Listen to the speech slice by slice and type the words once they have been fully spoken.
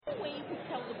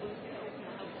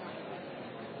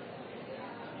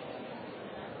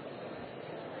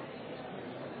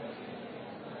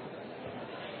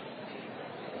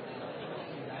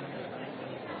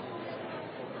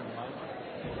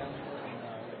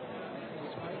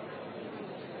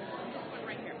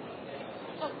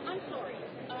I'm sorry.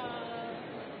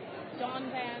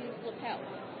 Don Van Lapel.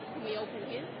 Can we open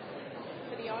his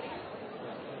for the audience?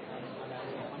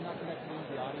 I'm not connecting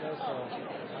the audio, so okay.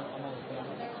 I'm on the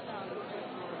camera.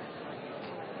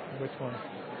 Which one?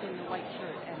 In the white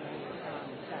shirt and the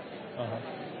jacket. Uh-huh.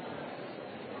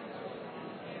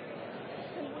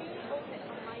 Can we open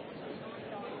a mic to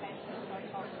Don Van and start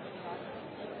talking to the audience?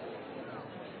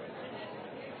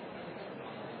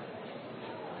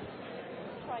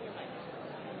 Try your mic.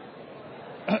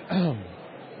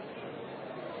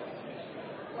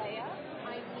 Leia,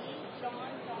 I need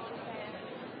Don Van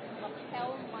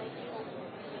lapel mic open.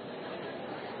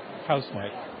 House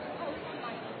mic.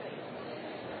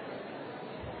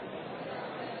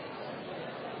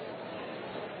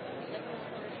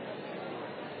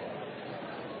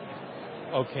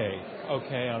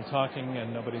 Okay, I'm talking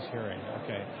and nobody's hearing.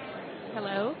 Okay.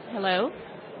 Hello?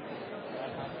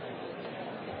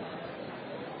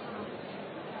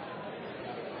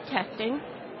 Testing.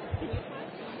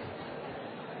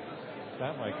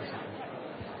 That mic is.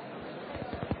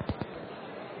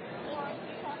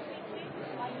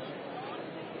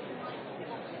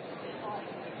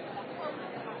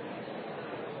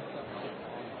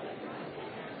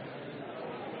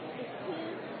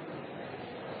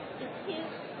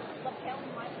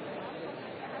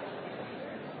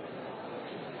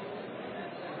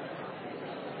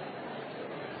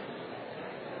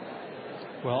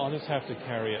 Well, I'll just have to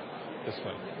carry it this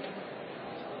way.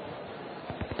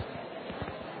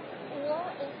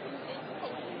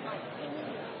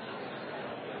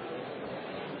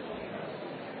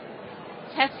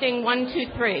 Testing 1, 2,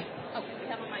 3.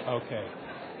 Okay.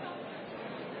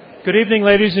 Good evening,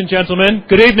 ladies and gentlemen.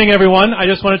 Good evening, everyone. I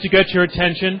just wanted to get your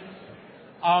attention.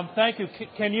 Thank you.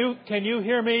 Can you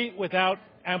hear me without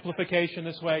amplification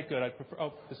this way? Good.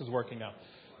 This is working now.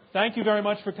 Thank you very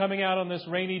much for coming out on this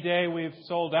rainy day. We've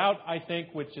sold out, I think,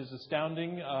 which is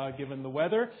astounding given the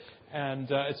weather. And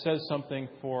it says something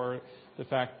for the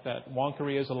fact that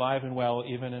wonkery is alive and well,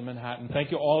 even in Manhattan.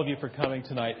 Thank you, all of you, for coming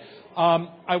tonight.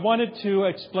 I wanted to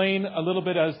explain a little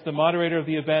bit, as the moderator of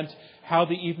the event, how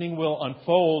the evening will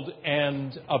unfold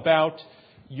and about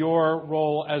your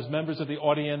role as members of the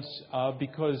audience,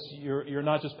 because you're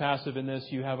not just passive in this.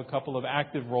 You have a couple of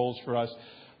active roles for us.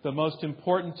 The most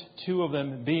important two of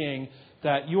them being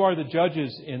that you are the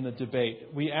judges in the debate.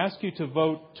 We ask you to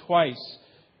vote twice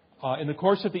in the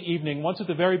course of the evening, once at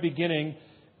the very beginning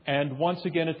and once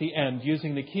again at the end,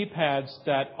 using the keypads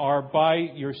that are by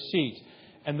your seat.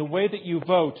 And the way that you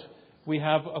vote, we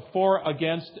have a for,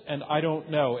 against, and I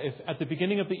don't know. If at the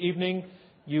beginning of the evening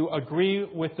you agree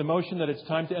with the motion that it's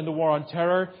time to end the war on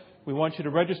terror, we want you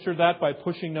to register that by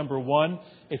pushing number 1.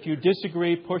 If you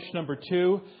disagree, push number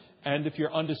 2. And if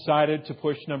you're undecided, to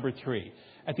push number 3.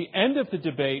 At the end of the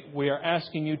debate, we are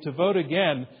asking you to vote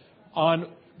again on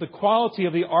the quality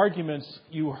of the arguments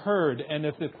you heard, and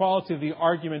if the quality of the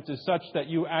argument is such that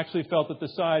you actually felt that the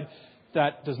side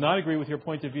that does not agree with your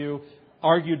point of view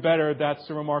argued better, that's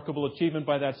a remarkable achievement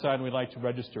by that side, and we'd like to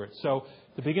register it. So,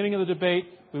 at the beginning of the debate,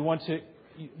 we want to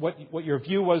what your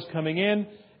view was coming in,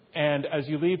 and as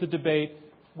you leave the debate,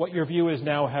 what your view is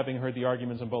now, having heard the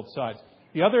arguments on both sides.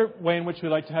 The other way in which we'd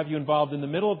like to have you involved, in the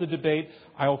middle of the debate,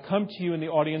 I will come to you in the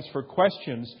audience for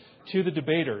questions to the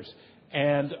debaters.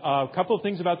 And a couple of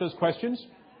things about those questions.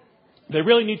 They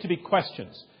really need to be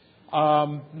questions,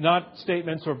 not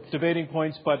statements or debating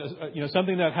points, but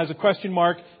something that has a question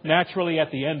mark naturally at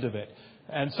the end of it,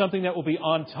 and something that will be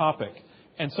on topic,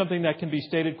 and something that can be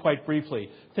stated quite briefly.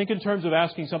 Think in terms of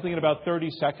asking something in about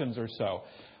 30 seconds or so.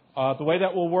 The way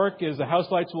that will work is the house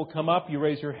lights will come up, you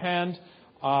raise your hand,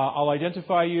 I'll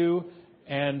identify you,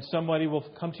 and somebody will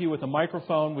come to you with a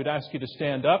microphone. We'd ask you to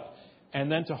stand up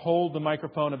and then to hold the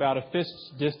microphone about a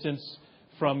fist's distance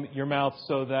from your mouth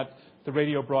so that the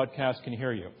radio broadcast can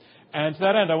hear you. And to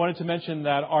that end, I wanted to mention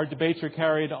that our debates are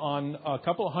carried on a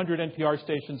couple of hundred NPR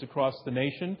stations across the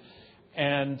nation,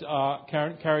 and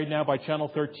carried now by Channel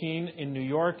 13 in New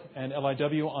York and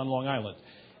LIW on Long Island.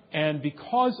 And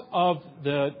because of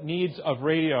the needs of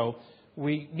radio,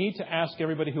 we need to ask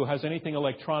everybody who has anything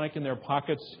electronic in their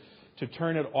pockets to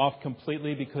turn it off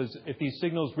completely, because if these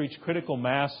signals reach critical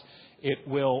mass, it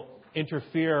will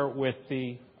interfere with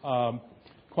the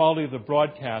quality of the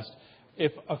broadcast.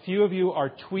 If a few of you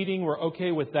are tweeting, we're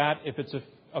okay with that. If it's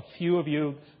a few of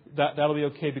you, that'll be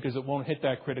okay because it won't hit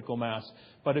that critical mass.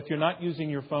 But if you're not using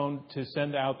your phone to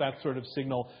send out that sort of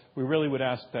signal, we really would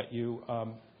ask that you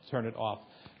turn it off.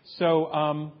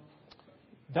 So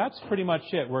that's pretty much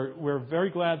it. We're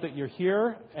very glad that you're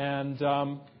here, and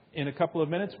in a couple of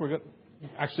minutes,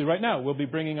 actually right now, we'll be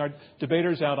bringing our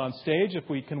debaters out on stage. If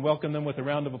we can welcome them with a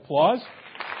round of applause.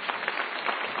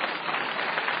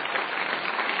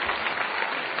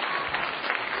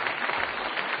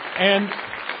 And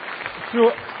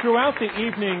throughout the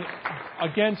evening,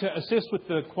 again, to assist with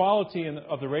the quality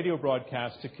of the radio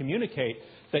broadcast, to communicate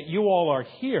that you all are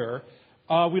here,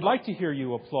 we'd like to hear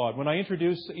you applaud. When I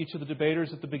introduce each of the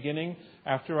debaters at the beginning,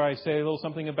 after I say a little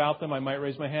something about them, I might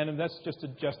raise my hand, and that's just a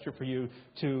gesture for you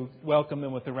to welcome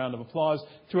them with a round of applause.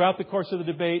 Throughout the course of the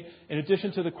debate, in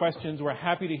addition to the questions, we're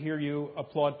happy to hear you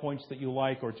applaud points that you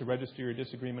like or to register your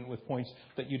disagreement with points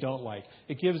that you don't like.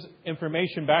 It gives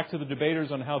information back to the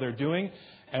debaters on how they're doing,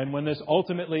 and when this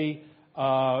ultimately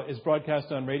is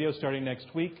broadcast on radio starting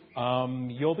next week,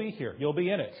 you'll be here. You'll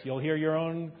be in it. You'll hear your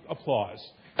own applause.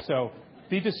 So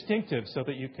be distinctive so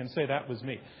that you can say that was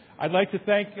me. I'd like to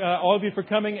thank all of you for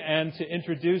coming and to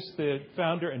introduce the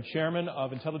founder and chairman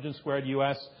of Intelligence Squared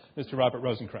U.S., Mr. Robert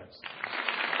Rosenkranz.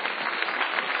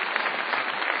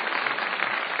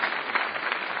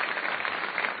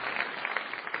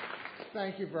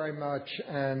 Thank you very much,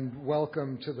 and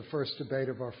welcome to the first debate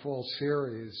of our fall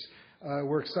series.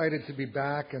 We're excited to be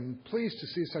back and pleased to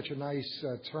see such a nice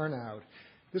turnout.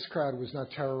 This crowd was not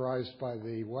terrorized by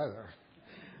the weather.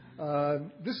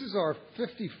 This is our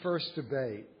 51st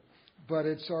debate, but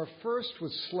it's our first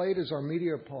with Slate as our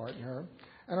media partner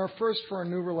and our first for our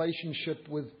new relationship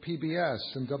with PBS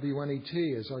and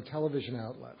WNET as our television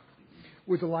outlet.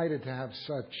 We're delighted to have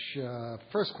such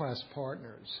first-class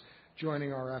partners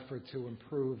joining our effort to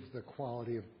improve the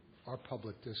quality of our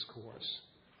public discourse.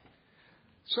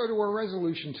 So to our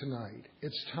resolution tonight,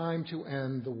 it's time to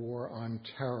end the war on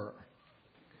terror.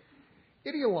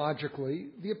 Ideologically,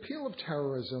 the appeal of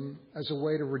terrorism as a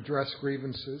way to redress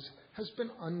grievances has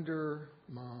been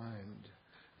undermined.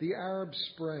 The Arab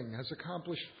Spring has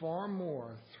accomplished far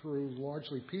more through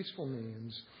largely peaceful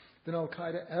means than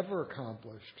al-Qaida ever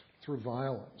accomplished through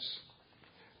violence.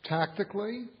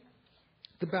 Tactically,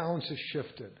 the balance has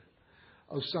shifted.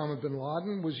 Osama bin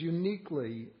Laden was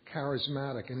uniquely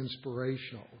charismatic and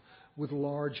inspirational with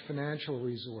large financial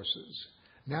resources.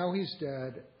 Now he's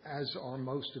dead, as are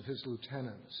most of his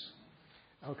lieutenants.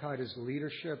 Al-Qaeda's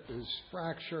leadership is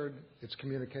fractured, its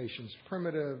communications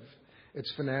primitive,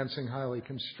 its financing highly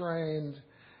constrained,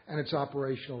 and its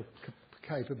operational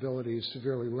capabilities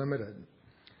severely limited.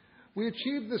 We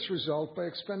achieved this result by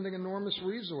expending enormous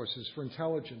resources for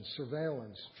intelligence,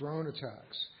 surveillance, drone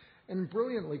attacks, and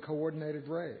brilliantly coordinated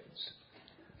raids.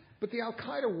 But the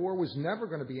al-Qaeda war was never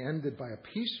going to be ended by a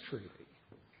peace treaty.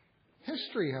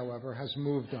 History, however, has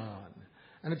moved on,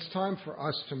 and it's time for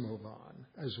us to move on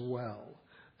as well.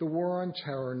 The war on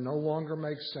terror no longer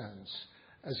makes sense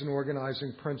as an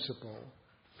organizing principle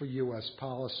for U.S.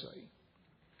 policy.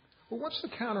 Well, what's the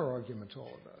counter-argument to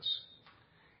all of this?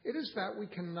 It is that we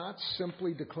cannot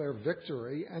simply declare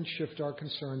victory and shift our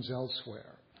concerns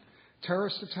elsewhere.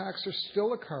 Terrorist attacks are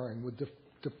still occurring with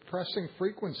depressing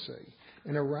frequency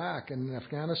in Iraq and in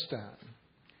Afghanistan.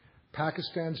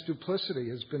 Pakistan's duplicity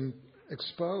has been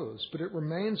exposed, but it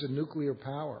remains a nuclear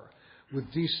power with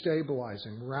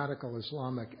destabilizing radical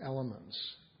Islamic elements.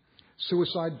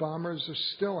 Suicide bombers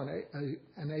are still an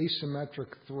asymmetric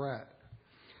threat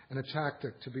and a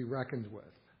tactic to be reckoned with.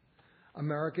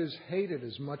 America is hated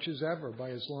as much as ever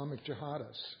by Islamic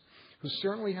jihadists, who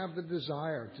certainly have the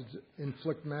desire to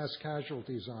inflict mass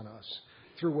casualties on us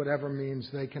through whatever means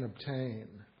they can obtain.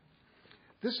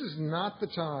 This is not the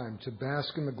time to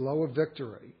bask in the glow of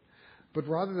victory, but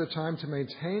rather the time to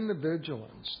maintain the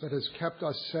vigilance that has kept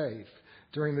us safe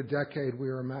during the decade we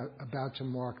are about to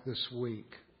mark this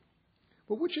week.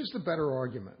 But which is the better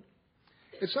argument?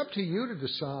 It's up to you to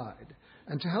decide.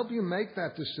 And to help you make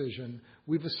that decision,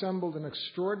 we've assembled an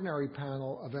extraordinary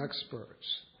panel of experts.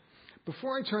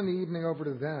 Before I turn the evening over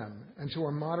to them and to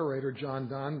our moderator, John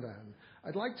Donvan,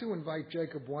 I'd like to invite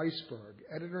Jacob Weisberg,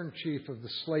 editor-in-chief of the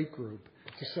Slate Group,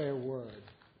 to say a word.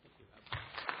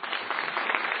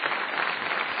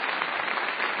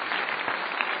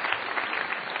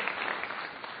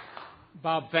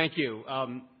 Bob, thank you.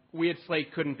 We at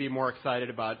Slate couldn't be more excited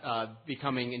about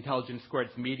becoming Intelligence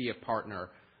Squared's media partner.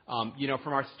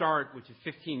 From our start, which is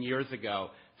 15 years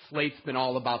ago, Slate's been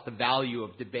all about the value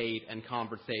of debate and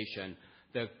conversation,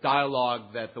 the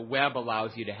dialogue that the web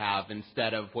allows you to have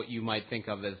instead of what you might think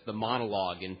of as the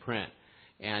monologue in print.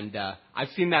 And I've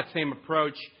seen that same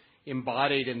approach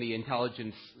embodied in the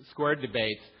Intelligence Squared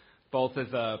debates, both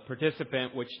as a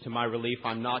participant, which to my relief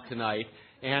I'm not tonight,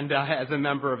 and as a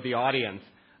member of the audience.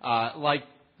 Like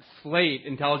Slate,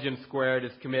 Intelligence Squared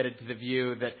is committed to the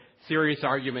view that serious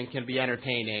argument can be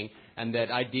entertaining and that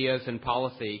ideas and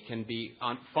policy can be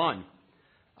fun.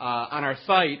 On our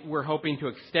site, we're hoping to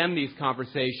extend these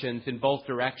conversations in both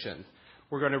directions.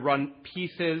 We're going to run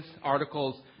pieces,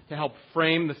 articles, to help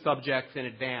frame the subjects in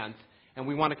advance, and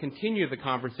we want to continue the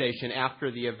conversation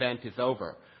after the event is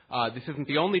over. This isn't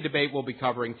the only debate we'll be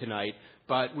covering tonight,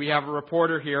 but we have a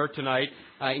reporter here tonight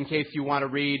in case you want to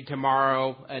read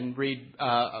tomorrow and read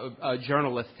a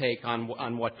journalist's take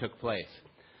on what took place.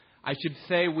 I should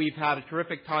say we've had a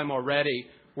terrific time already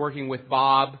working with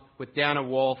Bob, with Dana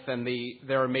Wolf, and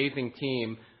their amazing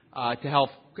team to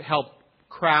help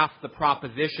craft the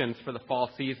propositions for the fall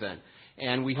season.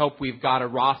 And we hope we've got a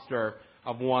roster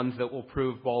of ones that will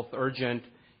prove both urgent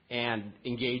and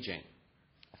engaging.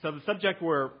 So the subject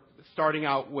we're starting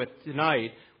out with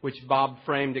tonight, which Bob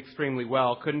framed extremely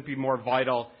well, couldn't be more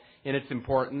vital in its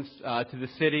importance to the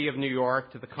city of New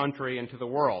York, to the country, and to the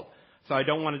world. So I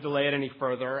don't want to delay it any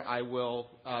further. I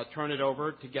will turn it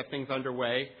over to get things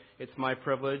underway. It's my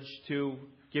privilege to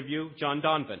give you John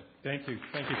Donvan. Thank you.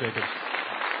 Thank you, Jacob.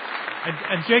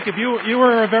 And Jacob, you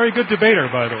were a very good debater,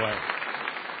 by the way.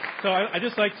 So I'd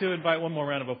just like to invite one more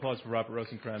round of applause for Robert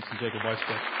Rosencrantz and Jacob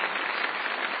Weisberg.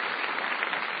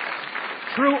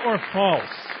 True or false?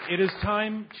 It is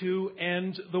time to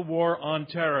end the war on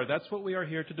terror. That's what we are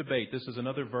here to debate. This is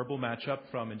another verbal matchup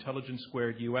from Intelligence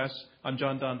Squared U.S. I'm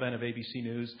John Donvan of ABC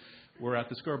News. We're at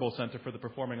the Skirball Center for the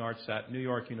Performing Arts at New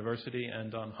York University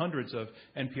and on hundreds of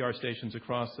NPR stations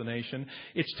across the nation.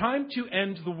 It's time to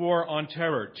end the war on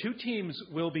terror. Two teams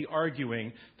will be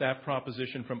arguing that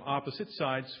proposition from opposite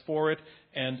sides, for it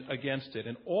and against it.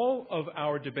 And all of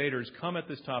our debaters come at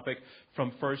this topic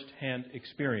from first-hand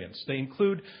experience. They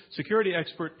include security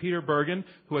expert Peter Bergen,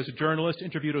 who as a journalist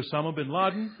interviewed Osama bin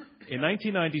Laden in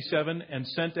 1997 and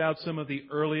sent out some of the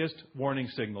earliest warning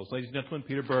signals. Ladies and gentlemen,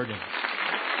 Peter Bergen.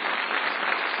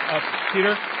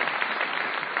 Peter,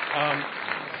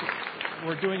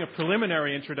 we're doing a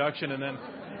preliminary introduction, and then,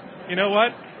 you know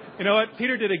what?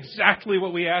 Peter did exactly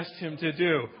what we asked him to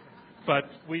do, but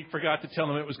we forgot to tell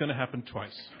him it was going to happen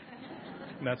twice.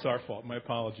 And that's our fault. My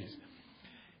apologies.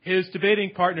 His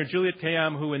debating partner, Juliet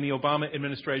Kayyem, who in the Obama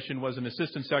administration was an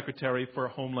assistant secretary for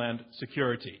Homeland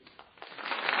Security.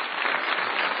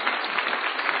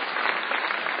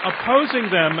 Opposing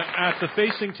them at the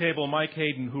facing table, Mike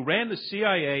Hayden, who ran the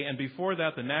CIA and before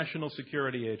that the National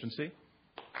Security Agency.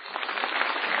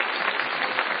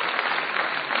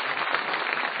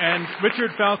 And Richard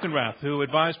Falkenrath, who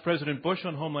advised President Bush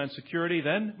on Homeland Security,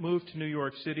 then moved to New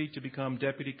York City to become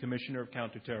Deputy Commissioner of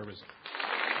Counterterrorism.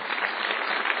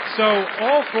 So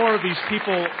all four of these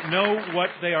people know what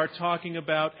they are talking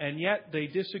about, and yet they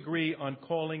disagree on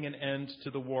calling an end to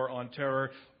the war on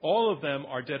terror. All of them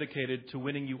are dedicated to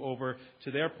winning you over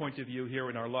to their point of view here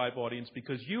in our live audience,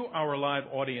 because you, our live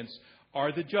audience,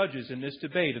 are the judges in this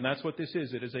debate, and that's what this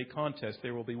is. It is a contest.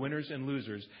 There will be winners and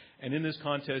losers, and in this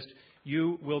contest,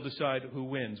 you will decide who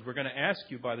wins. We're going to ask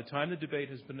you, by the time the debate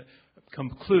has been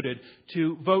concluded,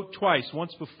 to vote twice,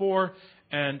 once before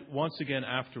and once again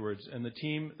afterwards. And the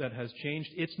team that has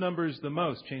changed its numbers the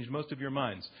most, changed most of your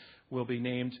minds, will be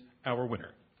named our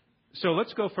winner. So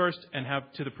let's go first and have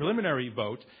to the preliminary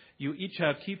vote. You each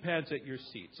have keypads at your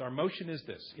seats. Our motion is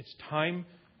this. It's time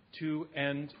to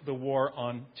end the war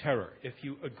on terror. If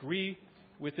you agree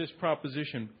with this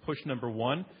proposition, push number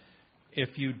 1.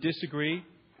 If you disagree,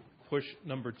 push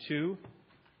number 2.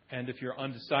 And if you're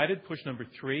undecided, push number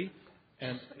 3.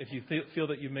 And if you feel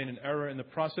that you've made an error in the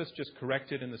process, just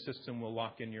correct it and the system will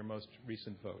lock in your most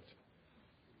recent vote.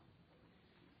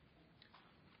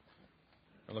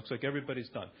 It looks like everybody's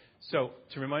done. So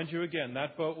to remind you again,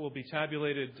 that vote will be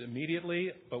tabulated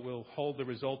immediately, but we'll hold the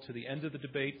result to the end of the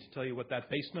debate to tell you what that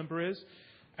base number is.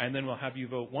 And then we'll have you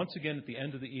vote once again at the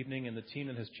end of the evening, and the team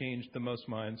that has changed the most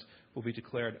minds will be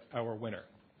declared our winner.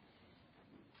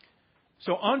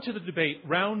 So on to the debate.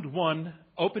 Round 1,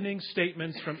 opening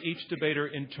statements from each debater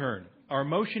in turn. Our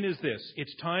motion is this.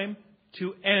 It's time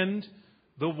to end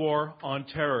the war on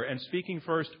terror. And speaking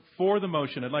first for the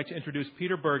motion, I'd like to introduce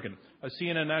Peter Bergen, a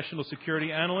CNN national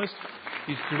security analyst.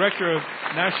 He's Director of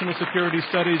National Security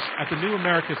Studies at the New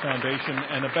America Foundation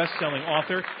and a best-selling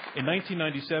author. In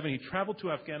 1997, he traveled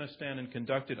to Afghanistan and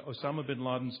conducted Osama bin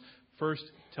Laden's first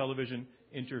television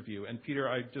interview. And Peter,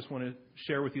 I just want to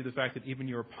share with you the fact that even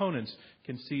your opponents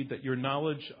concede that your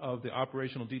knowledge of the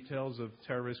operational details of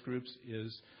terrorist groups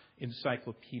is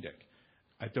encyclopedic.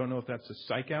 I don't know if that's a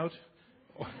psych out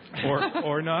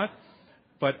or not,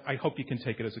 but I hope you can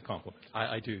take it as a compliment.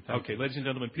 I do. Thank you. Ladies and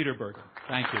gentlemen, Peter Bergen.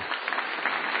 Thank you.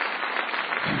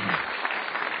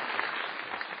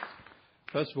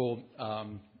 First of all,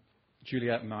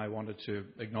 Juliet and I wanted to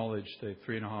acknowledge the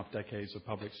 3.5 decades of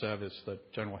public service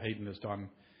that General Hayden has done,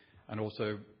 and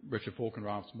also Richard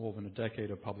Falkenrath's more than a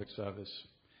decade of public service.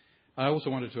 I also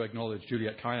wanted to acknowledge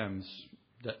Juliet Kayyem's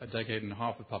a decade and a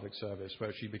half of public service,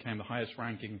 where she became the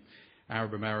highest-ranking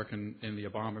Arab American in the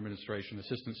Obama administration,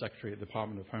 Assistant Secretary at the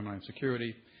Department of Homeland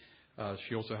Security,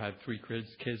 She also had 3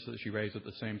 kids that she raised at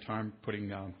the same time,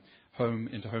 putting home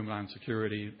into homeland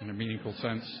security in a meaningful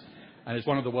sense, and is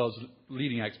one of the world's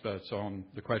leading experts on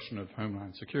the question of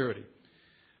homeland security.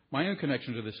 My own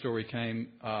connection to this story came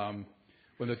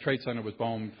when the Trade Center was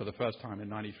bombed for the first time in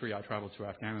 '93. I traveled to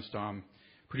Afghanistan,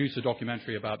 produced a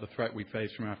documentary about the threat we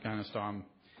faced from Afghanistan,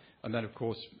 and then, of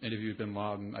course, interviewed bin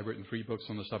Laden. I've written 3 books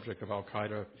on the subject of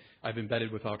al-Qaida. I've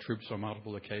embedded with our troops on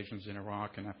multiple occasions in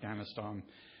Iraq and Afghanistan.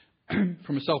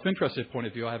 From a self-interested point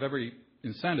of view, I have every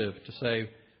incentive to say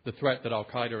the threat that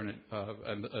al-Qaida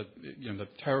and the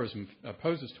terrorism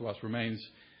poses to us remains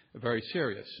very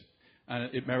serious,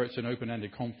 and it merits an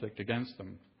open-ended conflict against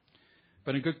them.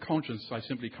 But in good conscience, I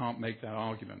simply can't make that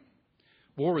argument.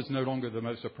 War is no longer the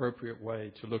most appropriate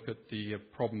way to look at the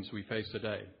problems we face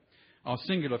today. Our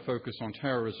singular focus on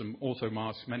terrorism also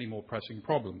masks many more pressing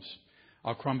problems: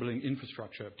 our crumbling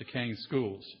infrastructure, decaying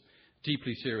schools,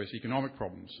 deeply serious economic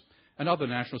problems, and other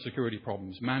national security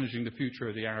problems, managing the future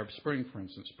of the Arab Spring, for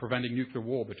instance, preventing nuclear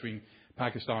war between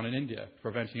Pakistan and India,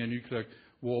 preventing a nuclear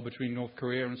war between North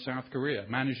Korea and South Korea,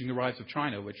 managing the rise of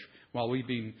China, which, while we've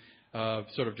been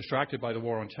sort of distracted by the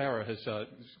war on terror, has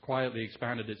quietly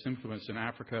expanded its influence in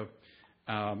Africa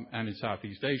and in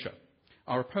Southeast Asia.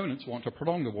 Our opponents want to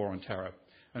prolong the war on terror,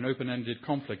 an open-ended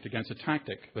conflict against a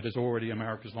tactic that is already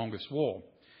America's longest war.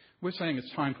 We're saying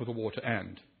it's time for the war to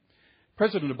end.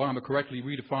 President Obama correctly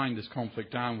redefined this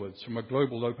conflict downwards from a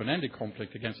global open-ended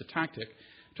conflict against a tactic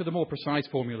to the more precise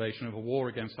formulation of a war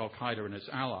against al-Qaida and its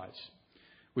allies,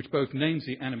 which both names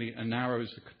the enemy and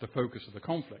narrows the focus of the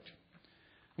conflict.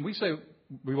 When we say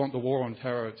we want the war on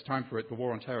terror, it's time for the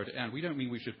war on terror to end, we don't mean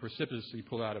we should precipitously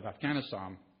pull out of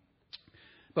Afghanistan,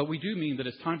 but we do mean that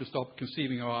it's time to stop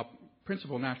conceiving of our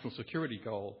principal national security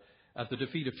goal as the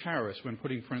defeat of terrorists when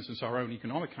putting, for instance, our own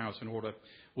economic house in order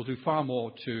will do far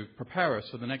more to prepare us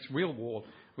for the next real war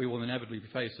we will inevitably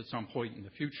face at some point in the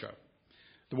future.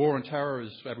 The war on terror,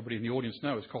 as everybody in the audience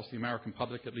knows, cost the American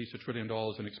public at least $1 trillion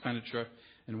in expenditure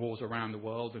in wars around the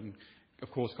world and,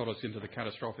 of course, got us into the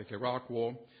catastrophic Iraq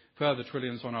war. Further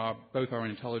trillions on both our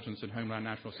intelligence and homeland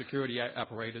national security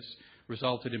apparatus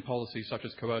resulted in policies such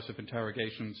as coercive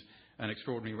interrogations and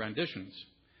extraordinary renditions.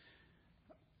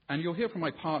 And you'll hear from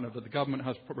my partner that the government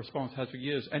response has for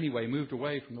years anyway moved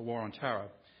away from the war on terror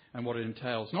and what it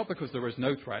entails, not because there is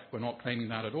no threat, we're not claiming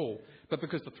that at all, but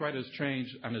because the threat has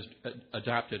changed and has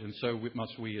adapted, and so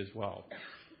must we as well.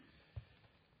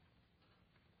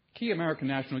 Key American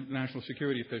national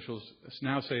security officials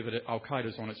now say that al-Qaeda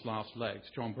is on its last legs.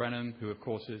 John Brennan, who of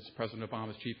course is President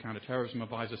Obama's chief counterterrorism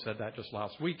advisor, said that just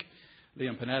last week.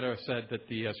 Liam Panetta said that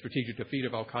the strategic defeat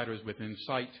of al-Qaeda is within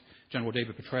sight. General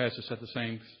David Petraeus has said the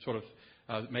same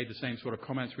made the same sort of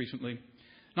comments recently.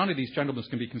 None of these gentlemen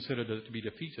can be considered to be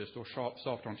defeatist or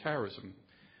soft on terrorism.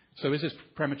 So is this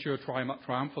premature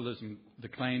triumphalism the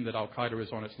claim that al-Qaeda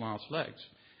is on its last legs?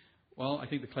 Well, I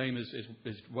think the claim is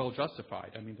well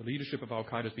justified. I mean, the leadership of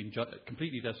al-Qaeda has been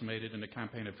completely decimated in a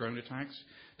campaign of drone attacks.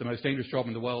 The most dangerous job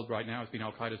in the world right now has been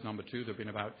al-Qaeda's number 2. There have been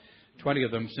about 20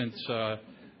 of them since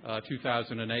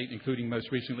 2008, including most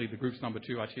recently the group's number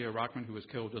 2, Atiya Rahman, who was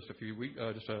killed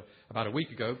about a week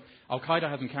ago. Al-Qaeda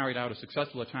hasn't carried out a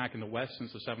successful attack in the West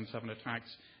since the 7/7 attacks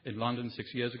in London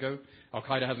 6 years ago.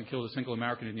 Al-Qaeda hasn't killed a single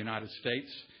American in the United States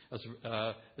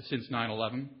since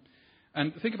 9/11.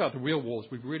 And think about the real wars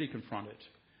we've really confronted.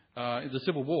 The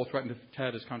Civil War threatened to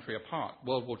tear this country apart.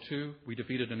 World War II, we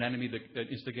defeated an enemy that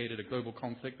instigated a global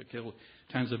conflict that killed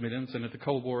tens of millions. And if the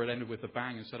Cold War had ended with a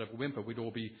bang instead of a whimper, we'd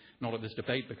all be not at this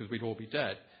debate because we'd all be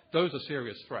dead. Those are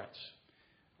serious threats.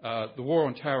 The war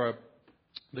on terror,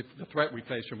 the threat we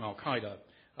face from al-Qaeda,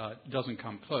 doesn't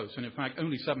come close. And in fact,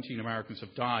 only 17 Americans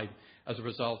have died as a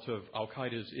result of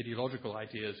al-Qaeda's ideological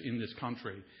ideas in this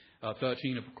country.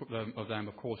 13 of them,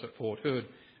 of course, at Fort Hood,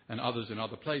 and others in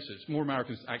other places. More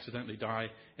Americans accidentally die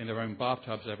in their own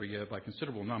bathtubs every year by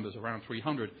considerable numbers, around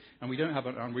 300, and we don't have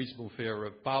an unreasonable fear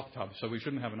of bathtubs, so we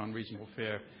shouldn't have an unreasonable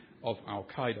fear of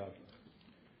al-Qaeda.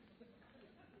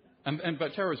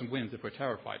 But terrorism wins if we're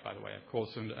terrified, by the way, of course,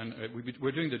 and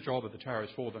we're doing the job of the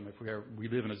terrorists for them if we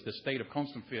live in this state of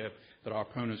constant fear that our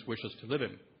opponents wish us to live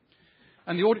in.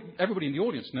 And everybody in the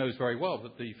audience knows very well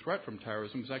that the threat from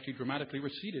terrorism has actually dramatically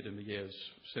receded in the years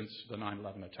since the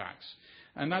 9/11 attacks.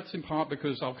 And that's in part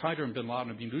because al-Qaeda and bin Laden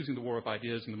have been losing the war of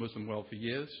ideas in the Muslim world for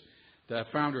years. Their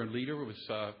founder and leader was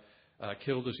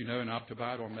killed, as you know, in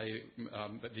Abbottabad on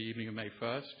the evening of May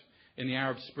 1st. In the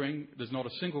Arab Spring, there's not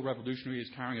a single revolutionary who's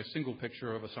carrying a single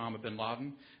picture of Osama bin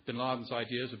Laden. Bin Laden's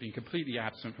ideas have been completely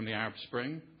absent from the Arab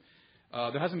Spring.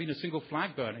 There hasn't been a single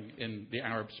flag burning in the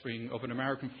Arab Spring of an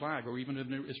American flag or even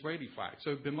an Israeli flag.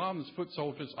 So bin Laden's foot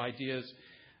soldiers' ideas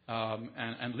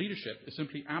and leadership is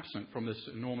simply absent from this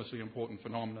enormously important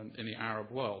phenomenon in the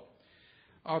Arab world.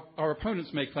 Our opponents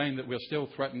may claim that we're still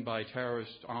threatened by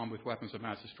terrorists armed with weapons of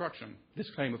mass destruction. This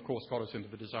claim, of course, got us into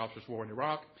the disastrous war in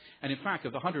Iraq. And in fact,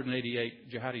 of the 188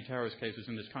 jihadi terrorist cases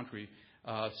in this country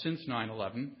since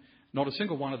 9/11, not a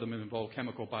single one of them involved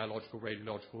chemical, biological,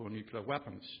 radiological, or nuclear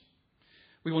weapons.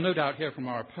 We will no doubt hear from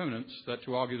our opponents that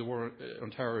to argue the war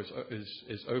on terror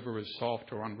is over as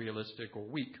soft or unrealistic or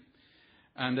weak.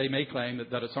 And they may claim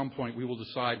that at some point we will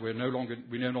decide we no longer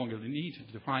need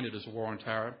to define it as a war on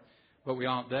terror, but we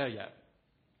aren't there yet.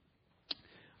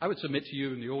 I would submit to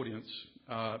you in the audience,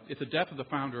 if the death of the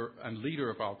founder and leader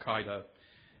of al-Qaida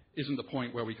isn't the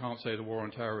point where we can't say the war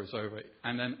on terror is over,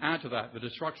 and then add to that the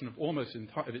destruction of almost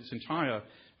its entire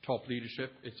top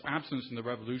leadership, its absence in the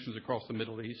revolutions across the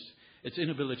Middle East, its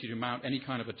inability to mount any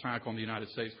kind of attack on the United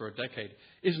States for a decade,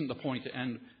 isn't the point to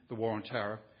end the war on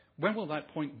terror, when will that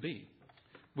point be?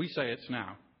 We say it's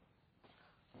now.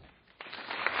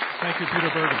 Thank you, Peter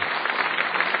Bergen.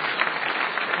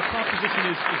 Our proposition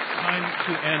is it's time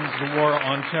to end the war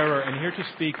on terror. And here to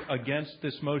speak against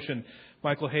this motion,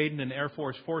 Michael Hayden, an Air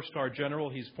Force four-star general.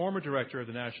 He's former director of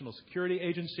the National Security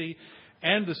Agency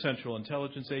and the Central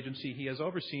Intelligence Agency. He has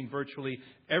overseen virtually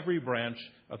every branch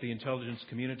of the intelligence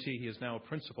community. He is now a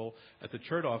principal at the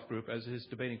Chertoff Group, as his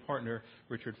debating partner,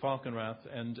 Richard Falkenrath.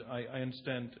 And I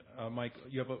understand, Mike,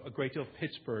 you have a great deal of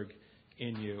Pittsburgh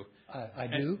in you. I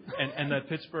do. And that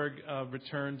Pittsburgh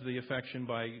returned the affection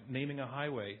by naming a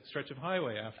stretch of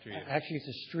highway after you. Actually, it's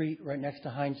a street right next to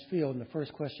Heinz Field, and the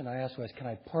first question I asked was, can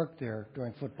I park there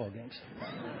during football games?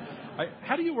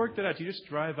 How do you work that out? Do you just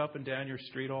drive up and down your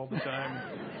street all the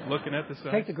time, looking at the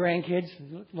sign? Take the grandkids,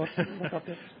 look up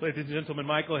there. Ladies and gentlemen,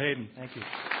 Michael Hayden. Thank you.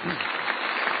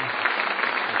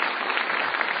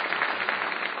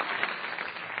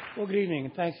 Well, good evening,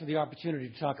 and thanks for the opportunity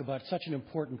to talk about such an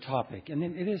important topic. And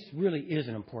it really is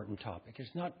an important topic.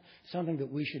 It's not something that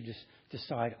we should just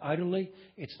decide idly.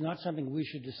 It's not something we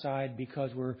should decide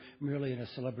because we're merely in a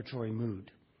celebratory mood.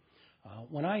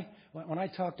 When I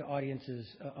talk to audiences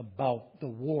about the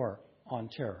war on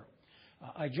terror,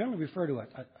 I generally refer to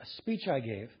a speech I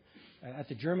gave at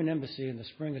the German embassy in the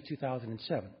spring of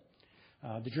 2007.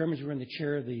 The Germans were in the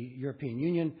chair of the European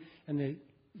Union, and the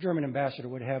German ambassador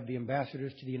would have the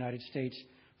ambassadors to the United States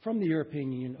from the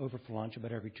European Union over for lunch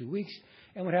about every 2 weeks,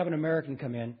 and would have an American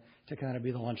come in to kind of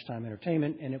be the lunchtime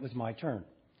entertainment, and it was my turn.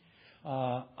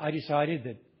 I decided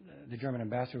that the German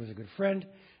ambassador was a good friend,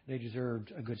 they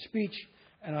deserved a good speech,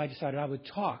 and I decided I would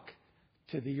talk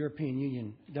to the European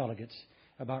Union delegates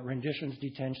about renditions,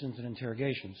 detentions, and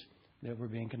interrogations that were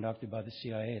being conducted by the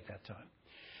CIA at that time.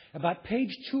 About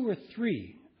page 2 or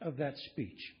 3 of that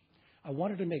speech, I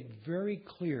wanted to make very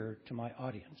clear to my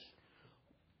audience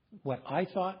what I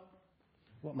thought,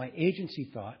 what my agency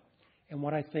thought, and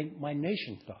what I think my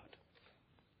nation thought.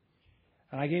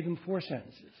 And I gave them 4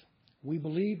 sentences. We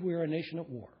believe we are a nation at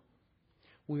war.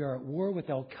 We are at war with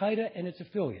al-Qaida and its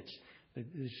affiliates, the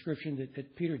description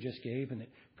that Peter just gave and that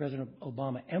President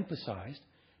Obama emphasized,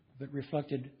 but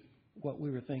reflected what we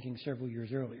were thinking several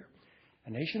years earlier. A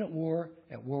nation at war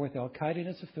with al-Qaida and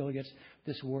its affiliates.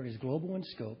 This war is global in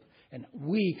scope, and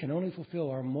we can only fulfill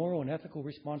our moral and ethical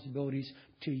responsibilities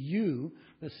to you,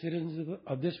 the citizens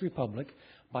of this republic,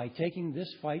 by taking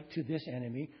this fight to this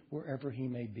enemy wherever he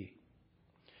may be.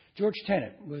 George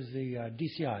Tenet was the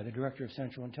DCI, the Director of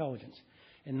Central Intelligence.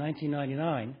 In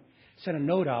 1999, sent a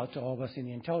note out to all of us in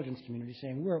the intelligence community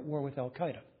saying we're at war with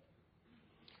al-Qaida.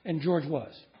 And George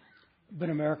was, but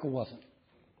America wasn't.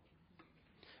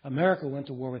 America went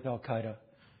to war with al-Qaida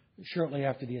shortly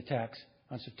after the attacks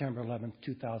on September 11,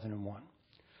 2001.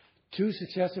 2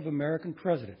 successive American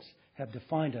presidents have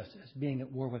defined us as being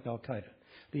at war with al-Qaida.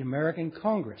 The American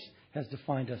Congress has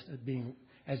defined us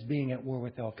as being at war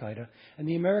with al-Qaida. And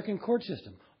the American court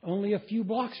system, only a few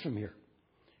blocks from here,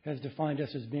 has defined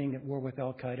us as being at war with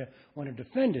al-Qaida when a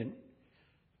defendant,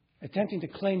 attempting to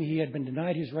claim he had been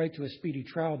denied his right to a speedy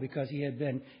trial because he had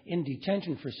been in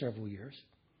detention for several years,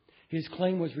 his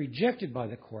claim was rejected by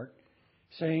the court,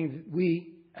 saying that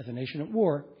we, as a nation at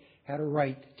war, had a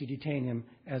right to detain him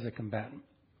as a combatant.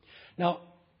 Now,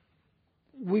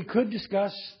 we could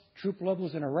discuss troop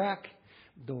levels in Iraq,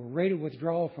 the rate of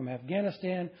withdrawal from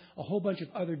Afghanistan, a whole bunch of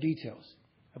other details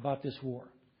about this war.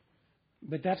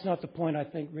 But that's not the point I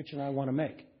think Rich and I want to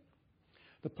make.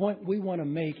 The point we want to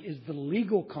make is the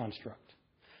legal construct,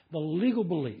 the legal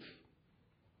belief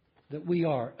that we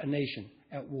are a nation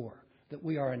at war, that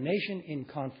we are a nation in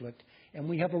conflict, and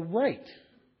we have a right,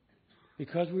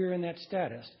 because we are in that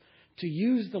status, to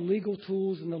use the legal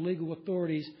tools and the legal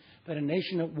authorities that a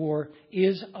nation at war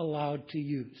is allowed to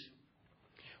use.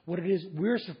 What it is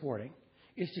we're supporting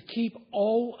is to keep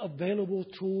all available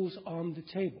tools on the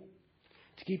table,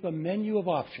 to keep a menu of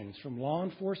options from law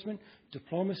enforcement,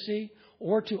 diplomacy,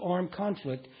 or to armed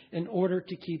conflict in order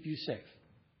to keep you safe.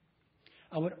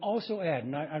 I would also add,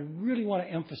 and I really want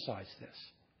to emphasize this,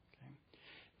 okay,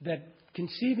 that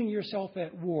conceiving yourself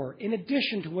at war, in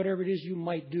addition to whatever it is you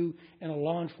might do in a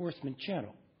law enforcement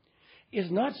channel, is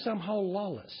not somehow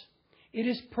lawless. It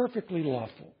is perfectly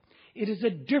lawful. It is a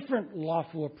different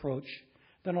lawful approach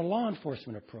than a law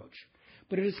enforcement approach,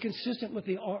 but it is consistent with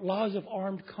the laws of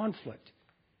armed conflict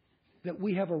that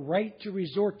we have a right to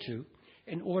resort to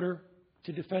in order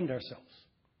to defend ourselves.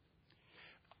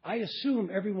 I assume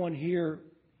everyone here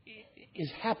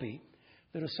is happy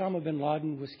that Osama bin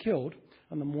Laden was killed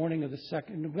on the morning of the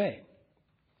 2nd of May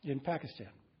in Pakistan.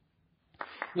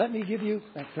 Let me give you,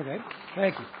 thank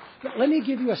you. Let me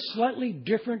give you a slightly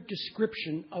different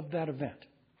description of that event.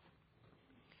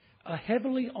 A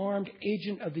heavily armed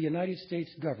agent of the United States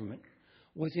government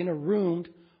was in a room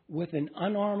with an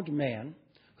unarmed man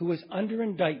who was under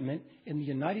indictment in the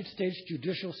United States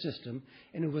judicial system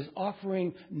and who was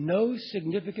offering no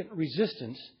significant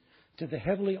resistance to the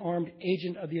heavily armed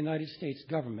agent of the United States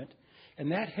government.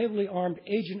 And that heavily armed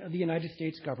agent of the United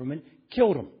States government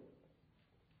killed him.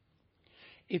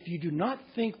 If you do not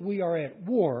think we are at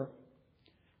war,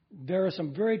 there are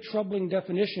some very troubling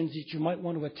definitions that you might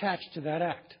want to attach to that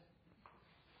act.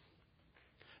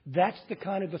 That's the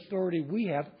kind of authority we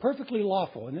have, perfectly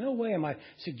lawful. In no way am I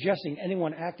suggesting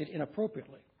anyone acted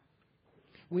inappropriately.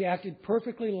 We acted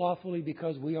perfectly lawfully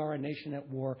because we are a nation at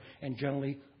war and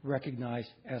generally recognized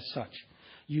as such.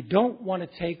 You don't want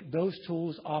to take those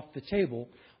tools off the table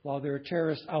while there are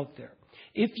terrorists out there.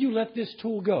 If you let this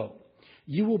tool go,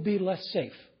 you will be less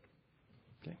safe.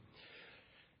 Okay?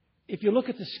 If you look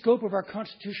at the scope of our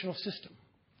constitutional system,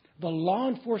 the law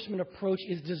enforcement approach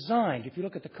is designed, if you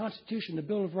look at the Constitution, the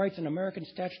Bill of Rights, and American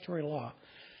statutory law,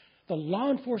 the law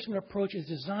enforcement approach is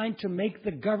designed to make the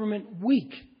government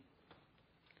weak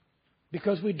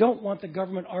because we don't want the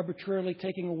government arbitrarily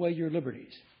taking away your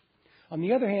liberties. On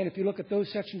the other hand, if you look at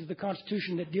those sections of the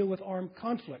Constitution that deal with armed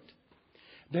conflict,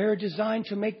 they're designed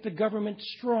to make the government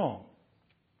strong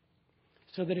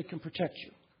so that it can protect you.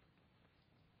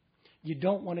 You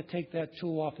don't want to take that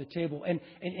tool off the table.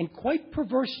 And quite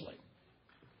perversely,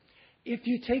 if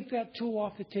you take that tool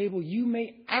off the table, you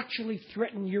may actually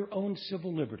threaten your own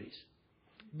civil liberties.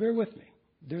 Bear with me.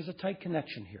 There's a tight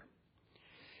connection here.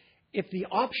 If the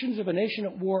options of a nation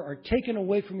at war are taken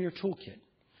away from your toolkit,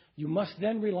 you must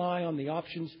then rely on the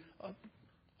options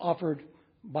offered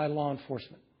by law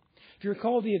enforcement. If you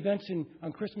recall the events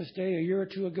on Christmas Day a year or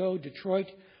two ago, Detroit,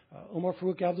 Omar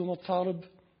Farouk Abdul-Muttalib,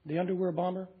 the underwear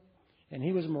bomber, and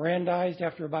he was Mirandized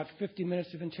after about 50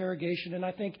 minutes of interrogation. And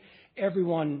I think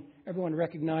everyone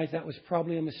recognized that was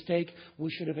probably a mistake.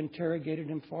 We should have interrogated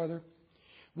him farther.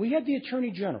 We had the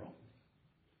Attorney General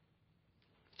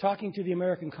talking to the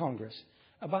American Congress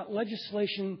about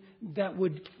legislation that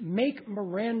would make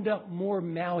Miranda more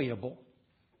malleable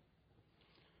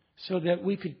so that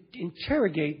we could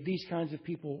interrogate these kinds of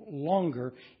people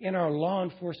longer in our law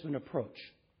enforcement approach.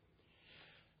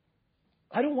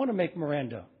 I don't want to make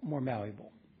Miranda more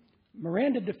malleable.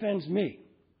 Miranda defends me,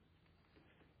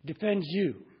 defends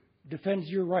you, defends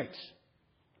your rights.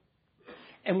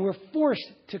 And we're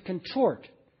forced to contort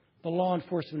the law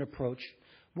enforcement approach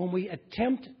when we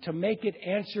attempt to make it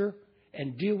answer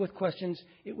and deal with questions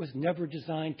it was never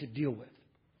designed to deal with.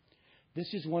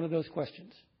 This is one of those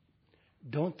questions.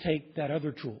 Don't take that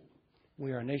other tool,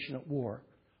 we are a nation at war,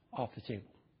 off the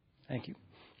table. Thank you.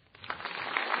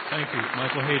 Thank you,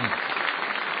 Michael Hayden.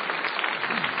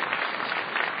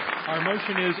 Our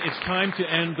motion is, it's time to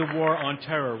end the war on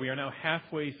terror. We are now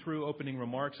halfway through opening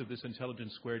remarks of this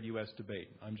Intelligence Squared U.S. debate.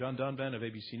 I'm John Donvan of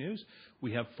ABC News.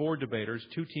 We have 4 debaters,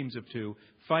 2 teams of 2,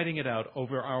 fighting it out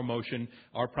over our motion,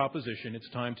 our proposition, it's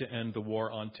time to end the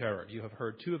war on terror. You have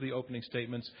heard 2 of the opening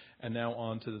statements, and now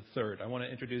on to the third. I want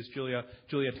to introduce Juliet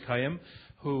Kayyem,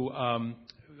 who,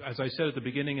 as I said at the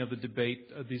beginning of the debate,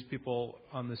 these people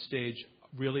on the stage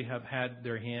really have had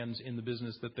their hands in the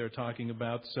business that they're talking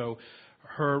about. So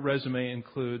her resume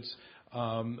includes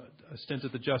a stint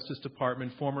at the Justice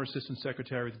Department, former Assistant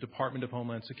Secretary of the Department of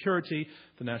Homeland Security,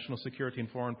 the National Security and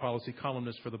Foreign Policy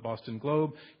columnist for the Boston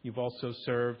Globe. You've also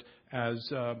served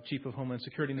as Chief of Homeland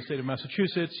Security in the state of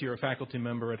Massachusetts. You're a faculty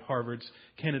member at Harvard's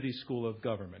Kennedy School of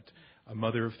Government. A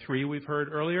mother of 3, we've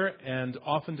heard earlier, and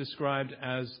often described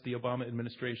as the Obama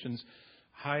administration's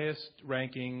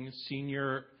highest-ranking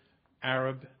senior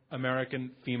Arab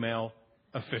American female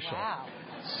official. Wow.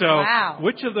 So Wow.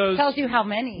 which of those Tells you how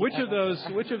many. which of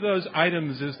those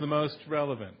items is the most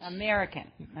relevant?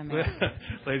 American.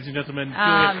 Ladies and gentlemen,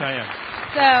 Juliet Kayyem.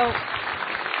 So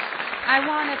I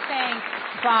want to thank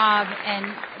Bob and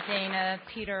Dana,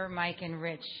 Peter, Mike, and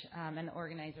Rich, and the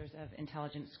organizers of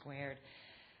Intelligence Squared.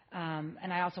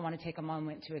 And I also want to take a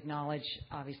moment to acknowledge,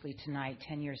 obviously, tonight,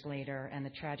 10 years later, and the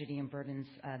tragedy and burdens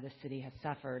the city has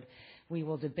suffered. We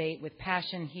will debate with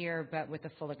passion here, but with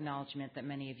the full acknowledgement that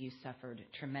many of you suffered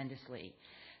tremendously.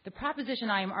 The proposition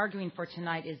I am arguing for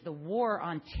tonight is the war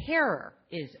on terror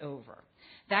is over.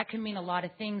 That can mean a lot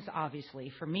of things, obviously.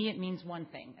 For me, it means one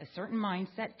thing. A certain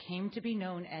mindset came to be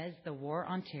known as the war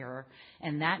on terror,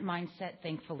 and that mindset,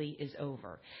 thankfully, is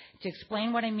over. To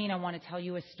explain what I mean, I want to tell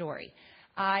you a story.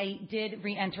 I did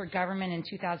re-enter government in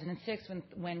 2006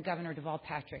 when Governor Deval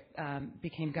Patrick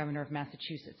became governor of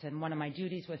Massachusetts, and one of my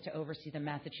duties was to oversee the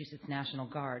Massachusetts National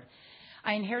Guard.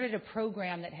 I inherited a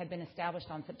program that had been established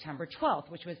on September 12th,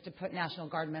 which was to put National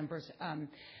Guard members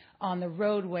on the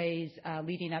roadways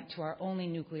leading up to our only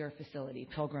nuclear facility,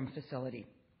 Pilgrim facility.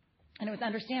 And it was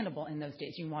understandable in those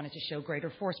days. You wanted to show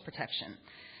greater force protection.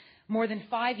 More than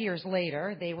 5 years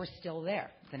later, they were still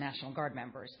there, the National Guard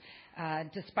members.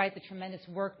 Despite the tremendous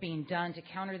work being done to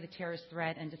counter the terrorist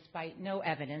threat and despite no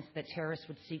evidence that terrorists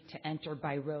would seek to enter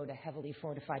by road a heavily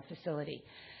fortified facility.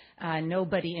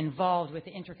 Nobody involved with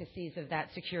the intricacies of that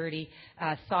security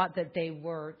thought that they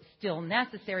were still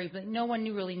necessary, but no one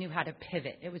really knew how to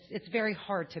pivot. It's very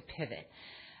hard to pivot.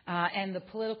 And the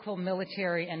political,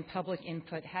 military, and public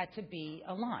input had to be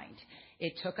aligned.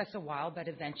 It took us a while, but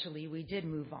eventually we did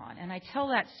move on. And I tell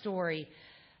that story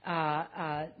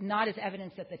not as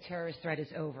evidence that the terrorist threat is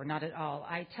over, not at all.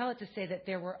 I tell it to say that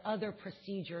there were other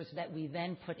procedures that we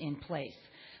then put in place.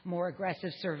 More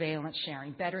aggressive surveillance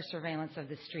sharing, better surveillance of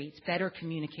the streets, better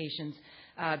communications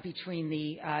between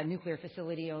the nuclear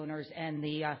facility owners and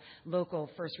the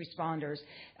local first responders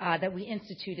that we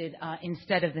instituted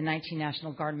instead of the 19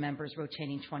 National Guard members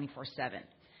rotating 24/7.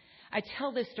 I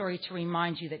tell this story to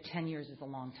remind you that 10 years is a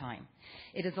long time.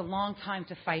 It is a long time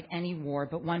to fight any war,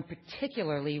 but one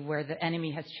particularly where the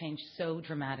enemy has changed so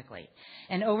dramatically.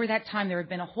 And over that time, there have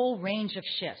been a whole range of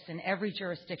shifts in every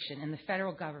jurisdiction in the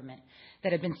federal government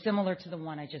that have been similar to the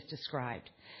one I just described.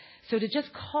 So to just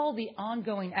call the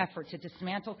ongoing effort to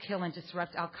dismantle, kill, and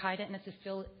disrupt al-Qaida and its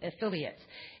affiliates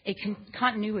a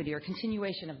continuity or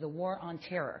continuation of the war on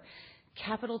terror,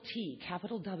 capital T,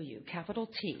 capital W, capital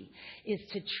T, is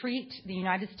to treat the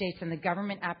United States and the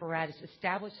government apparatus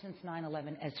established since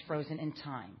 9/11 as frozen in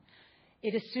time.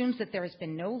 It assumes that there has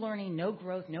been no learning, no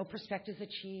growth, no perspectives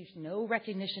achieved, no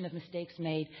recognition of mistakes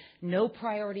made, no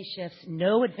priority shifts,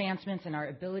 no advancements in our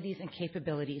abilities and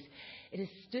capabilities. It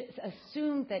is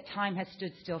assumed that time has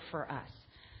stood still for us.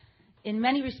 In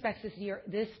many respects this year,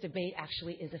 this debate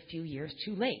actually is a few years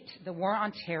too late. The war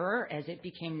on terror, as it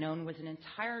became known, was an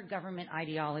entire government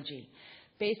ideology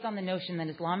based on the notion that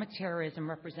Islamic terrorism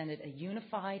represented a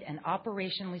unified and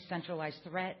operationally centralized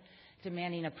threat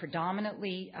demanding a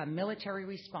predominantly military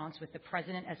response with the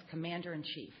president as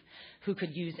commander-in-chief who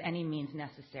could use any means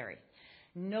necessary.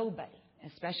 Nobody,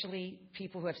 especially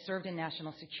people who have served in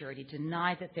national security,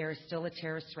 deny that there is still a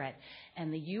terrorist threat.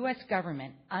 And the U.S.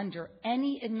 government, under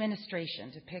any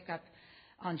administration, to pick up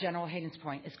on General Hayden's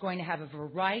point, is going to have a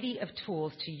variety of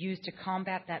tools to use to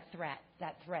combat that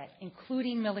threat,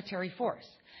 including military force.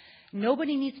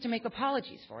 Nobody needs to make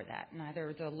apologies for that,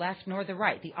 neither the left nor the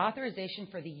right. The authorization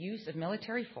for the use of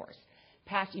military force,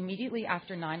 passed immediately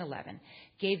after 9/11,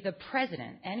 gave the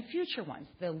president and future ones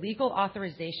the legal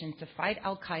authorization to fight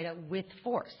al-Qaida with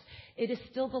force. It is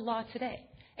still the law today,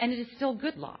 and it is still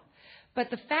good law. But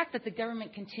the fact that the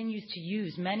government continues to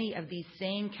use many of these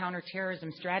same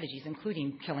counterterrorism strategies,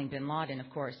 including killing bin Laden, of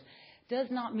course,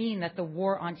 does not mean that the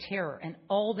war on terror and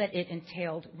all that it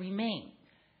entailed remain.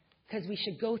 Because we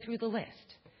should go through the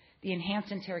list. The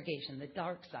enhanced interrogation, the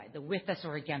dark side, the with us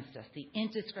or against us, the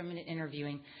indiscriminate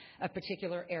interviewing of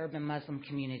particular Arab and Muslim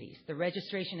communities, the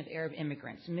registration of Arab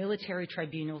immigrants, military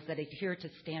tribunals that adhere to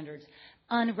standards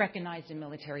unrecognized in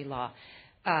military law,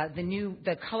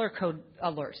 the color code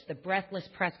alerts, the breathless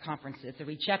press conferences, the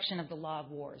rejection of the law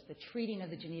of wars, the treating of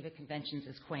the Geneva Conventions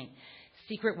as quaint,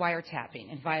 secret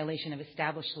wiretapping in violation of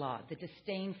established law, the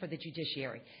disdain for the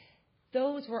judiciary.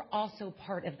 Those were also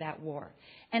part of that war.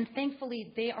 And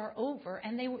thankfully, they are over,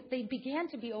 and they began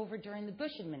to be over during the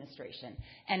Bush administration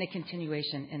and a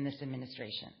continuation in this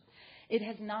administration. It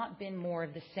has not been more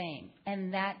of the same,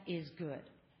 and that is good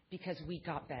because we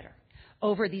got better.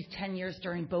 Over these 10 years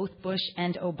during both Bush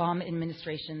and Obama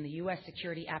administration, the U.S.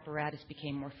 security apparatus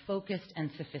became more focused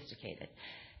and sophisticated.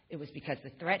 It was because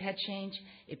the threat had changed.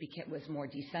 It was more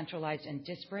decentralized and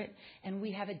disparate. And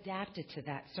we have adapted to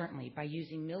that, certainly, by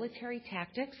using military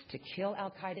tactics to kill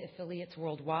al-Qaida affiliates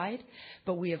worldwide.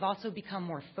 But we have also become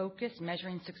more focused,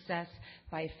 measuring success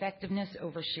by effectiveness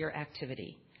over sheer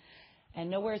activity. And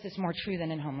nowhere is this more true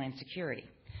than in Homeland Security.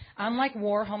 Unlike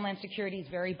war, Homeland Security is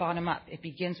very bottom-up. It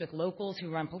begins with locals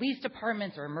who run police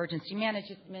departments or emergency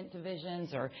management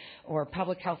divisions or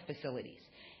public health facilities.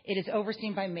 It is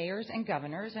overseen by mayors and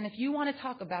governors. And if you want to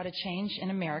talk about a change in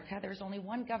America, there's only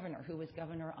one governor who was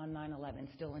governor on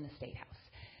 9/11, still in the State House.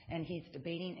 And he's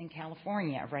debating in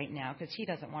California right now because he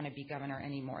doesn't want to be governor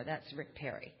anymore. That's Rick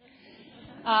Perry.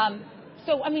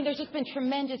 So, I mean, there's just been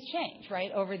tremendous change,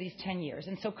 right, over these 10 years.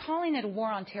 And so calling it a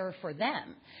war on terror for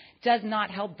them does not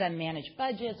help them manage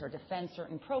budgets or defend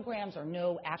certain programs or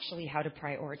know actually how to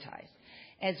prioritize.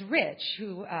 As Rich,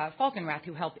 Falkenrath,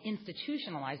 who helped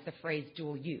institutionalize the phrase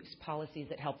dual use, policies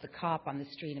that help the cop on the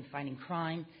street in fighting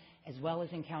crime, as well as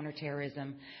in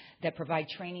counterterrorism, that provide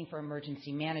training for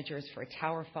emergency managers for a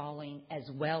tower falling, as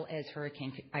well as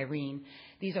Hurricane Irene.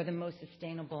 These are the most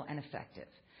sustainable and effective.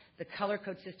 The color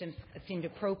code systems seemed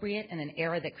appropriate in an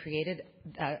era that created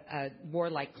a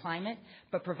warlike climate,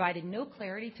 but provided no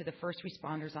clarity to the first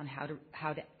responders on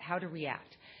how to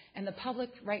react. And the public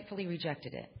rightfully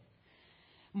rejected it.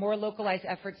 More localized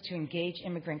efforts to engage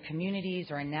immigrant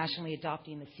communities or in nationally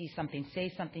adopting the See Something,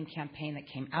 Say Something campaign that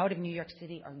came out of New York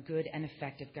City are good and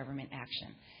effective government action.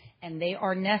 And they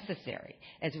are necessary,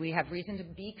 as we have reason to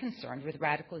be concerned with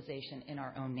radicalization in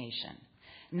our own nation.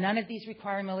 None of these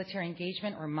require military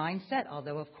engagement or mindset,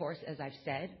 although, of course, as I've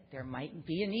said, there might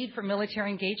be a need for military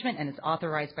engagement, and it's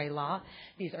authorized by law.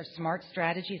 These are smart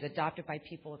strategies adopted by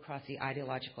people across the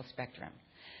ideological spectrum.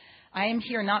 I am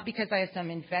here not because I have some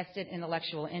invested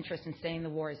intellectual interest in saying the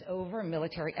war is over.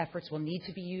 Military efforts will need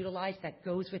to be utilized. That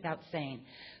goes without saying.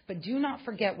 But do not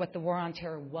forget what the war on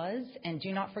terror was, and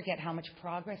do not forget how much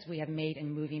progress we have made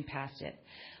in moving past it.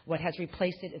 What has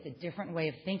replaced it is a different way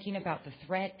of thinking about the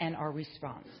threat and our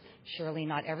response. Surely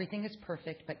not everything is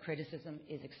perfect, but criticism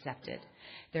is accepted.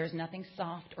 There is nothing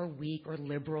soft or weak or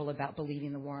liberal about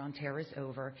believing the war on terror is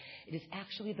over. It is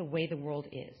actually the way the world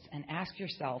is. And ask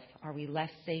yourself, are we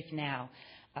less safe now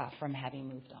from having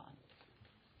moved on?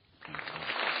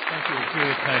 Thank you,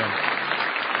 Julia Clam.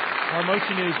 Our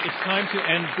motion is, it's time to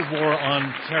end the war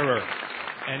on terror.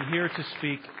 And here to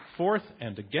speak forth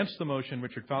and against the motion,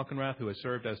 Richard Falkenrath, who has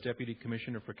served as Deputy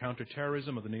Commissioner for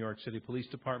Counterterrorism of the New York City Police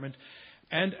Department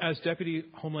and as Deputy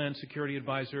Homeland Security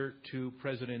Advisor to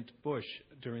President Bush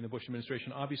during the Bush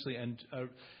administration, obviously. And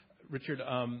Richard,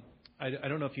 I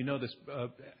don't know if you know this.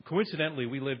 Coincidentally,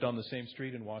 we lived on the same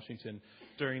street in Washington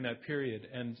during that period,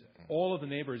 and all of the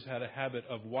neighbors had a habit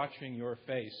of watching your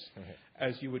face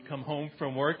as you would come home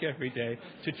from work every day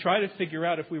to try to figure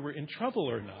out if we were in trouble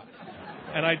or not.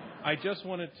 And I just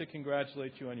wanted to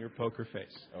congratulate you on your poker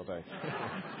face. Oh, thanks.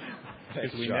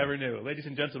 Because we never knew. Ladies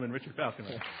and gentlemen, Richard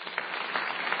Falkenrath.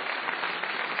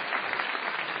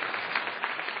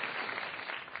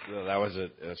 So that was a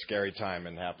scary time,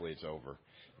 and happily it's over.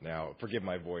 Now, forgive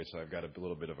my voice. I've got a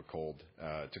little bit of a cold.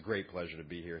 It's a great pleasure to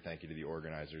be here. Thank you to the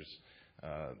organizers,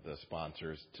 the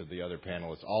sponsors, to the other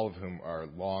panelists, all of whom are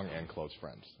long and close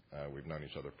friends. We've known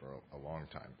each other for a long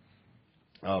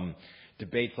time.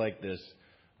 Debates like this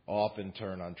often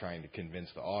turn on trying to convince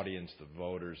the audience, the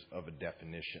voters, of a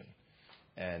definition.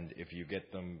 And if you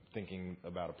get them thinking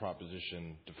about a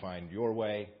proposition defined your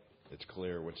way, it's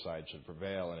clear which side should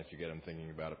prevail. And if you get them thinking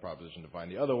about a proposition defined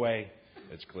the other way,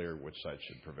 it's clear which side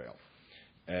should prevail.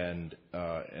 And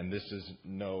this is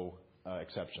no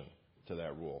exception to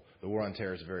that rule. The war on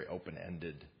terror is a very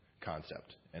open-ended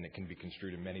concept, and it can be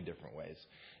construed in many different ways.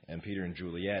 And Peter and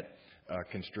Juliet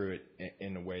construe it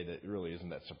in a way that really isn't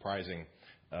that surprising,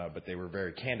 but they were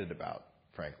very candid about,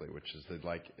 frankly, which is they'd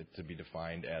like it to be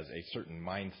defined as a certain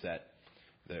mindset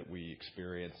that we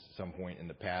experienced at some point in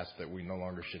the past that we no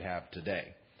longer should have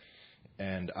today.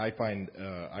 And I find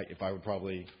if I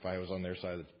was on their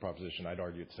side of the proposition, I'd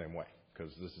argue it the same way,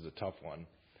 because this is a tough one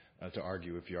to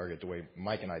argue if you argue it the way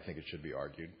Mike and I think it should be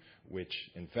argued, which,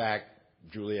 in fact,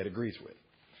 Juliet agrees with,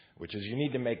 which is you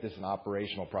need to make this an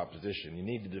operational proposition. You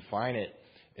need to define it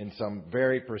in some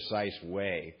very precise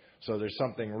way so there's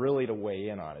something really to weigh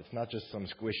in on. It's not just some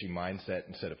squishy mindset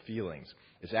and set of feelings.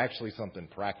 It's actually something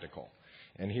practical.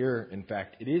 And here, in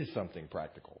fact, it is something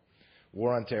practical.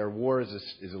 War on terror. War is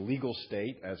a legal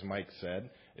state, as Mike said.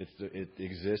 It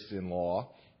exists in law.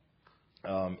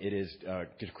 It is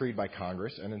decreed by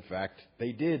Congress, and in fact,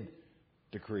 they did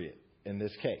decree it in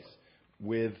this case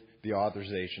with the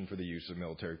authorization for the use of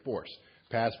military force,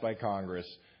 passed by Congress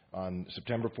on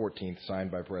September 14th,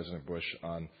 signed by President Bush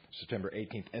on September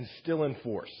 18th, and still in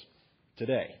force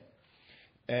today.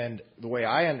 And the way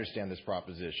I understand this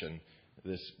proposition,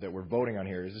 that we're voting on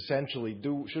here, is essentially,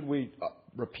 should we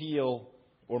repeal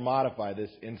or modify this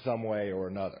in some way or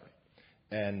another?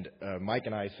 And Mike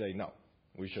and I say no,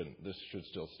 we shouldn't. This should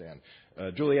still stand.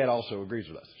 Juliet also agrees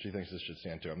with us. She thinks this should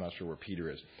stand too. I'm not sure where Peter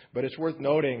is. But it's worth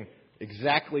noting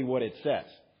exactly what it says,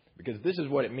 because this is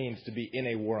what it means to be in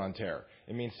a war on terror.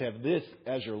 It means to have this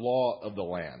as your law of the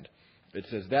land. It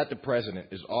says that the President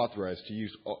is authorized to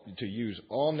use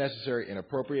all necessary and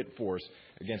appropriate force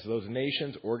against those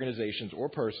nations, organizations, or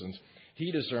persons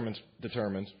he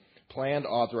determines planned,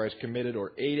 authorized, committed,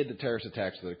 or aided the terrorist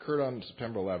attacks that occurred on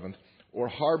September 11th, or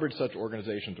harbored such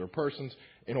organizations or persons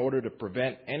in order to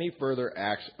prevent any further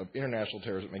acts of international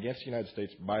terrorism against the United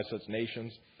States by such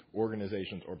nations,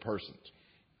 organizations, or persons.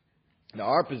 Now,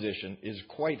 our position is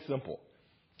quite simple,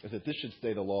 is that this should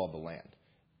stay the law of the land.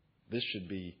 This should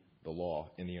be the law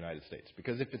in the United States.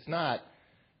 Because if it's not,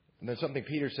 then something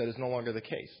Peter said is no longer the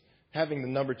case. Having the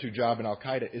number 2 job in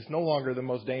al-Qaida is no longer the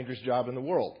most dangerous job in the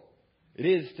world. It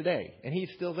is today, and he's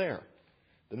still there.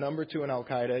 The number 2 in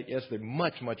al-Qaida, yes, they're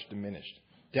much, much diminished.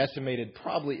 Decimated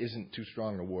probably isn't too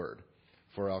strong a word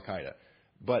for al-Qaida.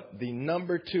 But the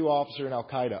number 2 officer in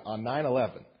al-Qaida on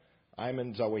 9/11,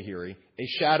 Ayman Zawahiri, a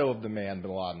shadow of the man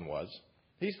bin Laden was,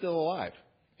 he's still alive.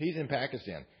 He's in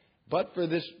Pakistan. But for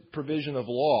this provision of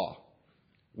law,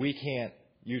 we can't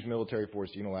use military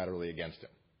force unilaterally against him.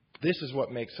 This is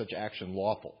what makes such action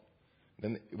lawful.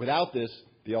 Then, without this,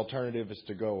 the alternative is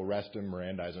to go arrest him,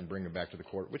 Mirandize him, bring him back to the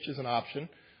court, which is an option,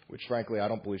 which frankly I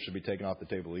don't believe should be taken off the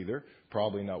table either.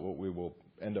 Probably not what we will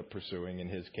end up pursuing in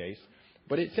his case.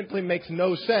 But it simply makes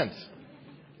no sense.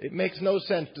 It makes no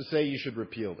sense to say you should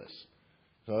repeal this.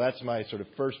 So that's my sort of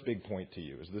first big point to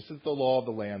you, is this is the law of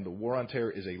the land. The war on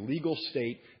terror is a legal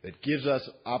state that gives us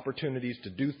opportunities to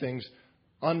do things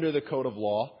under the code of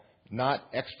law, not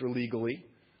extra legally,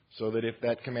 so that if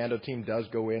that commando team does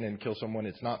go in and kill someone,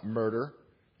 it's not murder.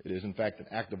 It is, in fact, an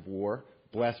act of war,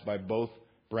 blessed by both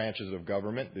branches of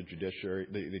government, the judiciary,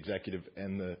 the executive,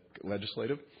 and the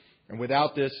legislative. And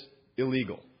without this,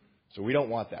 illegal. So we don't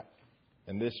want that.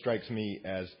 And this strikes me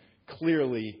as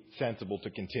clearly sensible to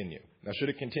continue. Now, should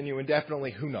it continue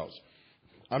indefinitely? Who knows?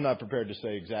 I'm not prepared to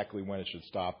say exactly when it should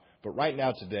stop. But right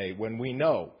now, today, when we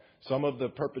know some of the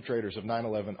perpetrators of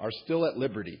 9/11 are still at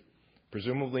liberty,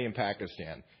 presumably in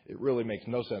Pakistan, it really makes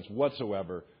no sense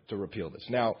whatsoever to repeal this.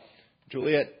 Now,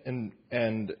 Juliet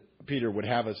and Peter would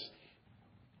have us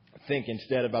think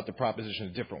instead about the proposition a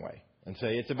different way and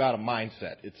say it's about a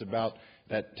mindset. It's about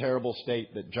that terrible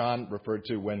state that John referred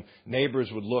to when neighbors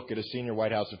would look at a senior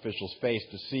White House official's face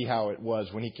to see how it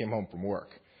was when he came home from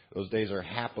work. Those days are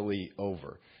happily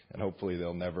over, and hopefully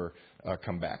they'll never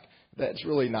come back. That's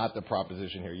really not the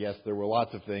proposition here. Yes, there were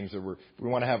lots of things. We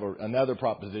want to have another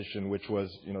proposition, which was,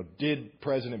 did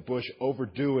President Bush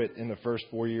overdo it in the first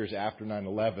 4 years after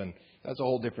 9/11? That's a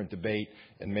whole different debate,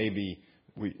 and maybe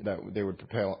they would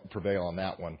prevail on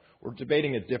that one. We're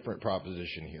debating a different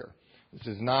proposition here. This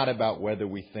is not about whether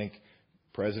we think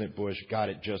President Bush got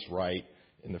it just right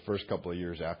in the first couple of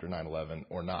years after 9/11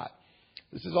 or not.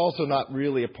 This is also not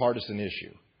really a partisan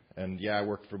issue. And, yeah, I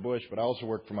worked for Bush, but I also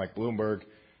worked for Mike Bloomberg.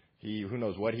 Who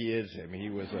knows what he is? I mean, he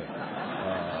was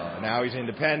now he's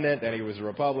independent, and he was a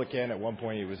Republican. At one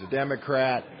point, he was a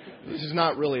Democrat. This is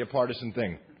not really a partisan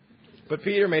thing. But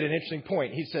Peter made an interesting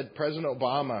point. He said President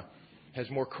Obama has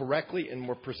more correctly and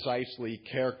more precisely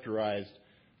characterized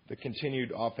the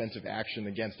continued offensive action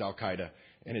against al-Qaida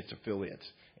and its affiliates.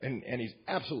 And he's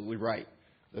absolutely right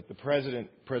that President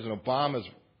Obama's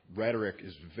rhetoric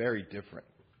is very different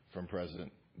from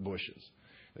President Bush's.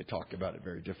 They talk about it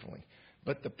very differently.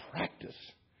 But the practice,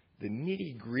 the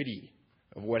nitty-gritty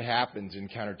of what happens in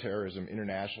counterterrorism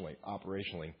internationally,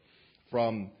 operationally,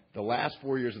 from the last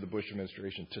 4 years of the Bush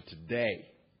administration to today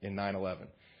in 9/11,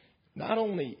 not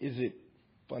only is it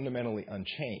fundamentally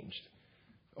unchanged,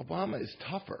 Obama is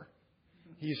tougher.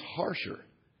 He's harsher.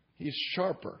 He's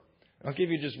sharper. I'll give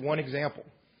you just one example.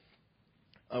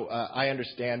 I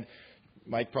understand,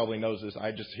 Mike probably knows this,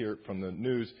 I just hear it from the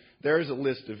news. There is a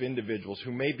list of individuals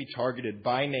who may be targeted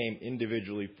by name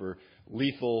individually for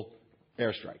lethal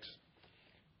airstrikes.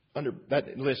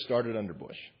 That list started under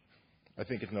Bush. I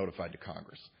think it's notified to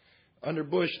Congress. Under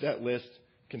Bush, that list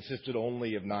consisted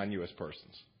only of non-U.S.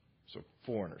 persons, so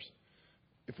foreigners.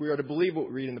 If we are to believe what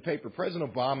we read in the paper,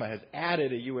 President Obama has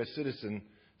added a U.S. citizen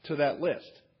to that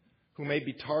list who may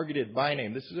be targeted by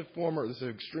name. This is an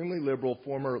extremely liberal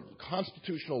former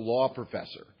constitutional law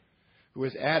professor who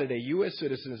has added a U.S.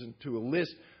 citizen to a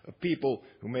list of people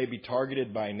who may be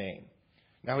targeted by name.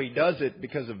 Now, he does it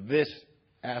because of this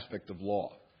aspect of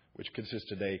law, which consists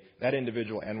today. That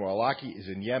individual, Anwar al-Awlaki, is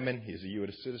in Yemen. He is a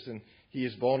U.S. citizen. He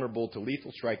is vulnerable to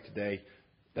lethal strike today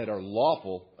that are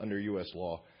lawful under U.S.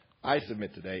 law. I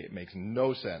submit today it makes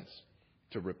no sense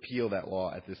to repeal that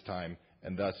law at this time,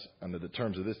 and thus, under the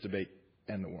terms of this debate,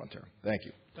 end the war on terror. Thank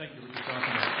you. Thank you, Mr.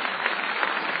 Falconer.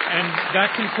 And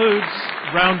that concludes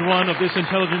round one of this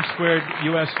Intelligence Squared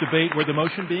U.S. debate, where the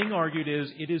motion being argued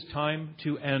is, it is time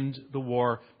to end the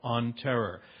war on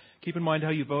terror. Keep in mind how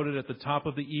you voted at the top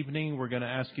of the evening. We're going to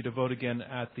ask you to vote again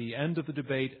at the end of the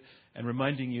debate, and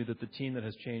reminding you that the team that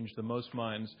has changed the most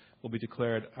minds will be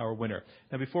declared our winner.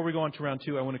 Now, before we go on to round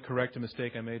two, I want to correct a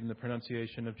mistake I made in the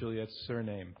pronunciation of Juliet's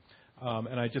surname.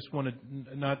 And I just wanted,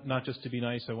 not just to be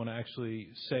nice, I want to actually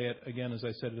say it again as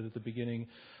I said it at the beginning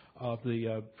of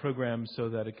the program so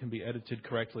that it can be edited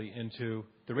correctly into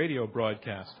the radio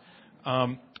broadcast.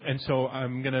 And so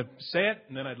I'm going to say it,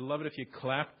 and then I'd love it if you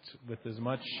clapped with as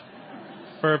much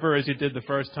fervor as you did the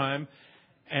first time.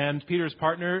 And Peter's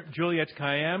partner, Juliet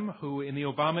Kayyem, who in the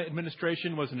Obama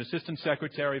administration was an assistant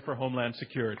secretary for Homeland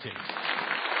Security.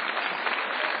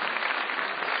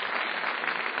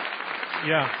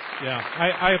 Yeah.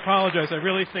 I apologize. I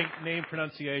really think name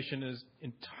pronunciation is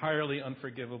entirely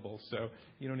unforgivable, so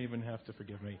you don't even have to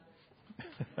forgive me.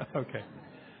 Okay.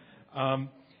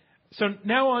 So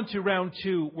now on to round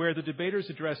two, where the debaters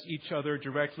address each other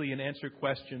directly and answer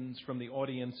questions from the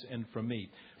audience and from me.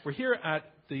 We're here at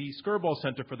the Skirball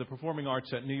Center for the Performing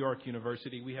Arts at New York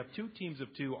University. We have two teams of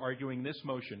two arguing this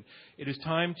motion. It is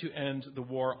time to end the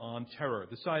war on terror.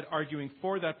 The side arguing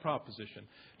for that proposition,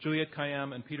 Juliet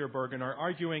Kayyem and Peter Bergen, are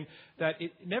arguing that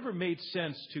it never made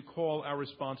sense to call our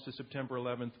response to September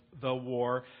 11th the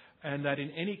war, and that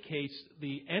in any case,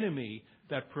 the enemy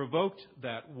that provoked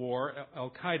that war,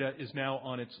 al-Qaida, is now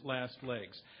on its last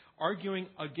legs. Arguing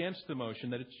against the motion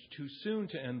that it's too soon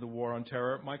to end the war on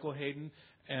terror, Michael Hayden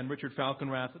and Richard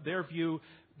Falkenrath, their view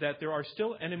that there are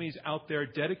still enemies out there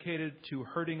dedicated to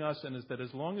hurting us, and is that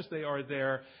as long as they are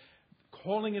there,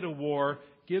 calling it a war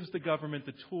gives the government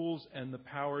the tools and the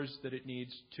powers that it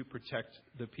needs to protect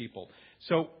the people.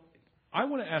 So I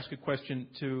want to ask a question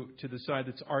to the side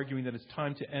that's arguing that it's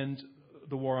time to end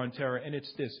the war on terror, and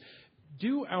it's this.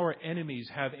 Do our enemies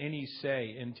have any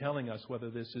say in telling us whether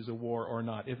this is a war or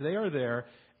not? If they are there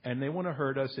and they want to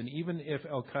hurt us, and even if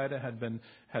al-Qaida had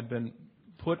been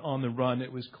put on the run, it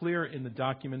was clear in the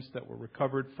documents that were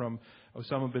recovered from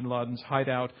Osama bin Laden's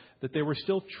hideout that they were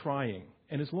still trying.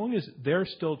 And as long as they're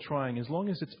still trying, as long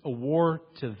as it's a war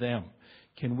to them,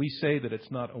 can we say that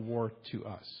it's not a war to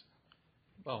us?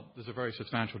 Well, there's a very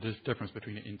substantial difference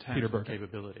between intent and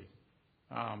capability.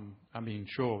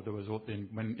 Sure, there was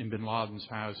in bin Laden's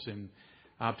house in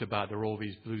Abbottabad, there were all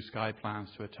these blue sky plans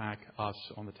to attack us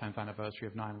on the 10th anniversary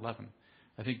of 9/11.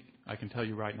 I think I can tell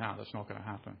you right now that's not going to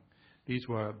happen. These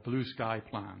were blue sky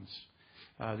plans.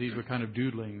 These were kind of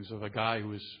doodlings of a guy who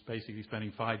was basically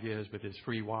spending 5 years with his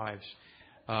 3 wives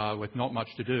with not much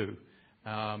to do,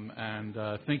 and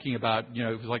thinking about,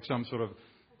 it was like some sort of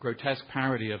grotesque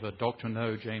parody of a Dr.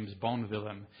 No James Bond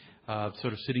villain,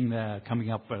 sort of sitting there coming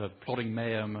up with a plotting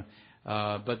mayhem.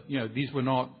 But these were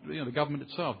not, the government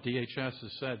itself, DHS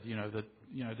has said,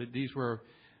 that these were,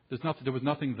 there was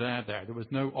nothing there. There was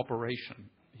no operation.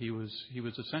 He was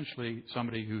essentially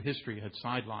somebody who history had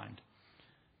sidelined.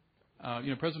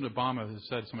 President Obama has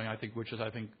said something which is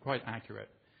quite accurate.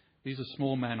 These are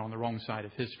small men on the wrong side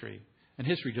of history, and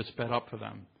history just sped up for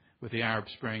them with the Arab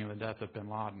Spring and the death of bin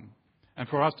Laden. And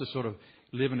for us to sort of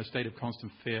live in a state of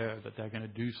constant fear that they're going to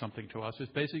do something to us is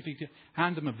basically to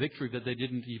hand them a victory that they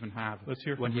didn't even have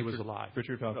when he was alive.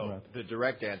 Richard Falkenrath. The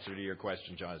direct answer to your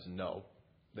question, John, is no,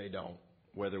 they don't.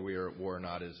 Whether we are at war or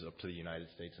not is up to the United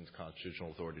States and its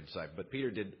constitutional authority to decide. But Peter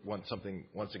did something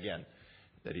once again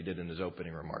that he did in his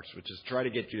opening remarks, which is try to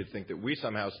get you to think that we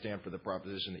somehow stand for the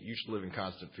proposition that you should live in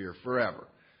constant fear forever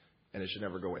and it should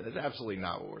never go away. That's absolutely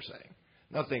not what we're saying.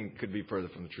 Nothing could be further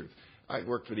from the truth. I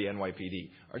work for the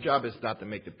NYPD. Our job is not to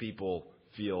make the people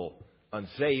feel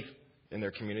unsafe in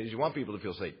their communities. You want people to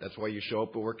feel safe. That's why you show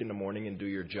up at work in the morning and do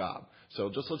your job. So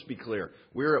just let's be clear.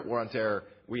 We're at war on terror.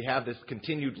 We have this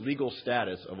continued legal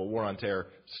status of a war on terror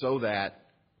so that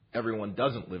everyone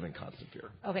doesn't live in constant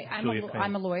fear. Okay,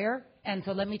 I'm a lawyer, and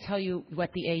so let me tell you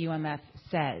what the AUMF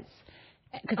says,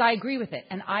 because I agree with it,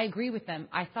 and I agree with them.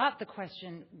 I thought the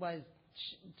question was,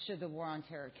 should the war on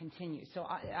terror continue? So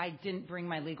I didn't bring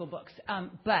my legal books.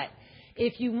 But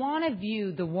if you want to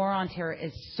view the war on terror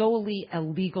as solely a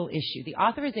legal issue, the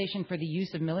authorization for the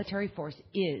use of military force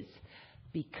is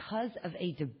because of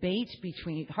a debate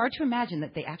between, hard to imagine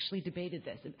that they actually debated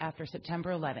this after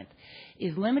September 11th,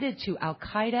 is limited to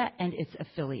al-Qaida and its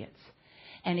affiliates.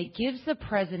 And it gives the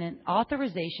president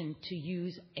authorization to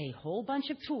use a whole bunch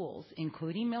of tools,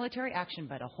 including military action,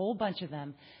 but a whole bunch of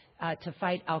them, to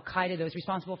fight al-Qaida, that was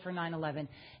responsible for 9/11,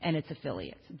 and its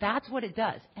affiliates. That's what it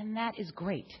does, and that is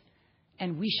great.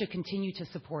 And we should continue to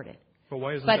support it. But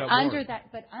why isn't but that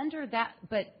under that,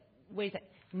 wait,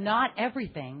 not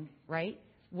everything, right,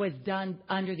 was done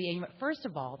under the. First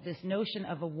of all, this notion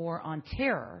of a war on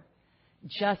terror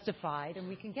justified, and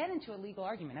we can get into a legal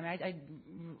argument. I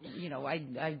mean,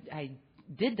 I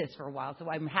did this for a while, so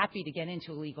I'm happy to get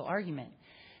into a legal argument.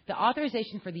 The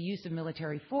authorization for the use of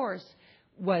military force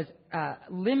was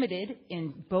limited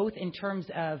in terms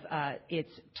of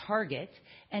its target,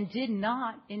 and did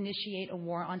not initiate a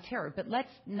war on terror. But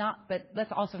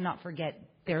let's also not forget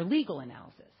their legal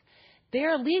analysis.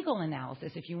 Their legal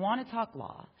analysis, if you want to talk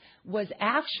law, was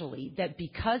actually that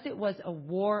because it was a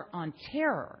war on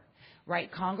terror,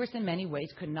 right, Congress in many ways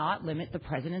could not limit the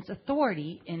president's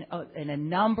authority in a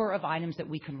number of items that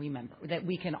we can remember, that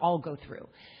we can all go through.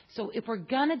 So if we're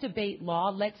going to debate law,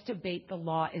 let's debate the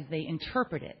law as they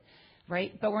interpret it,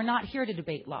 right? But we're not here to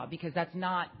debate law because that's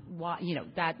not why,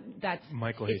 that's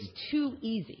Michael Hayden. It's too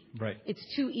easy. Right. It's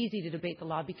too easy to debate the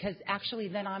law because actually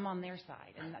then I'm on their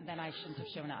side and then I shouldn't have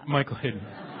shown up. Michael Hayden.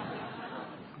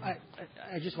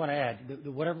 I just want to add,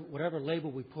 whatever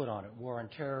label we put on it, war on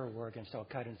terror, war against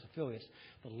al-Qaida and its affiliates,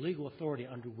 the legal authority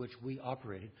under which we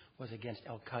operated was against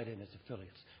al-Qaida and its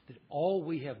affiliates. That all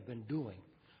we have been doing,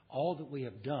 all that we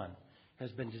have done, has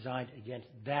been designed against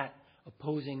that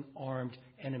opposing armed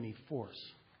enemy force,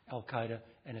 al-Qaida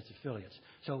and its affiliates.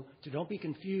 So don't be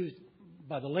confused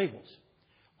by the labels.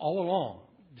 All along,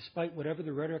 despite whatever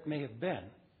the rhetoric may have been,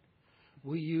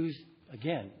 we used,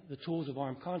 again, the tools of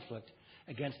armed conflict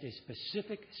against a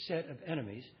specific set of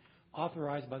enemies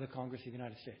authorized by the Congress of the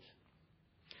United States.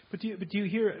 But do you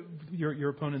hear your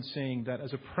opponents saying that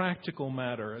as a practical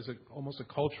matter, as almost a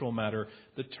cultural matter,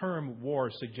 the term war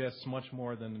suggests much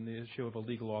more than the issue of a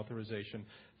legal authorization,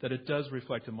 that it does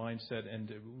reflect a mindset,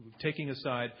 and taking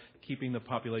aside keeping the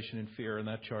population in fear and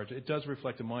that charge, it does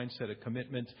reflect a mindset, a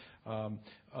commitment,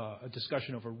 a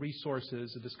discussion over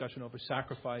resources, a discussion over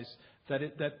sacrifice,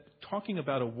 that talking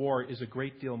about a war is a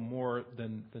great deal more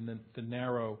than the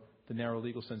narrow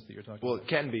legal sense that you're talking about. Well, it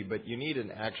can be, but you need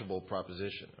an actionable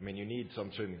proposition. I mean, you need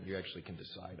something that you actually can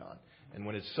decide on. And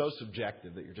when it's so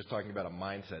subjective that you're just talking about a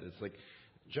mindset, it's like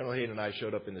General Hayden and I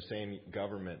showed up in the same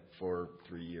government for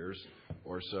 3 years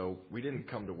or so. We didn't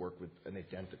come to work with an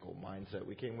identical mindset.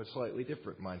 We came with slightly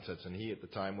different mindsets. And he, at the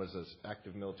time, was an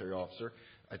active military officer.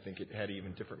 I think it had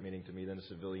even different meaning to me than a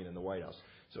civilian in the White House.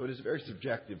 So it is a very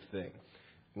subjective thing.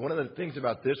 One of the things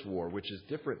about this war, which is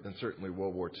different than certainly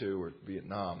World War II or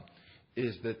Vietnam,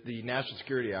 is that the national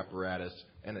security apparatus,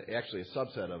 and actually a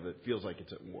subset of it, feels like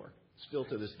it's at war, still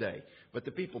to this day. But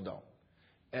the people don't.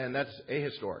 And that's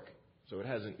ahistoric. So it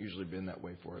hasn't usually been that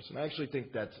way for us. And I actually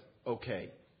think that's okay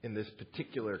in this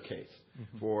particular case,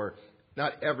 for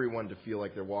not everyone to feel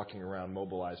like they're walking around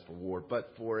mobilized for war,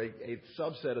 but for a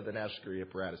subset of the national security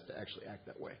apparatus to actually act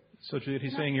that way. So, Juliet,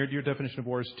 he's saying your definition of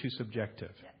war is too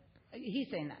subjective. He's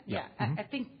saying that, yeah. I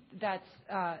think that's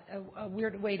a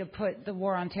weird way to put the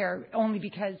war on terror, only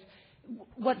because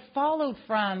what followed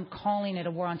from calling it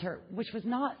a war on terror, which was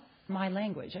not my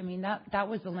language. I mean, that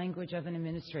was the language of an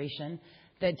administration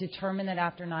that determined that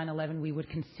after 9/11 we would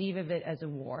conceive of it as a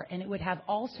war, and it would have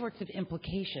all sorts of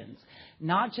implications,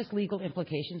 not just legal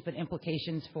implications, but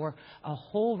implications for a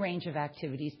whole range of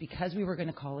activities because we were going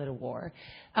to call it a war.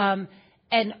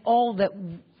 And all that,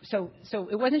 so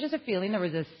it wasn't just a feeling. There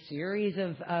was a series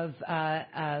of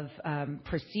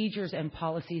procedures and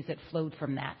policies that flowed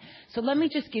from that. So let me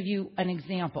just give you an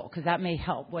example, because that may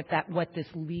help what this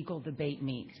legal debate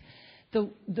means.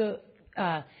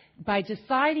 By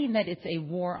deciding that it's a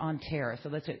war on terror, so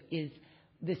this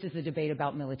is a debate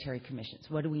about military commissions.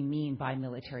 What do we mean by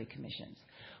military commissions?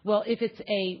 Well, if it's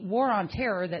a war on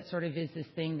terror, that sort of is this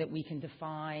thing that we can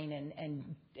define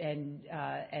and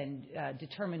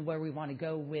determine where we want to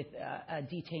go with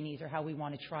detainees or how we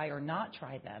want to try or not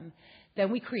try them,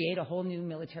 then we create a whole new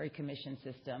military commission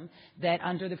system that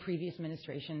under the previous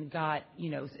administration got,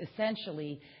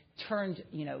 essentially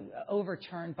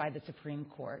overturned by the Supreme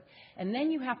Court. And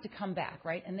then you have to come back,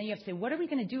 right? And then you have to say, what are we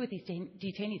going to do with these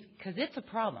detainees? Because it's a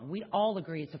problem. We all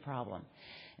agree it's a problem.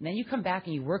 And then you come back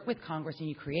and you work with Congress and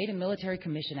you create a Military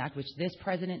Commission Act, which this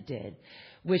president did,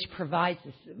 which provides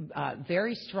this,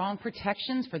 very strong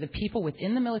protections for the people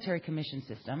within the military commission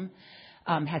system,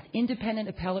 has independent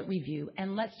appellate review,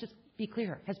 and let's just be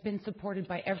clear, has been supported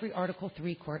by every Article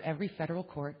III court, every federal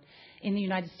court in the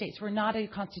United States. We're not in a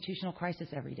constitutional crisis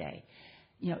every day.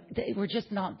 We're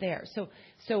just not there.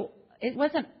 So it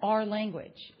wasn't our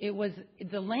language. It was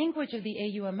the language of the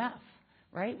AUMF,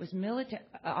 right? It was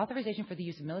authorization for the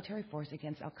use of military force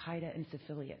against al-Qaida and its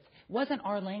affiliates. It wasn't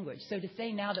our language. So to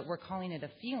say now that we're calling it a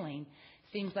feeling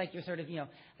seems like you're sort of,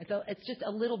 it's just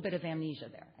a little bit of amnesia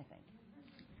there, I think.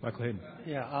 Michael Hayden.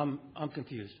 Yeah, I'm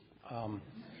confused.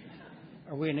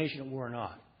 Are we a nation at war or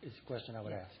not is the question I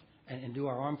would ask. And do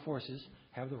our armed forces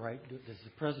have the right, does the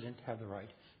president have the right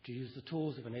to use the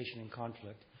tools of a nation in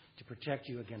conflict to protect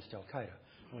you against al-Qaida?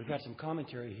 And we've got some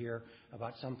commentary here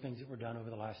about some things that were done over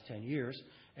the last 10 years,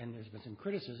 and there's been some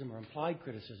criticism or implied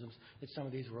criticisms that some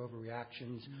of these were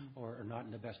overreactions or are not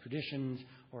in the best traditions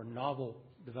or novel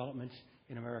developments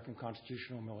in American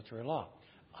constitutional military law.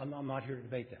 I'm not here to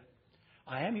debate that.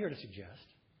 I am here to suggest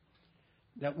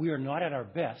that we are not at our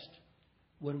best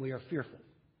when we are fearful.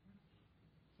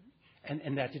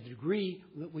 And that to the degree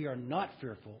that we are not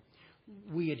fearful,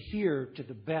 we adhere to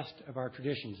the best of our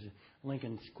traditions.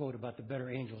 Lincoln's quote about the better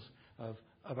angels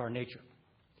of our nature.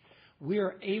 We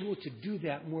are able to do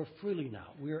that more freely now.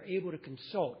 We are able to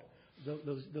consult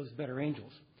those better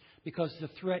angels because the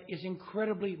threat is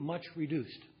incredibly much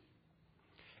reduced.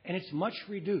 And it's much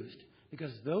reduced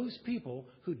because those people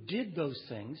who did those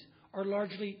things are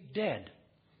largely dead.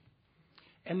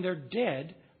 And they're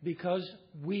dead because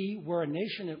we were a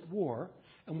nation at war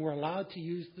and were allowed to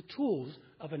use the tools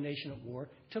of a nation at war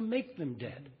to make them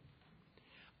dead.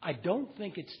 I don't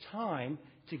think it's time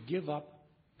to give up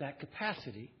that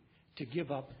capacity, to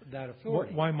give up that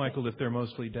authority. Why, Michael, if they're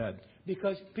mostly dead?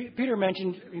 Because Peter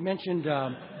mentioned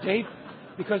Dave,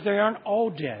 because they aren't all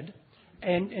dead.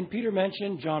 And Peter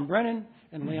mentioned John Brennan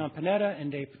and Leon Panetta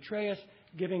and Dave Petraeus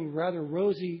giving rather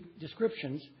rosy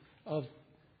descriptions of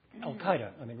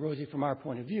al-Qaida. I mean, rosy from our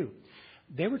point of view.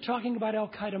 They were talking about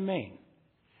al-Qaida Maine.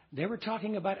 They were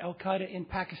talking about al-Qaida in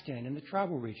Pakistan, in the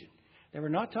tribal region. They were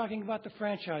not talking about the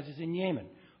franchises in Yemen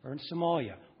or in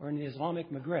Somalia or in the Islamic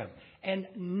Maghreb. And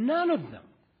none of them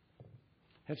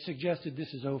have suggested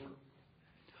this is over.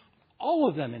 All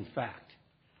of them, in fact,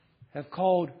 have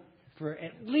called for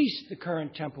at least the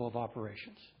current tempo of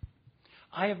operations.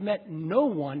 I have met no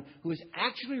one who is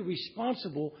actually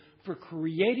responsible for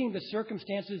creating the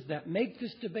circumstances that make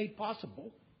this debate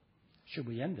possible, should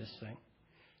we end this thing.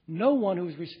 No one who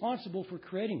is responsible for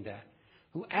creating that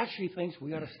who actually thinks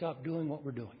we ought to stop doing what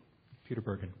we're doing. Peter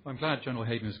Bergen. I'm glad General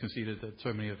Hayden has conceded that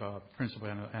so many of our principal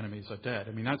enemies are dead.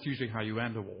 I mean, that's usually how you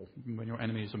end a war, when your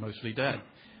enemies are mostly dead.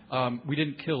 We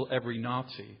didn't kill every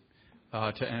Nazi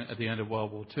at the end of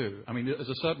World War II. I mean, there's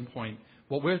a certain point.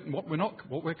 What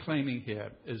we're claiming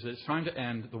here is that it's time to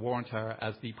end the war on terror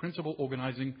as the principal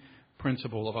organizing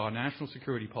principle of our national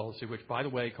security policy, which, by the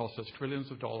way, cost us trillions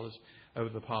of dollars over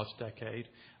the past decade,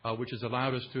 which has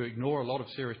allowed us to ignore a lot of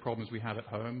serious problems we have at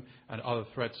home and other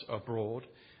threats abroad.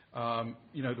 There are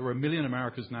 1 million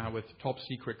Americans now with top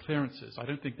secret clearances. I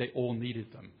don't think they all needed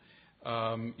them.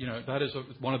 That is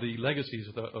one of the legacies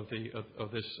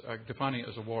of this defining it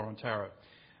as a war on terror.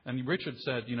 And Richard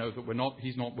said, that we're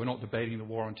not debating the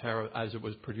war on terror as it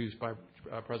was produced by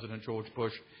President George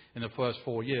Bush in the first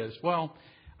 4 years. Well,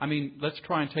 I mean, let's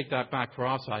try and take that back for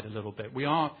our side a little bit.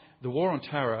 The war on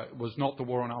terror was not the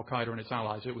war on al-Qaida and its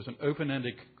allies. It was an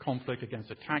open-ended conflict against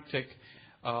a tactic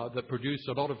that produced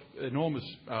a lot of enormous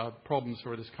problems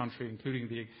for this country, including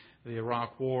the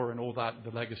Iraq War and all that,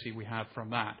 the legacy we have from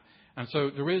that. And so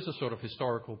there is a sort of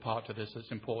historical part to this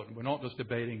that's important. We're not just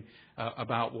debating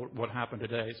about what happened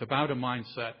today. It's about a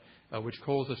mindset which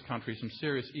caused this country some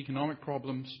serious economic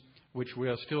problems, which we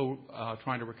are still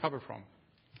trying to recover from.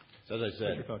 So as I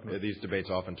said, these debates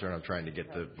often turn on trying to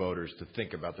get the voters to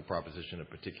think about the proposition a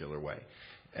particular way.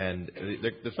 And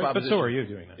this but so are you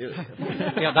doing that.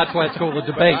 Yeah, that's why it's called a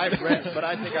debate. But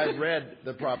I think I've read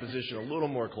the proposition a little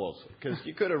more closely, because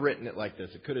you could have written it like this.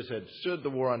 It could have said, should the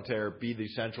war on terror be the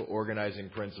central organizing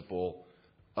principle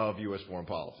of U.S. foreign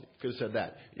policy? Could have said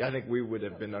that. Yeah, I think we would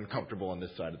have been uncomfortable on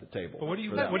this side of the table. But what do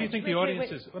you think the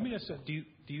audience is? Let me just say,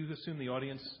 do you assume the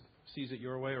audience sees it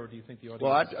your way, or do you think the audience?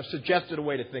 Well, I've suggested a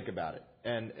way to think about it,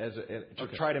 and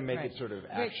try to make it sort of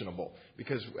actionable.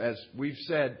 Because as we've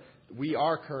said, we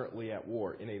are currently at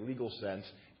war in a legal sense,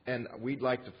 and we'd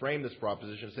like to frame this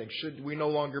proposition saying, should we no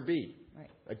longer be? Right.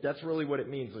 Like, that's really what it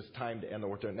means. It's time to end the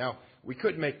war. Now, we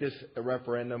could make this a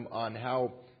referendum on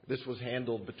how this was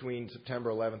handled between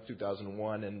September 11th,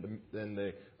 2001 and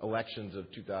the elections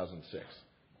of 2006.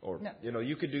 Or,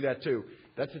 you could do that too.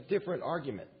 That's a different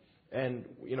argument. And,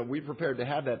 we're prepared to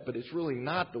have that, but it's really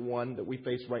not the one that we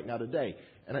face right now today.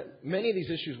 And many of these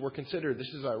issues were considered, this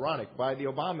is ironic, by the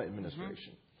Obama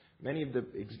administration. Mm-hmm. Many of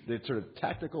the sort of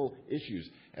tactical issues.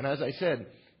 And as I said,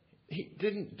 he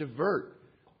didn't divert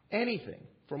anything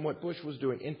from what Bush was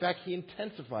doing. In fact, he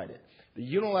intensified it. The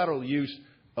unilateral use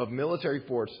of military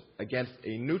force against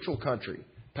a neutral country,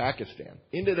 Pakistan,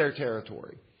 into their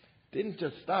territory, didn't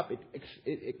just stop.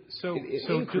 It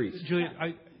increased. Juliet,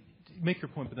 make your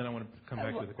point, but then I want to come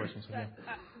back to the questions.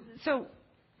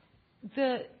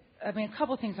 A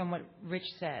couple things on what Rich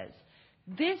says.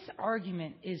 This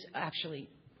argument is actually,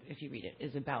 if you read it,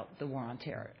 is about the war on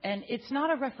terror. And it's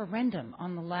not a referendum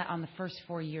on the first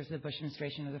 4 years of the Bush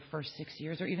administration or the first 6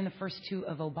 years or even the first 2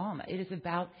 of Obama. It is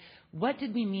about what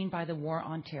did we mean by the war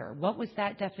on terror? What was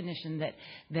that definition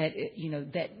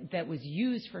that was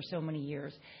used for so many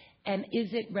years? And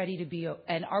is it ready to be,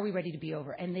 and are we ready to be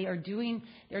over? And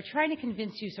they're trying to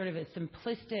convince you sort of a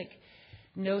simplistic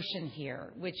notion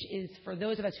here, which is for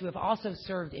those of us who have also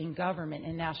served in government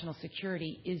and national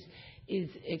security is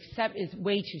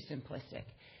way too simplistic.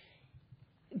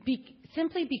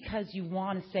 Simply because you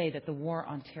want to say that the war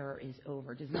on terror is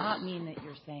over does not mean that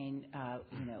you're saying,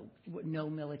 no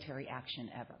military action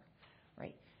ever,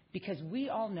 right? Because we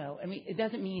all know, it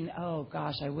doesn't mean, oh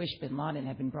gosh, I wish bin Laden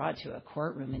had been brought to a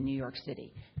courtroom in New York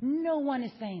City. No one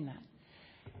is saying that.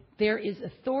 There is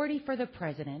authority for the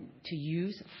president to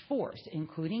use force,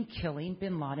 including killing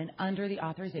bin Laden, under the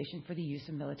authorization for the use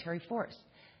of military force.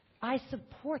 I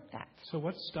support that. So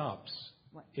what stops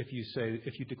if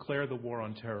you declare the war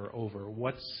on terror over?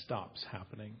 What stops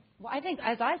happening? Well, I think,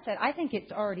 as I said, I think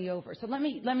it's already over. So let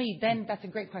me then, that's a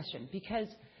great question, because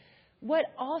what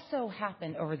also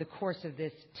happened over the course of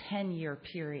this 10-year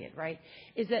period, right,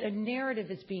 is that a narrative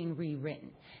is being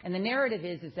rewritten. And the narrative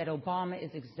is that Obama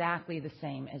is exactly the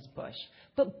same as Bush.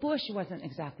 But Bush wasn't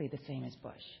exactly the same as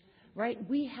Bush, right?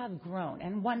 We have grown.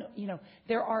 And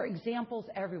there are examples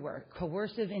everywhere.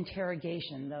 Coercive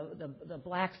interrogation, the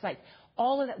black site,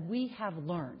 all of that we have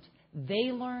learned.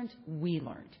 They learned, we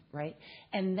learned, right?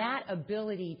 And that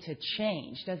ability to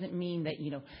change doesn't mean that,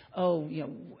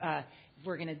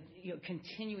 we're going to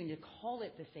continuing to call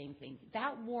it the same thing.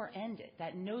 That war ended.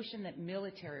 That notion that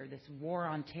military or this war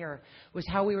on terror was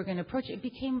how we were going to approach it. It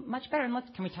became much better. And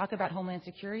can we talk about Homeland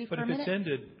Security for a minute? But if it's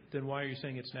ended, then why are you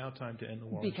saying it's now time to end the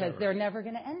war on terror? Because they're never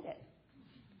going to end it.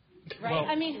 Right?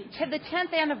 Well, The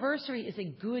 10th anniversary is a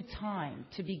good time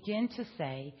to begin to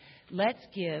say,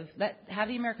 have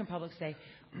the American public say,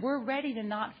 we're ready to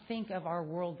not think of our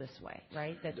world this way,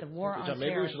 right? That the war on terror...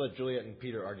 Maybe we should let Juliet and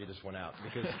Peter argue this one out,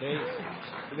 because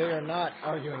they are not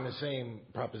arguing the same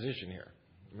proposition here.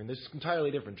 This is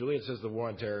entirely different. Juliet says the war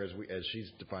on terror, as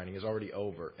she's defining, is already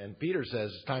over. And Peter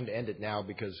says it's time to end it now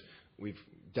because we've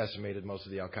decimated most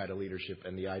of the al-Qaida leadership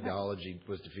and the ideology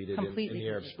was defeated in the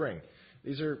Arab Spring.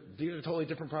 These are totally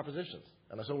different propositions.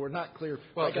 And so we're not clear.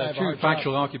 Well, there are two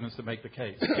factual arguments that make the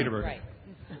case. Peter Berger. Right.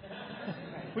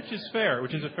 Which is fair,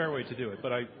 which is a fair way to do it.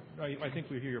 But I think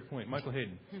we hear your point. Michael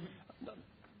Hayden.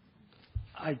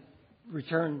 I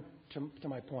return to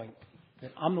my point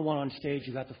that I'm the one on stage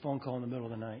who got the phone call in the middle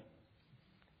of the night.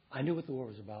 I knew what the war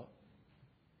was about.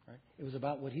 Right? It was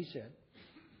about what he said.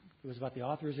 It was about the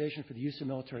authorization for the use of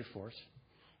military force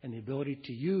and the ability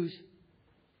to use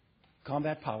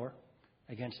combat power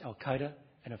against al-Qaida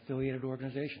and affiliated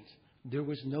organizations. There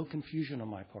was no confusion on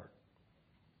my part.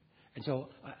 And so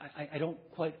I don't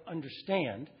quite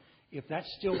understand if that's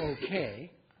still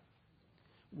okay.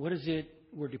 What is it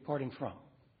we're departing from?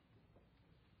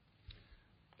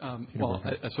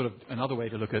 Sort of another way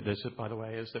to look at this, by the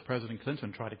way, is that President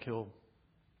Clinton tried to kill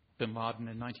bin Laden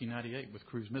in 1998 with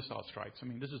cruise missile strikes.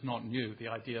 This is not new. The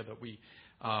idea that we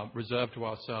reserve to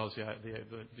ourselves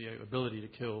the ability to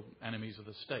kill enemies of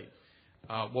the state.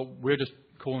 We're just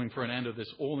calling for an end of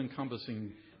this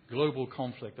all-encompassing global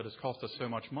conflict that has cost us so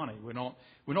much money. We're not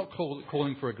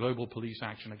calling for a global police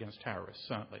action against terrorists,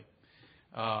 certainly.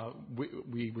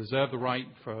 We reserve the right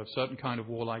for a certain kind of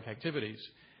warlike activities,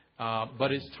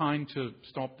 but it's time to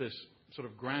stop this sort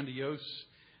of grandiose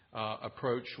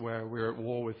approach where we're at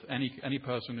war with any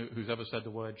person who's ever said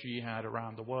the word jihad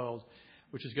around the world,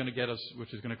 which is going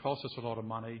to cost us a lot of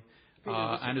money. Peter,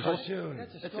 and it's a cartoon.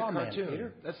 That's a straw man,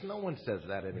 Peter. No one says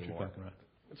that anymore.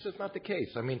 It's just not the case.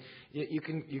 You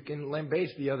can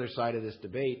lambaste the other side of this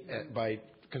debate by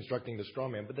constructing the straw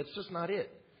man, but that's just not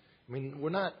it. We're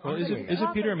not. Well, is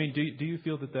it, Peter? Do you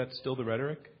feel that that's still the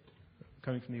rhetoric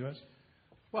coming from the U.S.?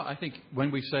 Well, I think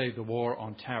when we say the war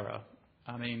on terror,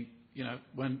 when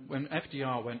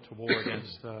FDR went to war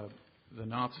against the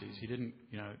Nazis, he didn't,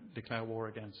 declare war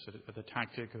against the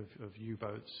tactic of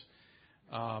U-boats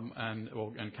and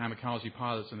kamikaze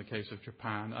pilots in the case of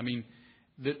Japan.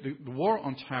 The war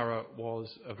on terror was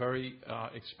a very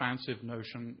expansive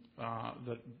notion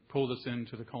that pulled us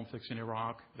into the conflicts in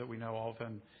Iraq that we know of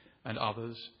and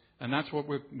others. And that's what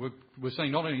we're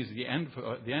saying. Not only is the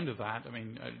end of that, I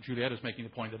mean, Juliet is making the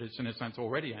point that it's in a sense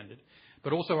already ended,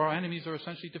 but also our enemies are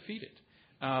essentially defeated.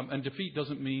 And defeat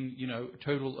doesn't mean,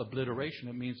 total obliteration.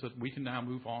 It means that we can now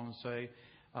move on and say,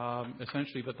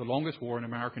 essentially, that the longest war in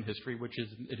American history,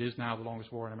 it is now the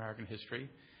longest war in American history,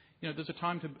 there's a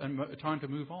time to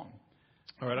move on.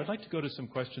 All right, I'd like to go to some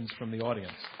questions from the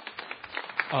audience.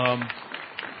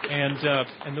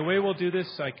 And the way we'll do this,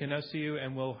 I can now see you,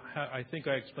 and I think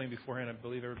I explained beforehand, I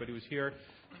believe everybody was here.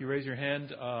 If you raise your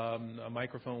hand, a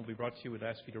microphone will be brought to you. We'd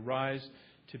ask you to rise,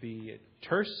 to be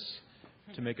terse,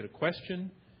 to make it a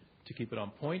question, to keep it on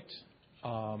point,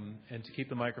 and to keep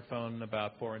the microphone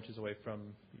about 4 inches away from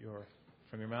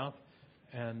your mouth.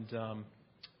 And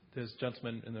there's a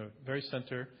gentleman in the very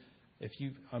center.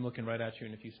 I'm looking right at you,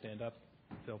 and if you stand up,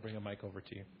 they'll bring a mic over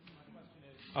to you.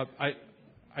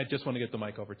 I just want to get the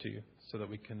mic over to you so that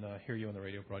we can hear you on the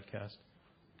radio broadcast.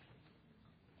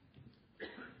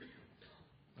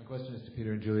 My question is to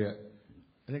Peter and Juliet.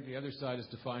 I think the other side has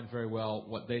defined very well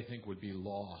what they think would be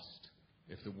lost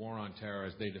if the war on terror,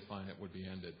 as they define it, would be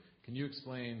ended. Can you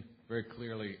explain very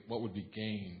clearly what would be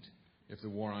gained if the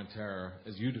war on terror,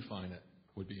 as you define it,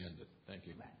 would be ended? Thank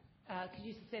you. Could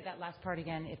you say that last part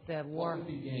again? If the war... What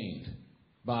would be gained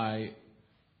by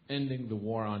ending the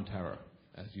war on terror,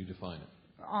 as you define it?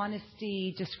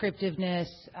 Honesty, descriptiveness,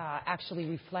 actually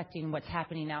reflecting what's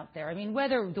happening out there. I mean,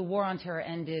 whether the war on terror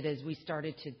ended as we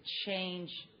started to change,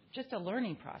 just a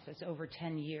learning process over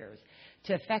 10 years,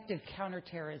 to effective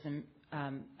counterterrorism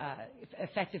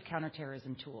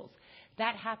tools.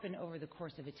 That happened over the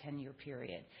course of a 10-year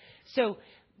period. So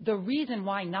the reason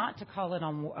why not to call it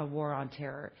a war on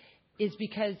terror is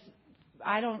because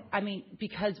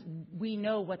because we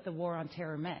know what the war on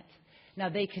terror meant. Now,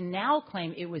 they can now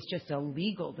claim it was just a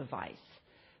legal device.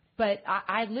 But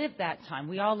I lived that time.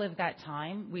 We all lived that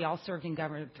time. We all served in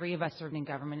government. 3 of us served in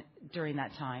government during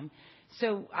that time.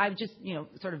 So I've just,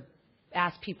 sort of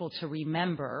asked people to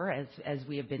remember, as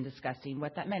we have been discussing,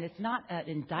 what that meant. It's not an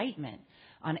indictment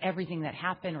on everything that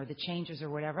happened or the changes or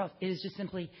whatever else. It is just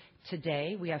simply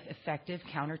today we have effective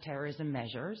counterterrorism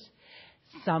measures.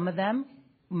 Some of them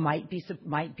might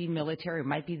be military,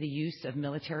 might be the use of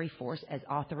military force as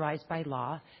authorized by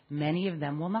law. Many of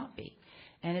them will not be.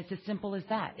 And it's as simple as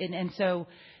that. And so,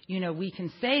 we can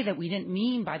say that we didn't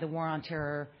mean by the war on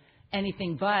terror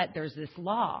anything but there's this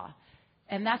law.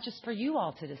 And that's just for you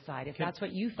all to decide if that's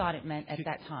what you thought it meant at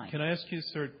that time. Can I ask you,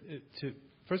 sir,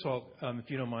 first of all, if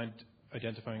you don't mind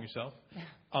identifying yourself.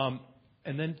 Yeah.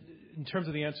 And then in terms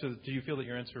of the answer, do you feel that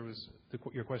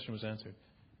your question was answered,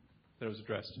 that it was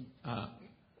addressed?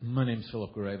 My name's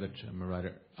Philip Gurevich. I'm a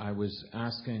writer. I was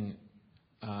asking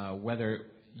whether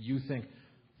you think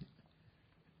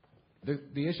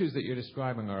the issues that you're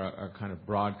describing are a kind of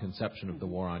broad conception of the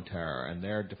war on terror, and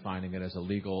they're defining it as a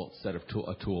legal set of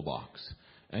a toolbox.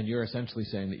 And you're essentially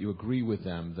saying that you agree with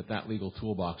them that legal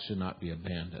toolbox should not be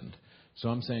abandoned. So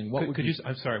I'm saying,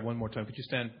 I'm sorry, one more time. Could you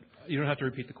stand? You don't have to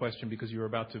repeat the question because you were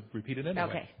about to repeat it anyway.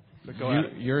 Okay. But go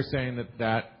ahead. You're saying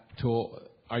that tool.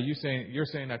 You're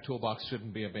saying that toolbox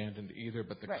shouldn't be abandoned either,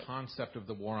 but the concept of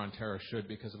the war on terror should,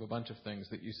 because of a bunch of things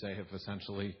that you say have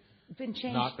essentially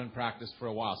not been practiced for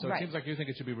a while. So it seems like you think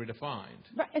it should be redefined.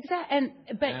 Right, exactly.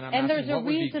 And there's a reason. What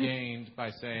would be gained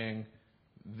by saying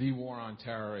the war on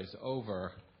terror is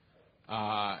over,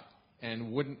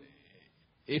 and wouldn't,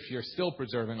 if you're still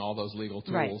preserving all those legal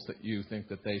tools that you think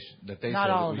that they say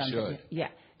that we should? Yeah.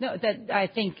 No, that I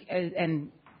think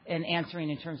and answering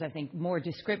in terms, I think, more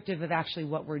descriptive of actually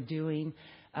what we're doing,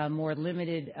 more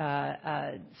limited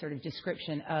sort of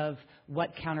description of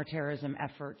what counterterrorism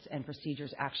efforts and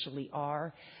procedures actually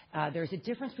are. There's a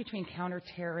difference between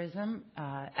counterterrorism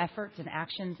efforts and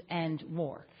actions and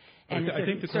war. And I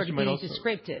think the question might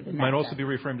also be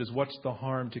reframed as what's the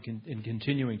harm in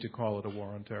continuing to call it a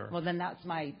war on terror? Well, then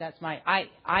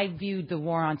I viewed the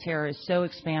war on terror as so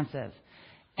expansive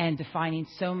and defining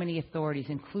so many authorities,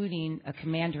 including a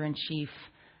commander-in-chief,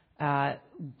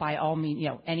 by all means,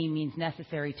 any means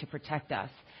necessary to protect us,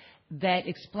 that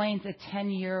explains a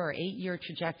 10-year or 8-year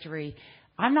trajectory.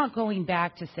 I'm not going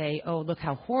back to say, oh, look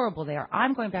how horrible they are.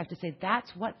 I'm going back to say that's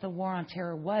what the war on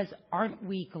terror was. Aren't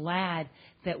we glad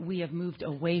that we have moved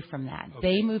away from that?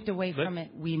 Okay. They moved away from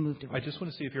it. We moved away. I just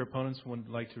want to see if your opponents would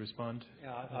like to respond.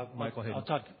 Yeah, Michael Hayden. I'll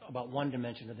talk about one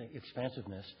dimension of the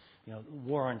expansiveness.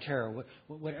 War on terror,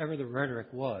 whatever the rhetoric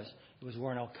was, it was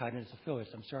war on al-Qaida and its affiliates.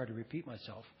 I'm sorry to repeat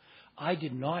myself. I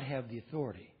did not have the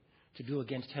authority to do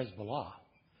against Hezbollah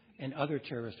and other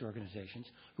terrorist organizations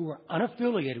who were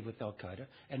unaffiliated with al-Qaida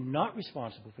and not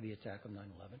responsible for the attack of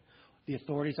 9/11, the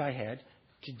authorities I had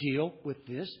to deal with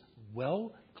this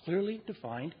clearly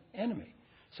defined enemy.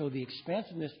 So the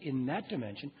expansiveness in that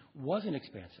dimension wasn't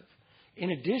expansive.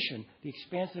 In addition, the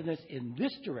expansiveness in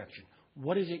this direction,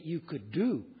 what is it you could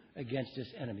do against this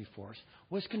enemy force,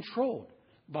 was controlled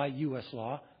by U.S.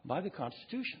 law, by the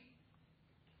Constitution.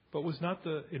 But was not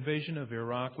the invasion of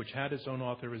Iraq, which had its own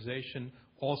authorization,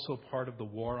 also part of the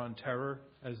war on terror,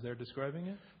 as they're describing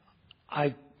it?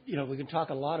 We can talk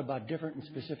a lot about different and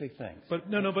specific things. But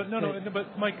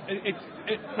Mike,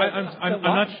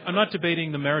 I'm not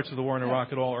debating the merits of the war in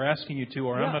Iraq at all, or asking you to,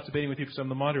 or I'm not debating with you because I'm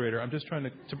the moderator. I'm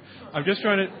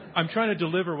trying to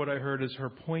deliver what I heard as her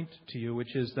point to you,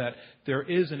 which is that there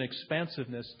is an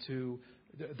expansiveness to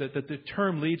that the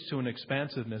term leads to an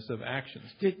expansiveness of actions.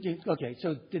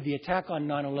 So did the attack on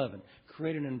 9/11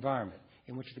 create an environment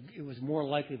in which it was more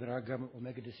likely that our government will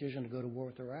make a decision to go to war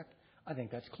with Iraq? I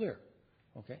think that's clear.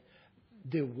 Okay,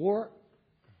 the war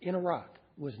in Iraq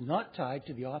was not tied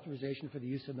to the authorization for the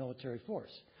use of military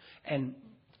force, and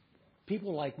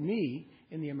people like me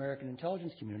in the American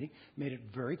intelligence community made it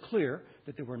very clear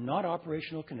that there were not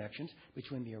operational connections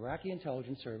between the Iraqi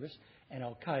intelligence service and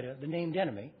al-Qaida, the named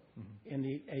enemy, in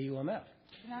the AUMF.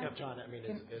 Yeah, John,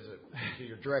 to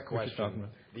your direct question,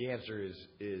 the answer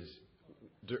is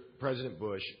President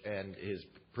Bush and his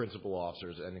principal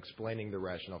officers, and explaining the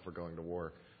rationale for going to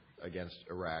war against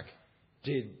Iraq,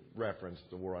 did reference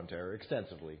the war on terror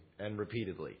extensively and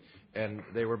repeatedly. And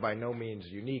they were by no means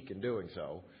unique in doing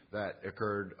so. That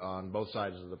occurred on both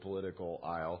sides of the political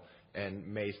aisle and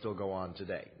may still go on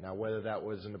today. Now, whether that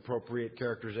was an appropriate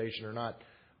characterization or not,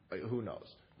 who knows?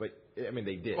 But,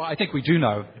 they did. Well, I think we do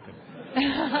know.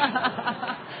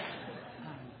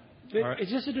 Is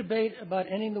this a debate about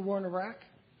ending the war in Iraq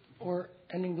or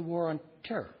ending the war on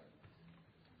terror?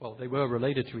 Well, they were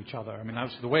related to each other.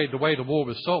 That's the way the war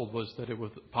was sold was that it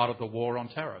was part of the war on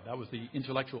terror. That was the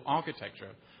intellectual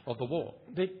architecture of the war.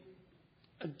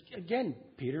 Again,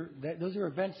 Peter, those are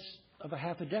events of a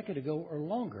half a decade ago or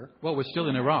longer. Well, we're still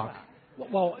in Iraq.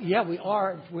 Well, yeah, we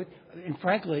are. And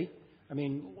frankly,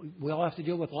 we all have to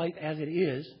deal with life as it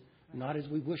is, not as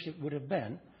we wish it would have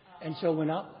been. And so we're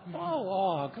not.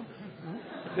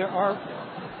 There are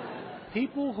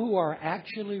people who are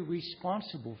actually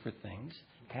responsible for things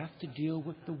have to deal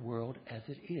with the world as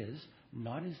it is,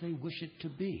 not as they wish it to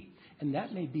be. And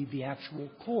that may be the actual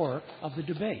core of the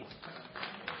debate.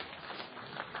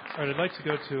 All right, I'd like to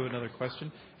go to another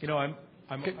question. Can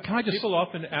I just... People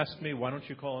often ask me, why don't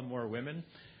you call on more women?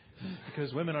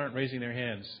 Because women aren't raising their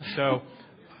hands. So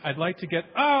I'd like to get...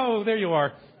 Oh, there you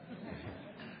are.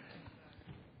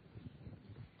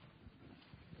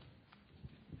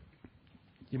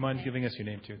 You mind giving us your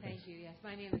name, too? Thank you, yes.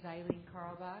 My name is Eileen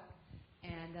Karlbach,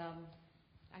 and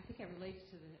I think it relates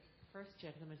to the first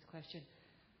gentleman's question.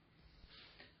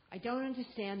 I don't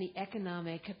understand the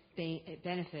economic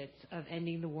benefits of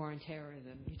ending the war on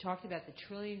terrorism. You talked about the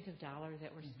trillions of dollars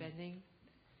that we're spending,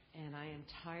 and I am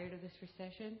tired of this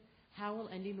recession. How will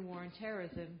ending the war on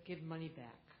terrorism give money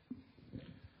back?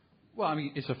 Well,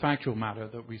 it's a factual matter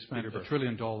that we spent $1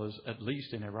 trillion at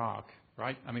least in Iraq,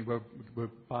 right? We're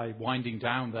by winding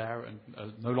down there and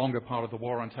no longer part of the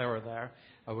war on terror there,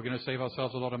 we're going to save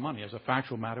ourselves a lot of money. As a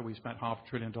factual matter, we spent $500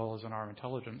 billion in our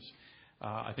intelligence.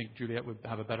 I think Juliet would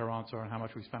have a better answer on how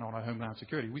much we spent on our homeland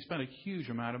security. We spent a huge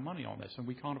amount of money on this, and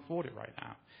we can't afford it right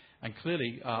now. And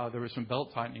clearly, there is some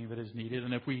belt-tightening that is needed.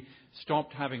 And if we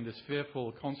stopped having this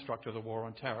fearful construct of the war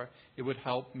on terror, it would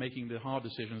help making the hard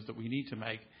decisions that we need to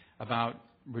make about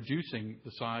reducing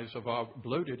the size of our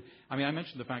bloated... I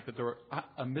mentioned the fact that there are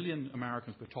 1 million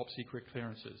Americans with top-secret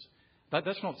clearances.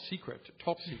 That's not secret,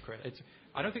 top secret.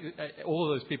 I don't think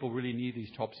all of those people really need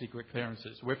these top-secret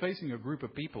clearances. We're facing a group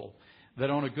of people that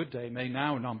on a good day may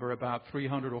now number about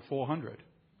 300 or 400.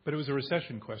 But it was a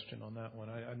recession question on that one.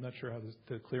 I'm not sure how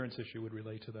the clearance issue would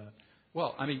relate to that.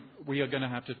 Well, we are going to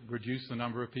have to reduce the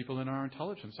number of people in our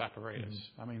intelligence apparatus.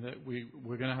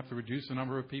 We're going to have to reduce the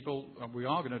number of people we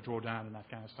are going to draw down in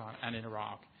Afghanistan and in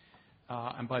Iraq.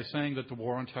 And by saying that the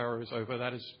war on terror is over,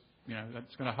 that's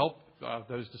going to help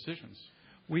those decisions.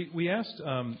 We asked,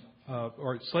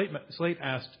 or Slate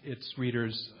asked its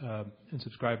readers and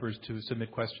subscribers to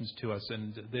submit questions to us,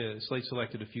 and Slate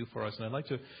selected a few for us. And I'd like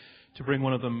to bring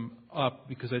one of them up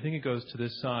because I think it goes to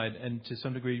this side. And to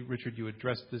some degree, Richard, you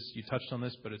addressed this, you touched on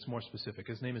this, but it's more specific.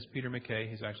 His name is Peter McKay.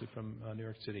 He's actually from New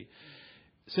York City.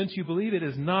 Since you believe it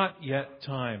is not yet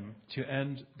time to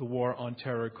end the war on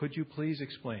terror, could you please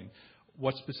explain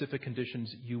what specific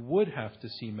conditions you would have to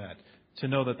see met to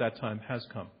know that that time has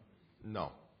come?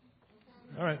 No.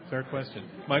 All right, fair question.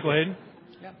 Michael Hayden?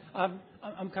 Yeah,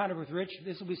 I'm kind of with Rich.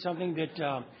 This will be something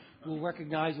that we'll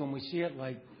recognize when we see it,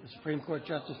 like the Supreme Court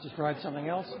Justice described something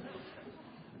else.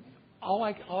 All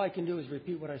I can do is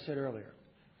repeat what I said earlier.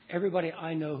 Everybody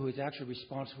I know who is actually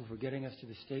responsible for getting us to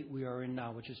the state we are in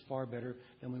now, which is far better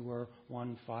than we were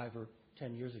 1, 5, or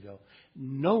 10 years ago,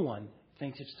 no one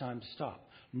thinks it's time to stop.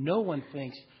 No one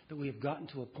thinks that we have gotten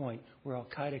to a point where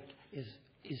al-Qaida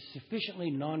is sufficiently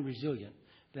non-resilient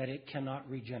that it cannot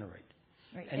regenerate.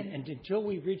 Right. And until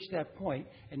we reach that point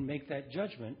and make that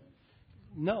judgment,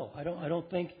 no, I don't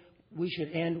think we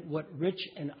should end what Rich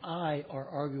and I are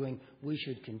arguing we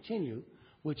should continue,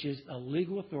 which is a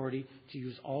legal authority to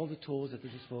use all the tools at the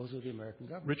disposal of the American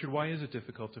government. Richard, why is it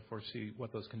difficult to foresee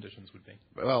what those conditions would be?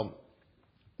 Well,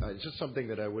 it's just something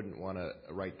that I wouldn't want to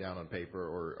write down on paper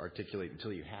or articulate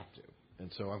until you have to.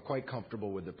 And so I'm quite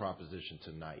comfortable with the proposition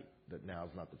tonight that now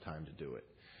is not the time to do it.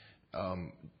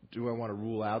 Do I want to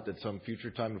rule out that some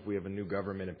future time, if we have a new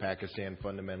government in Pakistan,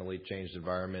 fundamentally changed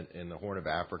environment in the Horn of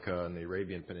Africa and the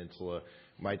Arabian Peninsula,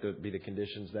 might be the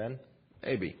conditions then?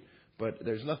 Maybe. But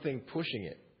there's nothing pushing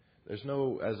it. There's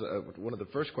no, one of the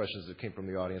first questions that came from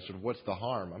the audience, sort of, what's the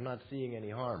harm? I'm not seeing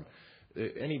any harm.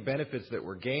 Any benefits that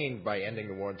were gained by ending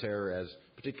the war on terror, as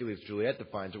particularly as Juliet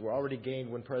defines it, were already gained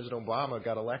when President Obama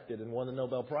got elected and won the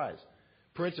Nobel Prize,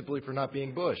 principally for not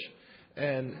being Bush.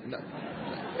 And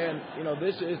you know,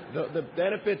 this is the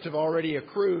benefits have already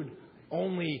accrued.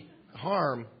 Only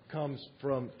harm comes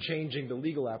from changing the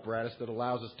legal apparatus that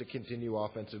allows us to continue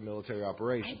offensive military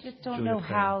operations. I just don't know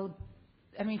how.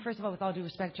 I mean, first of all, with all due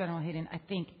respect, General Hayden, I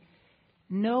think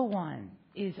no one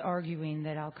is arguing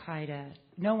that al-Qaida,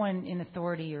 no one in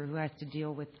authority or who has to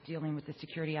dealing with the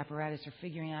security apparatus or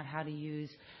figuring out how to use,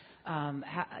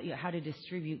 how to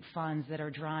distribute funds that are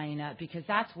drying up, because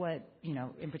that's what,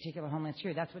 in particular Homeland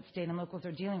Security, that's what state and locals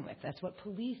are dealing with. That's what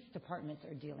police departments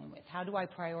are dealing with. How do I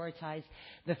prioritize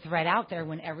the threat out there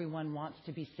when everyone wants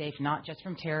to be safe, not just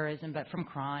from terrorism, but from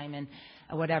crime and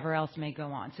whatever else may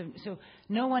go on? So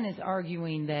no one is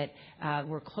arguing that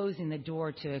we're closing the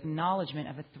door to acknowledgement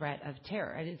of a threat of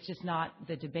terror. It's just not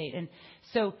the debate. And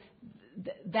so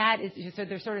that is, so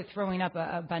they're sort of throwing up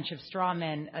a bunch of straw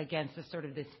men against this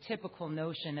typical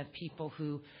notion of people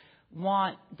who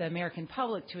want the American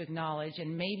public to acknowledge,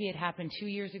 and maybe it happened 2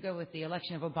 years ago with the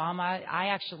election of Obama. I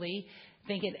actually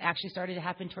think it actually started to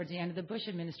happen towards the end of the Bush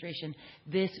administration.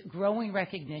 This growing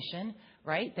recognition,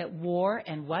 right, that war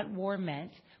and what war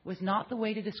meant was not the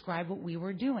way to describe what we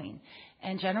were doing.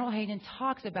 And General Hayden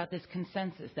talks about this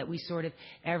consensus that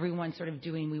everyone's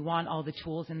doing. We want all the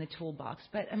tools in the toolbox.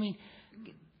 But, I mean,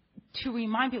 to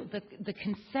remind people, the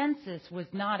consensus was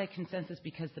not a consensus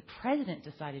because the president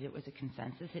decided it was a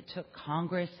consensus. It took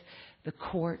Congress, the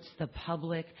courts, the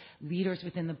public, leaders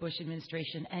within the Bush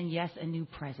administration, and, yes, a new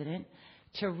president,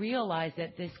 to realize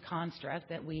that this construct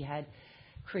that we had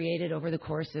created over the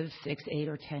course of 6, 8,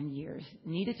 or 10 years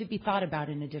needed to be thought about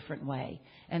in a different way.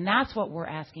 And that's what we're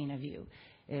asking of you.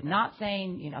 I'm not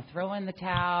saying, throw in the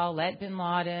towel, let bin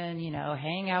Laden,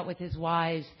 hang out with his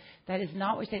wives. That is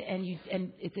not what we said.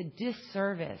 And it's a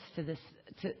disservice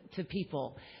to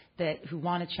people who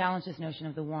want to challenge this notion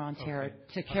of the war on terror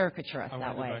to caricature us that way. I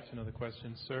want to go back to another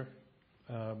question, sir.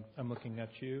 I'm looking at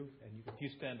you, and if you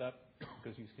stand up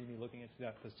because you see me looking at you,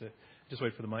 just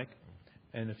wait for the mic.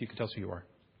 And if you could tell us who you are.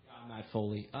 Matt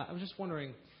Foley. I was just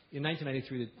wondering, in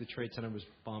 1993, the Trade Center was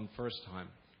bombed first time,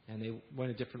 and they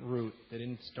went a different route. They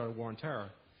didn't start a war on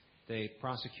terror. They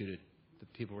prosecuted the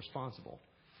people responsible.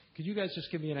 Could you guys just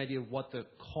give me an idea of what the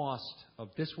cost of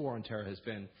this war on terror has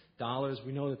been? Dollars,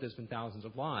 we know that there's been thousands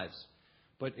of lives.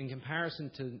 But in comparison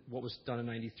to what was done in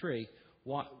 93,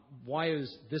 why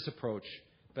is this approach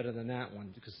better than that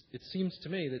one? Because it seems to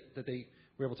me that they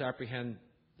were able to apprehend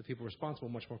the people responsible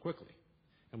much more quickly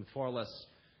and with far less.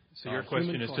 So your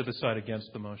question is to the side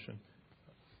against the motion.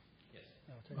 Yes.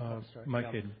 Mike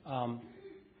Hayden.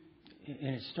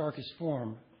 In its starkest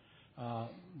form,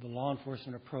 the law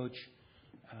enforcement approach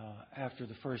after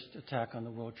the first attack on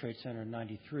the World Trade Center in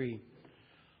 93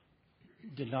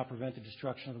 did not prevent the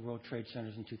destruction of the World Trade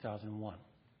Centers in 2001.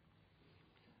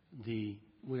 The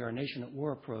We Are a Nation at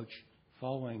War approach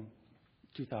following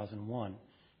 2001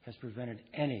 has prevented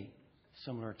any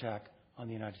similar attack on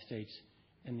the United States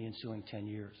in the ensuing 10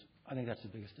 years. I think that's the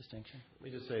biggest distinction.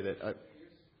 Let me just say that.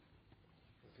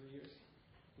 3 years?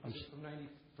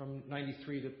 From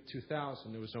 93 to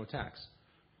 2000, there was no attacks.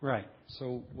 Right.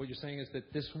 So what you're saying is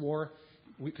that this war,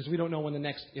 because we don't know when the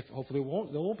next, if hopefully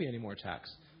there won't be any more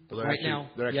attacks. Well,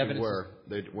 there actually were.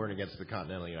 They weren't against the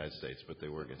continental United States, but they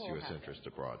were against U.S. interests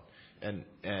abroad. And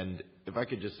if I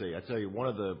could just say, I tell you, one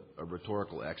of the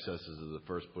rhetorical excesses of the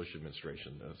first Bush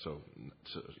administration,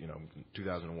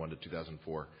 2001 to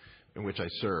 2004, in which I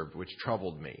served, which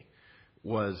troubled me,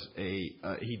 was they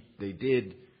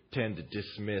did tend to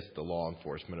dismiss the law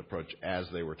enforcement approach as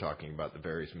they were talking about the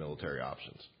various military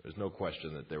options. There's no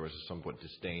question that there was a somewhat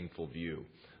disdainful view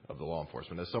of the law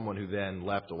enforcement. As someone who then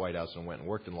left the White House and went and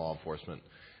worked in law enforcement,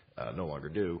 no longer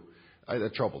do,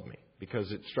 that troubled me,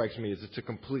 because it strikes me as it's a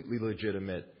completely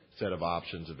legitimate set of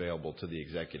options available to the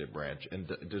executive branch, and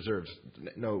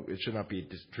it should not be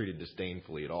treated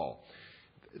disdainfully at all.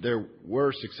 There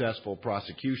were successful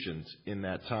prosecutions in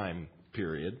that time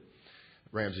period.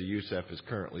 Ramzi Youssef is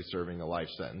currently serving a life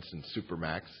sentence in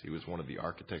Supermax. He was one of the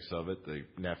architects of it, the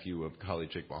nephew of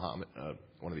Khalid Sheikh Mohammed,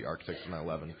 one of the architects of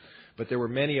 9/11. But there were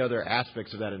many other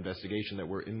aspects of that investigation that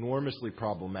were enormously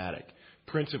problematic,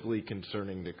 principally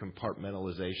concerning the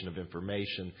compartmentalization of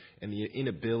information and the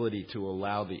inability to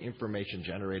allow the information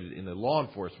generated in the law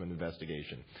enforcement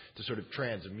investigation to sort of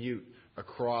transmute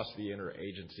across the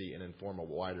interagency and inform a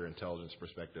wider intelligence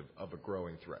perspective of a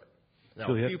growing threat. Now,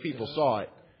 Juliet? a few people saw it,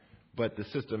 but the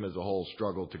system as a whole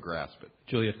struggled to grasp it.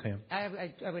 Juliet Kayyem.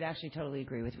 I would actually totally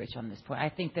agree with Rich on this point. I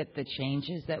think that the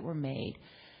changes that were made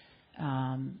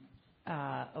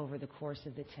over the course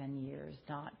of the 10 years,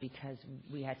 not because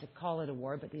we had to call it a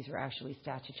war, but these were actually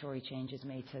statutory changes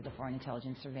made to the Foreign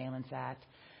Intelligence Surveillance Act,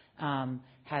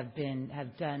 have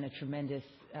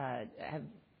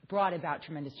brought about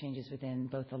tremendous changes within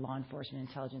both the law enforcement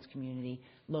intelligence community,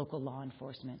 local law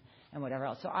enforcement, and whatever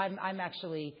else. So I'm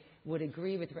actually would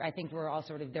agree with, I think we're all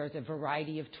there's a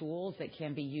variety of tools that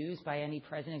can be used by any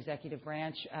present executive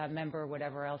branch member,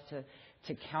 whatever else,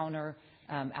 to counter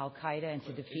al-Qaida and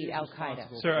to defeat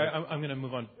al-Qaida. Sir, I'm going to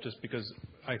move on just because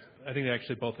I think they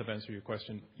actually both have answered your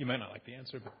question. You might not like the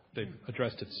answer, but they've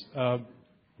addressed it.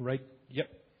 Right? Yep.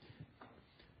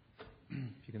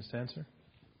 If you can stand, sir.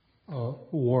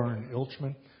 Warren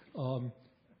Ilchman.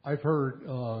 I've heard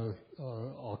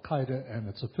al-Qaida and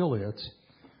its affiliates,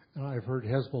 and I've heard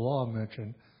Hezbollah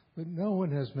mentioned, but no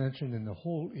one has mentioned in the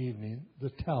whole evening the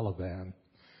Taliban.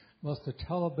 Must the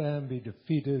Taliban be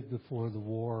defeated before the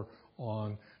war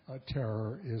on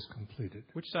terror is completed?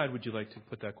 Which side would you like to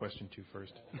put that question to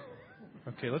first?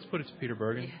 Okay, let's put it to Peter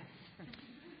Bergen.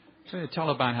 So the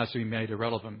Taliban has to be made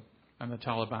irrelevant, and the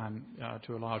Taliban,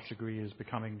 to a large degree, is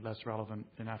becoming less relevant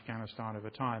in Afghanistan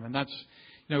over time. And that's,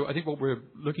 I think what we're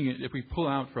looking at, if we pull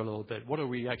out for a little bit, what are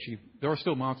we actually, there are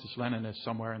still Marxist-Leninists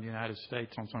somewhere in the United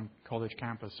States on some college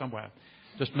campus somewhere.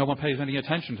 Just no one pays any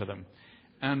attention to them.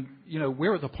 And,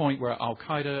 we're at the point where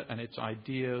al-Qaida and its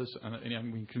ideas,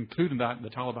 and we conclude in that the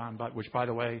Taliban, which, by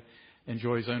the way,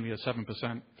 enjoys only a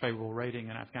 7% favorable rating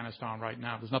in Afghanistan right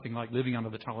now. There's nothing like living under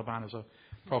the Taliban as a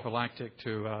prophylactic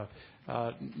to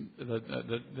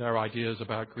their ideas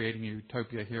about creating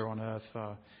utopia here on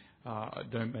earth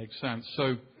don't make sense.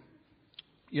 So,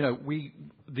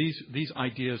 these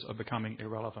ideas are becoming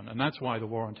irrelevant, and that's why the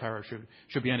war on terror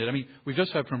should be ended. I mean, we've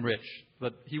just heard from Rich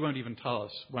that he won't even tell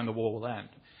us when the war will end.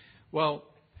 Well,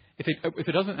 if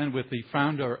it doesn't end with the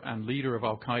founder and leader of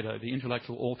al-Qaida, the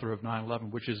intellectual author of 9/11,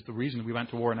 which is the reason we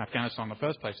went to war in Afghanistan in the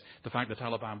first place, the fact that the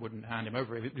Taliban wouldn't hand him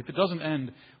over. If it doesn't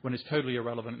end when it's totally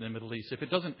irrelevant in the Middle East, if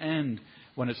it doesn't end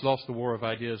when it's lost the war of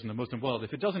ideas in the Muslim world,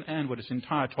 if it doesn't end when its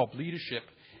entire top leadership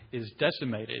is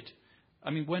decimated, I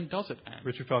mean, when does it end?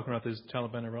 Richard Falkenrath, is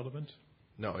Taliban irrelevant?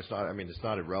 No, it's not. I mean, it's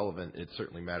not irrelevant. It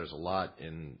certainly matters a lot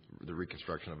in the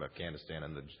reconstruction of Afghanistan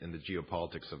and the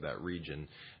geopolitics of that region.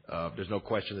 There's no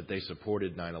question that they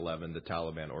supported 9/11, the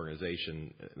Taliban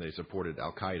organization. They supported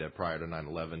al-Qaida prior to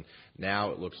 9/11.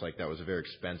 Now it looks like that was a very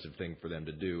expensive thing for them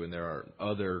to do, and there are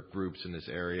other groups in this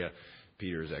area.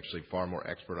 Peter is actually far more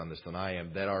expert on this than I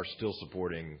am, that are still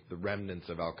supporting the remnants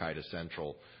of al-Qaeda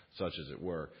Central, such as it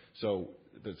were. So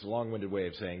that's a long-winded way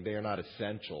of saying they are not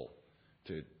essential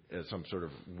to some sort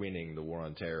of winning the war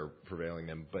on terror, prevailing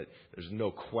them. But there's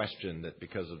no question that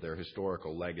because of their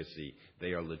historical legacy,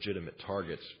 they are legitimate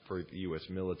targets for the U.S.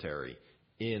 military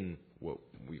in what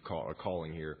we are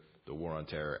calling here the war on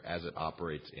terror as it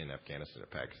operates in Afghanistan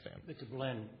and Pakistan. But to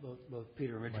blend both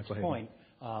Peter and Richard's point,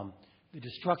 the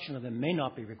destruction of them may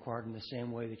not be required in the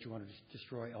same way that you want to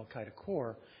destroy al-Qaeda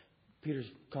core.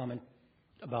 Peter's comment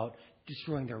about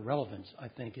destroying their relevance, I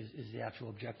think, is the actual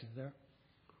objective there.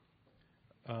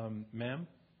 Ma'am?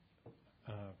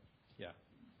 Yeah.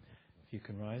 If you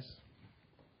can rise,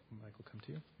 Mike will come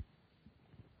to you.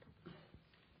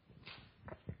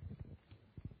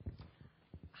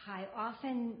 Hi.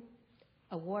 Often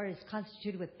a war is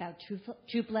constituted with about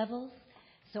troop levels.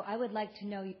 So I would like to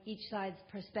know each side's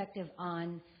perspective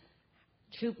on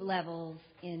troop levels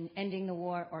in ending the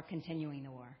war or continuing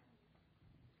the war.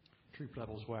 Troop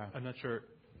levels where? I'm not sure.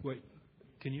 Wait,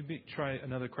 can you try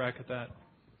another crack at that?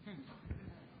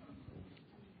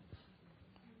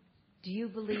 Do you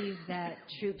believe that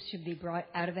troops should be brought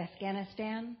out of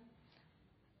Afghanistan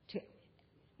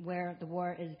where the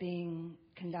war is being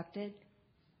conducted,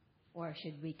 or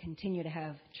should we continue to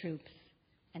have troops,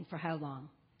 and for how long?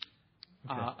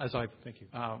 Thank you.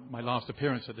 My last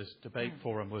appearance at this debate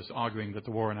forum was arguing that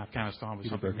the war in Afghanistan was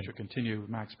something we should continue.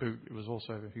 Max Boot was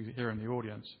also here in the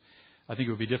audience. I think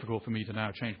it would be difficult for me to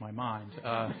now change my mind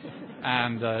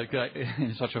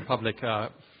in such a public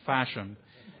fashion.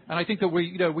 And I think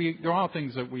that there are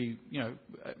things that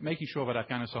making sure that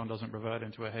Afghanistan doesn't revert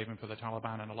into a haven for the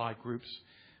Taliban and allied groups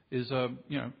is,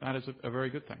 that is a very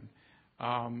good thing.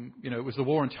 It was the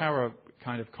war on terror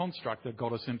kind of construct that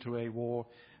got us into a war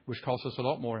which cost us a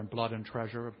lot more in blood and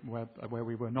treasure, where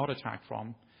we were not attacked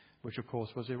from, which of course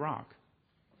was Iraq.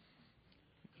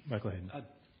 Michael Hayden. I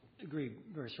agree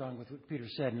very strongly with what Peter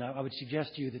said, and I would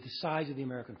suggest to you that the size of the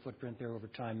American footprint there over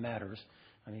time matters.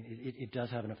 I mean, it does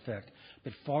have an effect.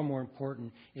 But far more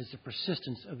important is the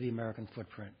persistence of the American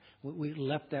footprint. We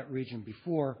left that region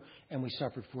before, and we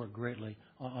suffered for it greatly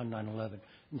on 9/11.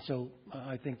 And so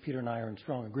I think Peter and I are in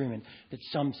strong agreement that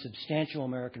some substantial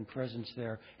American presence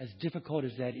there, as difficult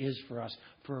as that is for us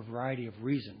for a variety of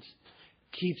reasons,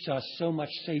 keeps us so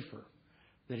much safer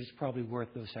that it's probably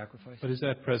worth those sacrifices. But is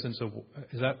that presence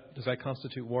does that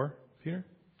constitute war, Peter?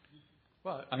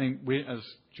 Well, I mean, as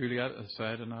Juliet has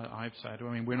said and I've said,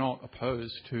 I mean, we're not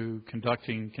opposed to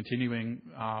continuing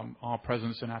our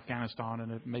presence in Afghanistan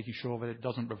and making sure that it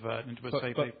doesn't revert into a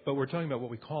safe haven. But we're talking about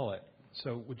what we call it.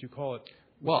 So would you call it?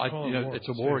 Well, it's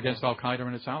a war against al-Qaida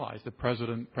and its allies.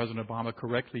 President Obama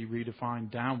correctly redefined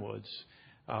downwards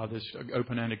this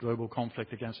open-ended global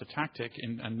conflict against a tactic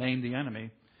and named the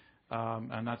enemy,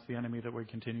 and that's the enemy that we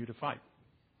continue to fight.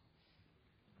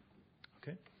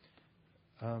 Okay.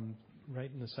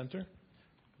 Right in the center.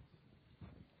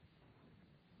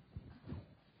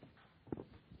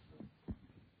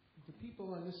 The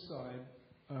people on this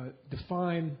side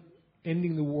define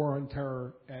ending the war on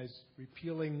terror as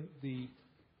repealing the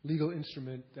legal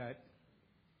instrument that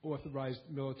authorized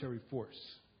military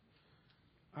force.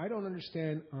 I don't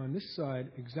understand on this side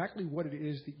exactly what it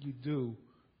is that you do,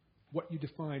 what you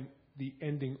define the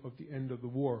ending of the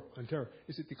war on terror.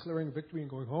 Is it declaring a victory and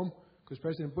going home? Because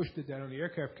President Bush did that on the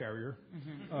aircraft carrier.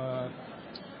 Mm-hmm.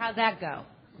 How'd that go?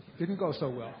 Didn't go so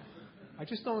well. I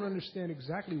just don't understand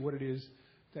exactly what it is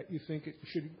that you think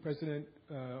should President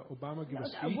Obama give a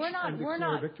speech and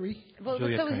declare a victory? Well,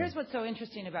 so here's what's so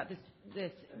interesting about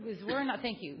this is we're not.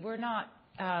 Thank you. We're not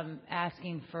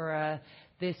asking for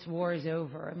this war is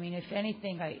over. I mean, if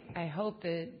anything, I hope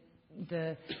that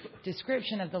the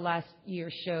description of the last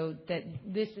year showed that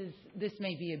this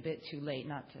may be a bit too late,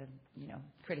 not to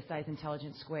criticize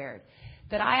Intelligence Squared.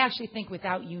 That I actually think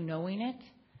without you knowing it,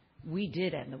 we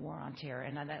did end the war on terror,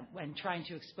 and trying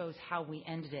to expose how we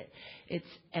ended it.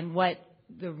 And what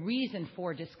the reason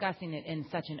for discussing it in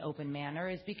such an open manner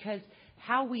is because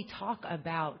how we talk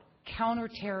about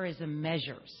counterterrorism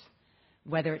measures,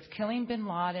 whether it's killing bin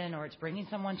Laden or it's bringing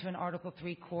someone to an Article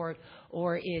 3 court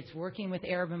or it's working with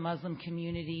Arab and Muslim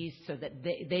communities so that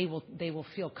they will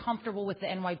feel comfortable with the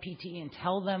NYPD and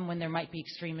tell them when there might be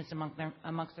extremists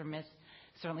amongst their midst,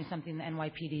 certainly something the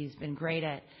NYPD has been great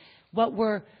at.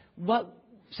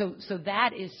 So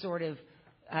that is sort of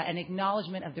an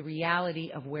acknowledgement of the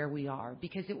reality of where we are,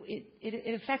 because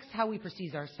it affects how we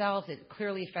perceive ourselves. It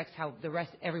clearly affects how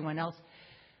everyone else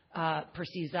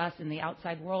perceives us in the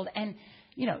outside world. And,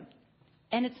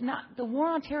 and it's not, the war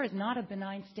on terror is not a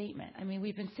benign statement. I mean,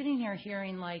 we've been sitting here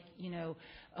hearing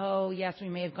oh, yes, we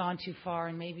may have gone too far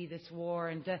and maybe this war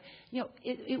and,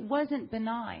 it wasn't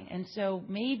benign. And so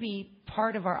maybe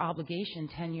part of our obligation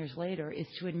 10 years later is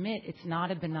to admit it's not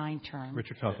a benign term.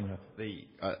 Richard Kaufman.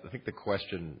 I think the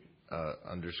question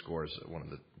underscores one of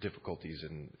the difficulties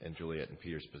in Juliet and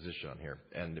Peter's position on here.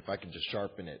 And if I can just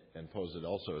sharpen it and pose it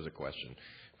also as a question,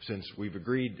 since we've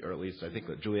agreed, or at least I think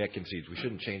that Juliet concedes, we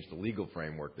shouldn't change the legal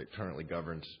framework that currently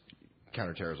governs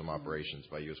counterterrorism operations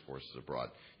by U.S. forces abroad.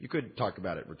 You could talk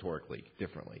about it rhetorically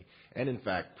differently. And in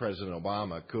fact, President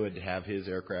Obama could have his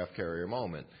aircraft carrier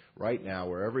moment right now,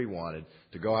 wherever he wanted,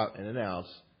 to go out and announce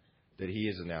that he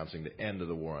is announcing the end of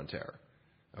the war on terror.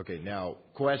 Okay, now,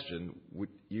 question,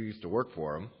 you used to work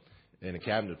for him in a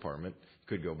cabinet department,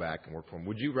 could go back and work for him.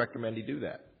 Would you recommend he do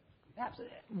that?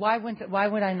 Absolutely. Why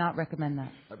would I not recommend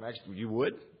that? Actually, you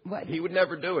would? What? He would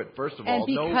never do it, first of all. And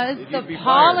because the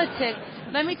politics,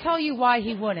 let me tell you why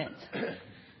he wouldn't.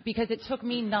 Because it took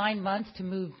me 9 months to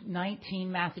move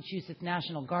 19 Massachusetts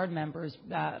National Guard members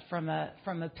from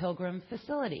a Pilgrim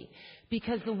facility.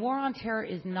 Because the war on terror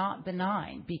is not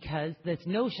benign, because this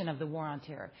notion of the war on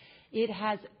terror, it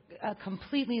has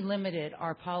completely limited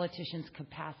our politicians'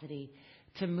 capacity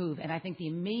to move. And I think the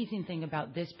amazing thing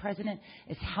about this president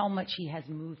is how much he has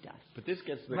moved us. But this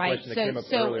gets to the right? question that came up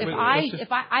so earlier.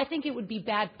 I think it would be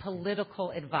bad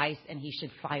political advice, and he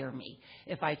should fire me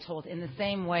if I told, in the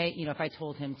same way, if I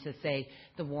told him to say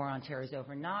the war on terror is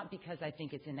over, not because I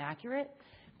think it's inaccurate,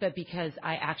 but because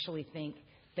I actually think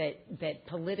that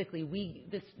politically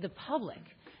the public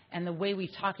and the way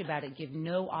we've talked about it give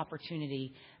no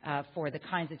opportunity for the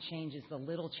kinds of changes, the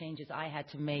little changes I had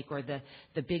to make, or the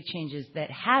big changes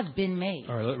that have been made.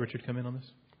 All right, let Richard come in on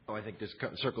this. I think this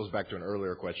circles back to an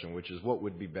earlier question, which is what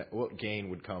gain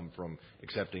would come from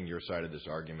accepting your side of this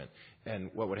argument. And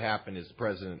what would happen is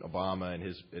President Obama and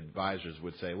his advisors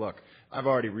would say, look, I've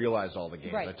already realized all the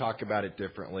gains. Right. I talk about it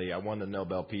differently. I won the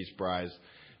Nobel Peace Prize.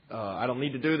 I don't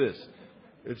need to do this.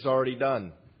 It's already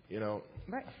done,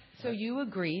 Right. So you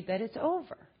agree that it's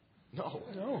over?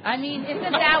 No. I mean,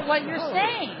 isn't that what you're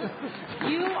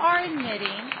saying? You are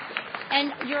admitting,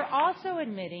 and you're also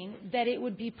admitting that it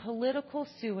would be political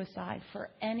suicide for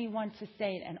anyone to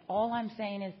say it. And all I'm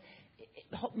saying is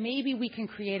maybe we can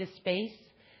create a space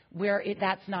where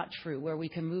that's not true, where we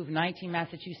can move 19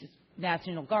 Massachusetts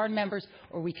National Guard members,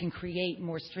 or we can create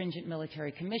more stringent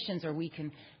military commissions, or we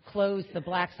can close the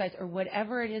black sites, or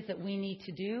whatever it is that we need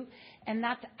to do. And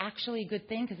that's actually a good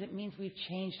thing because it means we've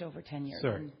changed over 10 years.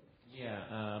 Sir.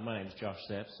 Yeah, my name's Josh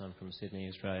Sept. I'm from Sydney,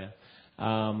 Australia.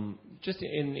 Just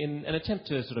in an attempt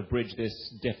to sort of bridge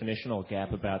this definitional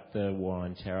gap about the war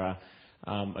on terror,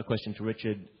 a question to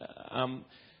Richard.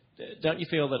 Don't you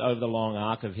feel that over the long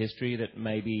arc of history that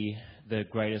maybe the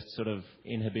greatest sort of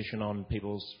inhibition on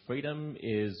people's freedom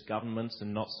is governments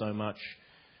and not so much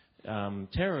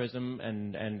terrorism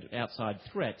and outside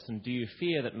threats? And do you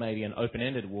fear that maybe an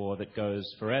open-ended war that goes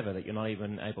forever, that you're not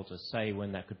even able to say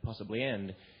when that could possibly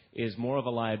end, is more of a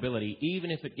liability,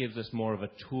 even if it gives us more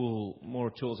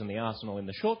tools in the arsenal in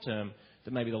the short term,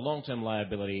 that maybe the long-term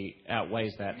liability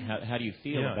outweighs that? How do you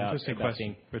feel about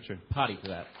being party to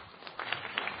that?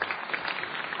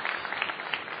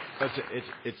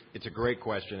 It's a great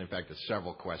question. In fact, it's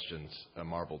several questions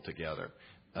marbled together.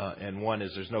 And one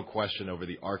is there's no question over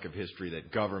the arc of history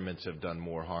that governments have done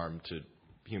more harm to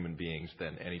human beings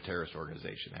than any terrorist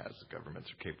organization has. The governments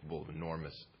are capable of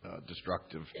enormous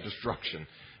destruction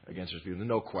against their people. There's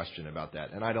no question about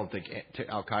that. And I don't think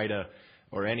al-Qaida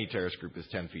or any terrorist group is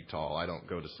 10 feet tall. I don't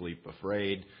go to sleep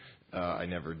afraid. I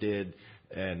never did.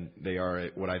 And they are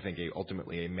what I think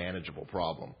ultimately a manageable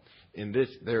problem. In this,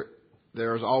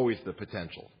 there is always the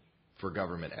potential for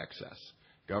government excess.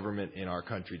 Government in our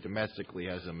country domestically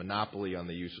has a monopoly on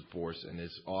the use of force and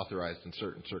is authorized in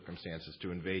certain circumstances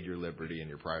to invade your liberty and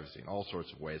your privacy in all sorts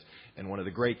of ways. And one of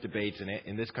the great debates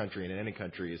in this country and in any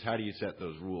country is how do you set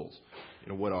those rules?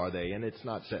 What are they? And it's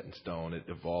not set in stone. It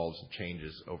evolves and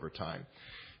changes over time.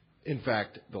 In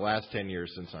fact, the last 10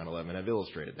 years since 9/11 have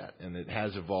illustrated that, and it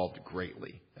has evolved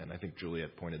greatly. And I think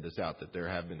Juliet pointed this out, that there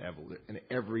have been in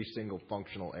every single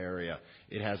functional area,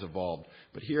 it has evolved.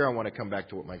 But here I want to come back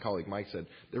to what my colleague Mike said.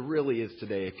 There really is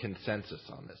today a consensus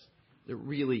on this. There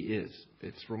really is.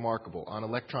 It's remarkable. On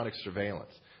electronic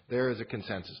surveillance, there is a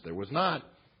consensus. There was not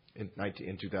in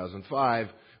 2005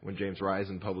 when James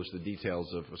Risen published the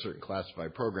details of a certain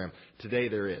classified program. Today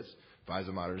there is.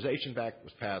 FISA Modernization Act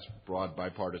was passed, broad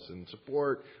bipartisan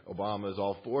support. Obama is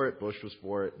all for it. Bush was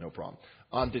for it. No problem.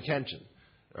 On detention,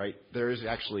 right, there is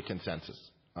actually consensus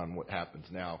on what happens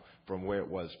now from where it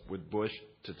was with Bush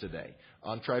to today.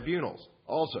 On tribunals,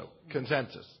 also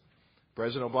consensus.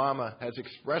 President Obama has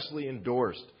expressly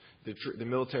endorsed the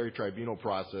military tribunal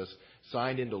process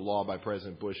signed into law by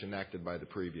President Bush, enacted by the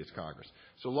previous Congress.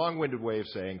 So long-winded way of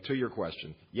saying, to your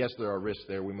question, yes, there are risks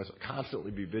there. We must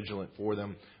constantly be vigilant for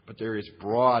them. But there is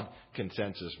broad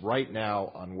consensus right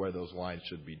now on where those lines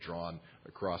should be drawn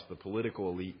across the political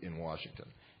elite in Washington.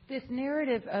 This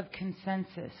narrative of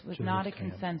consensus was not a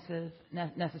consensus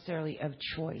necessarily of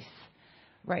choice.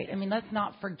 Right. I mean, let's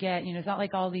not forget, it's not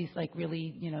like all these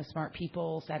really, smart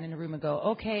people sat in a room and go,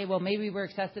 okay, well, maybe we were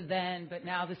excessive then, but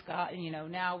now this guy,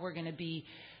 now we're going to be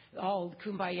all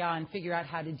kumbaya and figure out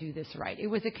how to do this right. It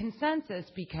was a consensus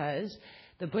because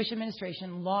the Bush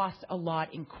administration lost a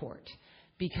lot in court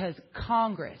because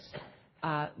Congress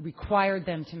required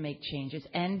them to make changes,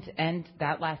 and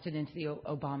that lasted into the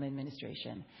Obama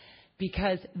administration.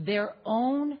 Because their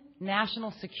own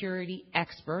national security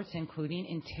experts, including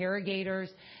interrogators,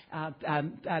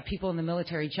 people in the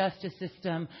military justice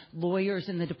system, lawyers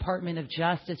in the Department of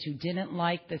Justice who didn't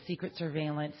like the secret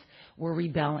surveillance, were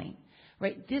rebelling.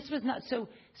 Right? This was not so.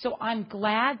 I'm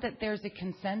glad that there's a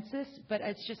consensus, but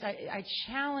it's just I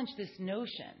challenge this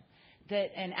notion that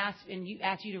and ask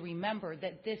you to remember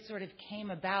that this sort of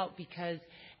came about because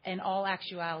in all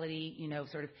actuality,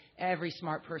 sort of every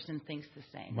smart person thinks the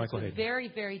same. Michael It's a Hayden. very,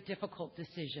 very difficult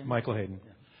decision. Michael Hayden.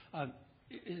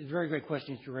 It's very great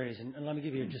questions to raise, and let me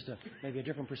give you just maybe a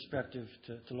different perspective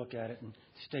to look at it, and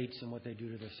states and what they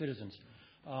do to their citizens.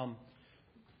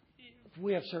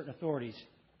 We have certain authorities,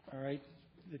 all right,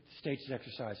 that the state is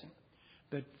exercising,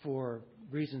 but for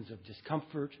reasons of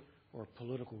discomfort or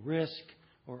political risk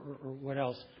or what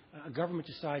else, a government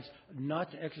decides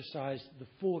not to exercise the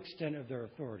full extent of their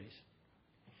authorities.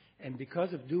 And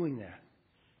because of doing that,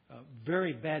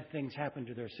 very bad things happen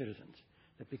to their citizens.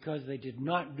 That because they did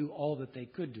not do all that they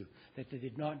could do, that they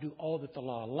did not do all that the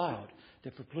law allowed,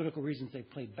 that for political reasons they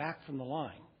played back from the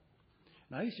line.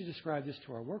 And I used to describe this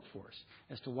to our workforce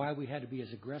as to why we had to be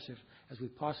as aggressive as we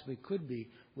possibly could be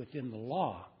within the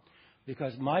law.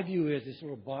 Because my view is this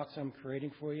little box I'm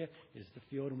creating for you is the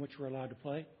field in which we're allowed to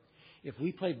play. If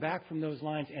we play back from those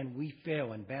lines and we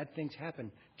fail and bad things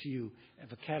happen to you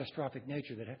of a catastrophic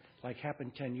nature that like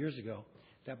happened 10 years ago,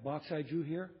 that box I drew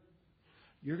here,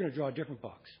 you're going to draw a different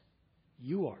box.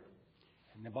 You are.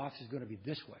 And the box is going to be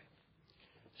this way.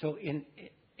 So in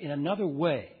another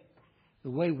way,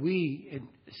 the way we,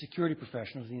 security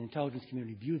professionals in the intelligence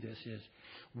community, view this is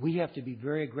we have to be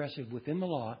very aggressive within the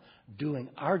law doing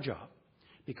our job.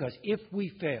 Because if we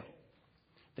fail,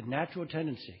 the natural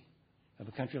tendency of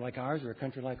a country like ours or a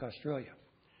country like Australia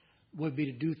would be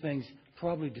to do things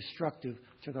probably destructive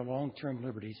to their long-term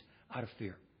liberties out of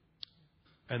fear.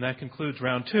 And that concludes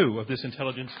round 2 of this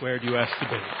Intelligence Squared U.S.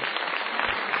 debate.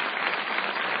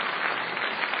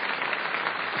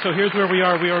 So here's where we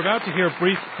are. We are about to hear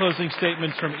brief closing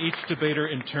statements from each debater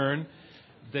in turn.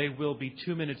 They will be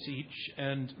 2 minutes each.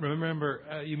 And remember,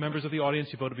 you members of the audience,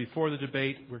 you voted before the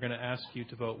debate. We're going to ask you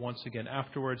to vote once again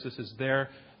afterwards. This is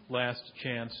their last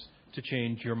chance to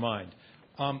change your mind.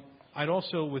 I'd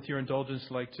also, with your indulgence,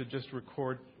 like to just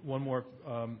record one more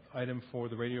item for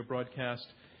the radio broadcast.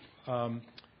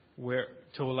 Where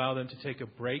to allow them to take a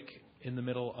break in the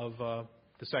middle of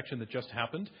the section that just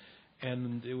happened.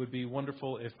 And it would be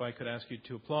wonderful if I could ask you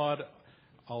to applaud.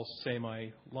 I'll say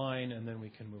my line, and then we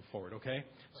can move forward, okay?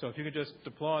 So if you could just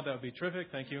applaud, that would be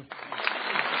terrific. Thank you.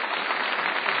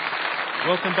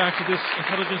 Welcome back to this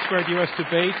Intelligence Squared U.S.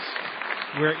 debate.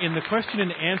 We're in the question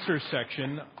and answer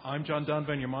section. I'm John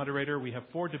Dunban, your moderator. We have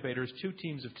 4 debaters, 2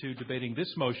 teams of 2, debating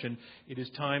this motion. It is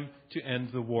time to end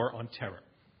the war on terror.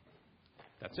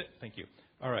 That's it. Thank you.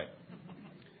 All right.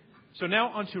 So now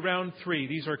on to round 3.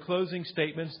 These are closing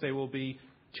statements. They will be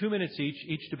 2 minutes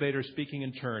each debater speaking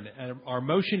in turn. And our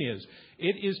motion is,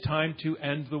 it is time to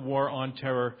end the war on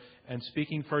terror. And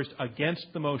speaking first against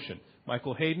the motion,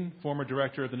 Michael Hayden, former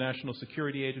director of the National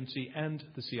Security Agency and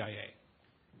the CIA.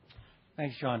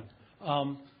 Thanks, John.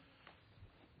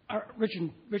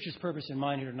 Rich's purpose in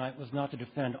mind here tonight was not to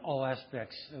defend all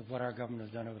aspects of what our government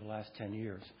has done over the last 10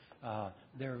 years.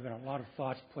 There have been a lot of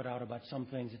thoughts put out about some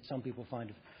things that some people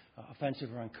find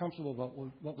offensive or uncomfortable about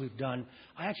what we've done.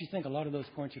 I actually think a lot of those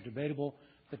points are debatable,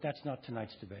 but that's not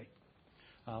tonight's debate.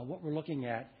 What we're looking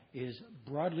at is,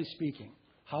 broadly speaking,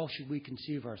 how should we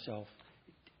conceive ourselves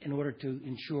in order to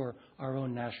ensure our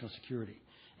own national security?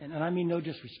 And I mean no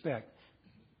disrespect,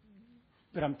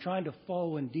 but I'm trying to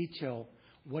follow in detail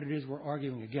what it is we're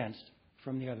arguing against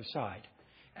from the other side.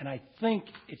 And I think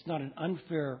it's not an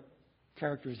unfair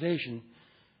characterization,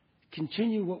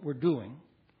 continue what we're doing,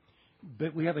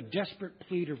 but we have a desperate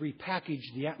plea to repackage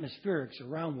the atmospherics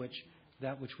around which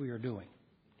we are doing.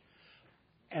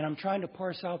 And I'm trying to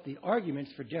parse out the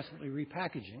arguments for desperately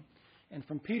repackaging. And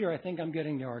from Peter, I think I'm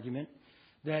getting the argument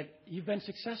that you've been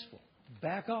successful.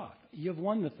 Back off. You've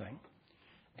won the thing.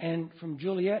 And from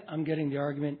Juliet, I'm getting the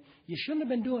argument, you shouldn't have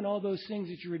been doing all those things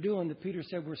that you were doing that Peter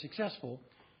said were successful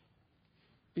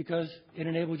because it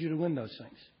enabled you to win those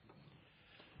things.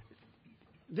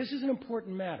 This is an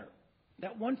important matter.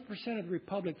 That 1% of the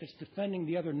Republic that's defending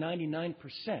the other 99%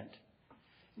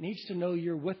 needs to know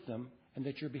you're with them and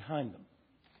that you're behind them.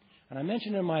 And I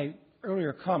mentioned in my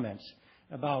earlier comments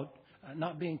about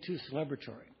not being too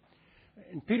celebratory.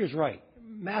 And Peter's right.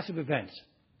 Massive events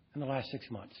in the last 6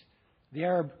 months. The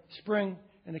Arab Spring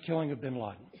and the killing of bin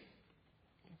Laden.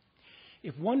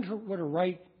 If one were to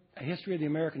write a history of the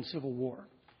American Civil War,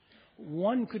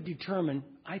 one could determine,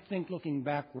 I think looking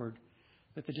backward,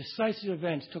 that the decisive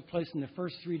events took place in the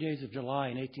first 3 days of July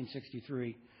in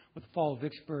 1863 with the fall of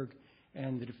Vicksburg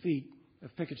and the defeat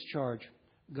of Pickett's charge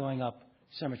going up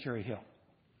Cemetery Hill.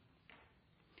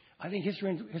 I think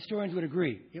historians would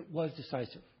agree it was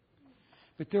decisive.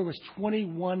 But there was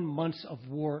 21 months of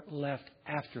war left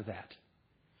after that.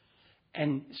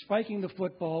 And spiking the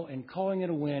football and calling it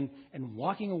a win and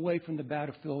walking away from the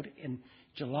battlefield in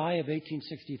July of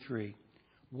 1863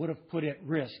 would have put at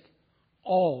risk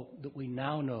all that we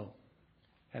now know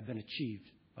have been achieved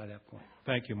by that point.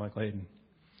 Thank you, Michael Hayden.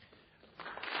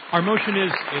 Our motion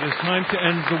is, it is time to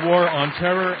end the war on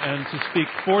terror, and to speak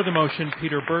for the motion,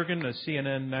 Peter Bergen, a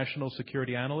CNN national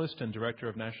security analyst and director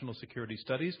of national security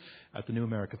studies at the New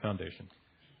America Foundation.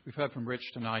 We've heard from Rich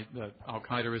tonight that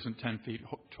al-Qaida isn't 10 feet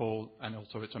tall, and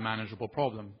also it's a manageable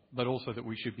problem, but also that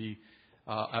we should be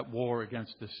at war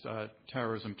against this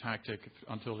terrorism tactic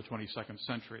until the 22nd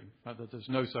century, that there's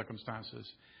no circumstances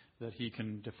that he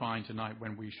can define tonight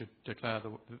when we should declare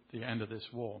the end of this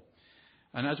war.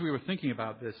 And as we were thinking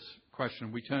about this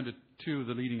question, we turned to two of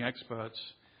the leading experts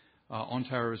on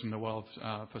terrorism in the world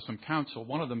for some counsel.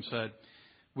 One of them said,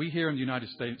 we here in the United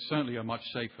States certainly are much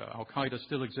safer. Al-Qaida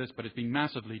still exists, but it's been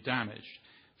massively damaged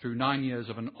through 9 years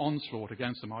of an onslaught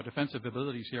against them. Our defensive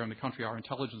abilities here in the country, our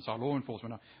intelligence, our law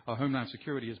enforcement, our homeland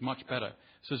security is much better.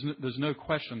 So there's no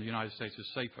question the United States is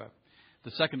safer.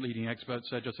 The second leading expert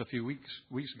said just a few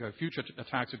weeks ago, future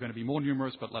attacks are going to be more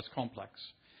numerous but less complex,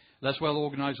 less well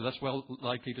organized, less well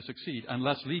likely to succeed, and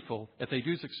less lethal if they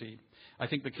do succeed. I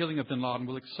think the killing of bin Laden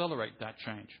will accelerate that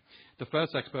change. The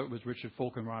first expert was Richard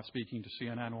Falkenrath, speaking to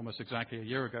CNN almost exactly a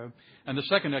year ago. And the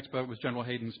second expert was General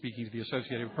Hayden, speaking to the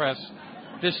Associated Press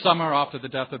this summer after the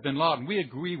death of bin Laden. We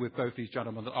agree with both these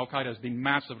gentlemen that al-Qaida has been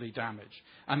massively damaged,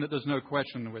 and that there's no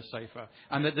question we're safer,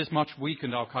 and that this much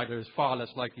weakened al-Qaida is far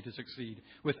less likely to succeed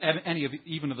with any of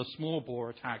even of the small bore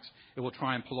attacks it will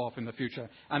try and pull off in the future,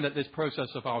 and that this process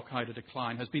of al-Qaida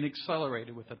decline has been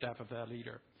accelerated with the death of their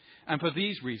leader. And for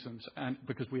these reasons, and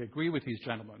because we agree with these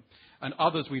gentlemen and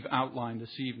others we've outlined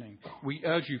this evening, we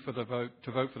urge you to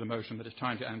vote for the motion that it's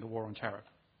time to end the war on terror.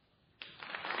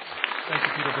 Thank you,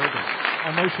 Peter Bergen.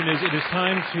 Our motion is, it is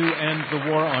time to end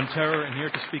the war on terror. And here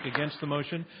to speak against the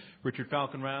motion, Richard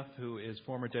Falkenrath, who is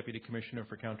former Deputy Commissioner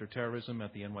for Counterterrorism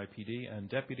at the NYPD and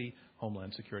Deputy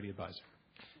Homeland Security Advisor.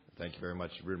 Thank you very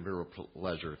much. It's a real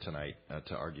pleasure tonight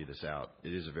to argue this out.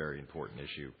 It is a very important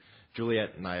issue.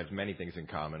 Juliet and I have many things in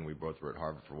common. We both were at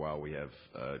Harvard for a while. We have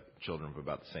children of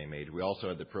about the same age. We also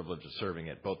had the privilege of serving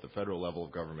at both the federal level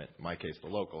of government, in my case the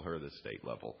local, her the state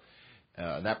level.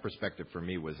 That perspective for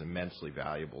me was immensely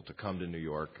valuable. To come to New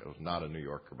York, I was not a New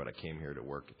Yorker, but I came here to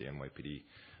work at the NYPD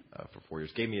for 4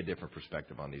 years, gave me a different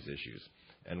perspective on these issues,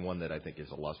 and one that I think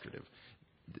is illustrative.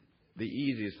 The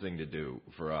easiest thing to do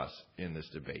for us in this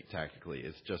debate tactically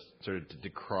is just sort of to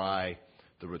decry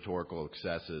the rhetorical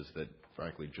excesses that,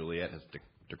 frankly, Juliet has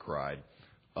decried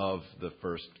of the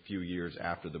first few years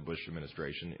after the Bush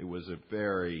administration. It was a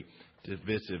very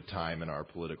divisive time in our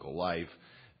political life,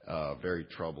 very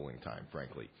troubling time,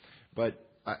 frankly. But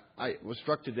I was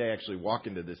struck today, actually,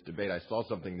 walking to this debate. I saw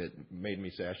something that made me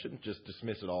say I shouldn't just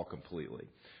dismiss it all completely,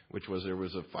 which was there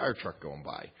was a fire truck going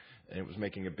by, and it was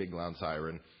making a big loud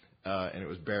siren, and it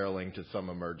was barreling to some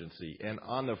emergency. And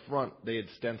on the front, they had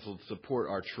stenciled, "Support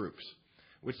our troops,"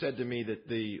 which said to me that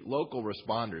the local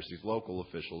responders, these local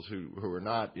officials who are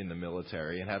not in the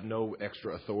military and have no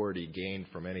extra authority gained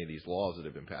from any of these laws that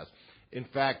have been passed, in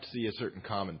fact see a certain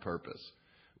common purpose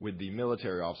with the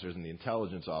military officers and the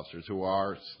intelligence officers who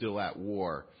are still at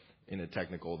war in a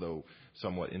technical, though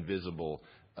somewhat invisible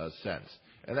sense.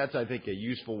 And that's, I think, a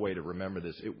useful way to remember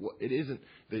this. It isn't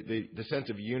the sense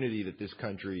of unity that this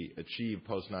country achieved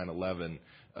post 9/11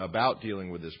 about dealing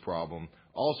with this problem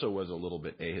also was a little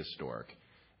bit ahistoric,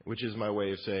 which is my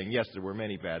way of saying, yes, there were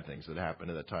many bad things that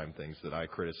happened at that time, things that I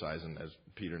criticize, and as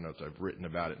Peter notes, I've written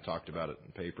about it and talked about it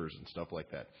in papers and stuff like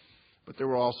that. But there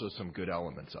were also some good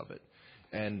elements of it.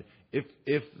 And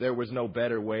if there was no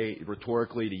better way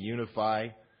rhetorically to unify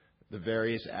the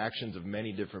various actions of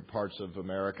many different parts of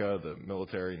America, the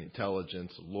military and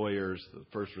intelligence, lawyers, the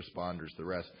first responders, the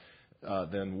rest,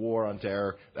 then war on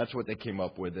terror, that's what they came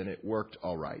up with, and it worked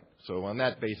all right. So on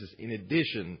that basis, in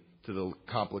addition to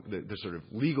the sort of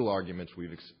legal arguments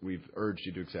we've urged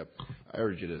you to accept, I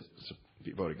urge you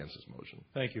to vote against this motion.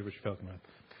 Thank you, Richard Falkenrath.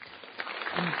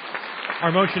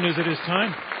 Our motion is, it is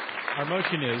time. Our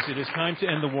motion is, it is time to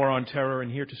end the war on terror,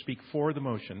 and here to speak for the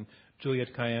motion,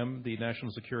 Juliet Kayyem, the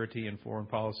National Security and Foreign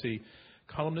Policy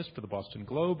columnist for the Boston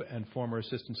Globe and former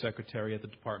Assistant Secretary at the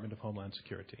Department of Homeland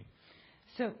Security.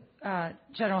 So,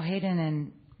 General Hayden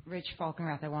and Rich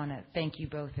Falkenrath, I want to thank you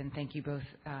both, and thank you both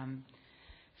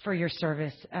for your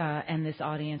service and this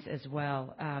audience as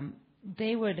well.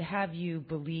 They would have you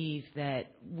believe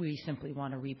that we simply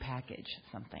want to repackage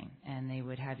something, and they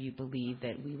would have you believe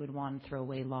that we would want to throw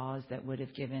away laws that would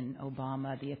have given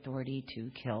Obama the authority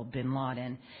to kill bin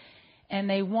Laden. And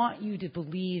they want you to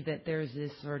believe that there's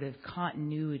this sort of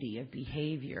continuity of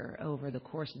behavior over the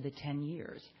course of the 10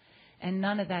 years. And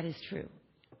none of that is true.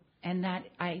 And that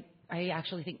I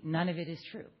actually think none of it is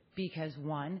true. because,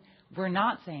 one, we're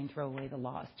not saying throw away the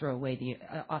laws, throw away the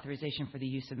authorization for the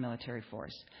use of military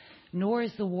force, nor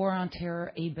is the war on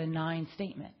terror a benign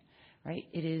statement, right?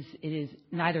 It is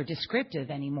neither descriptive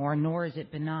anymore, nor is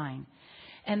it benign.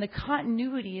 And the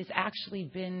continuity has actually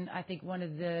been, I think, one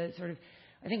of the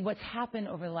I think what's happened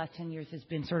over the last 10 years has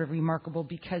been sort of remarkable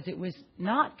because it was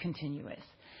not continuous.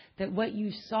 That what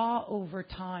you saw over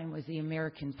time was the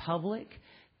American public,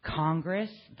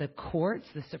 Congress, the courts,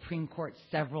 the Supreme Court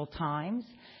several times,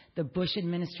 the Bush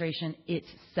administration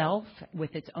itself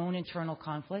with its own internal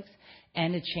conflicts,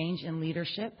 and a change in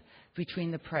leadership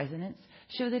between the presidents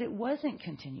show that it wasn't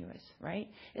continuous, right?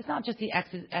 It's not just the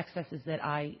excesses that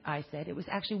I said. It was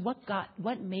actually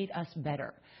what made us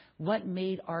better, what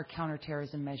made our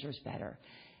counterterrorism measures better.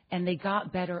 And they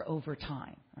got better over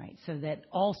time, right? So that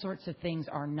all sorts of things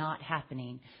are not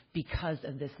happening because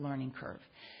of this learning curve.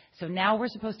 So now we're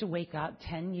supposed to wake up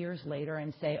 10 years later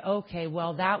and say, okay,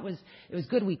 well, it was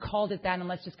good we called it that, and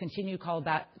let's just continue to call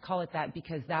it that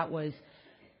because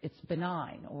it's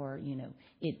benign, or,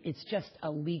 it's just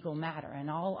a legal matter. And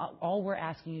all we're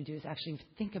asking you to do is actually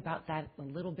think about that a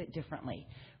little bit differently.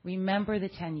 Remember the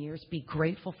 10 years. Be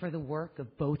grateful for the work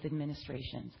of both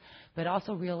administrations. But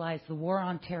also realize the war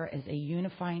on terror as a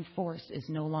unifying force is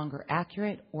no longer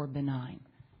accurate or benign.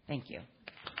 Thank you.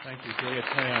 Thank you, Julia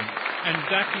Tam. And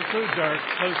that concludes our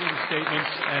closing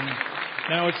statements. And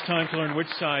now it's time to learn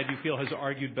which side you feel has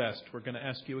argued best. We're going to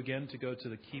ask you again to go to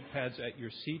the keypads at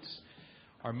your seats.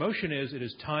 Our motion is, it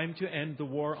is time to end the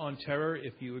war on terror.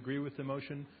 If you agree with the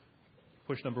motion,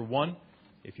 push number 1.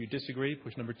 If you disagree,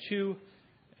 push number 2.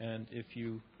 And if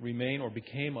you remain or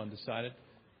became undecided,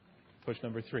 push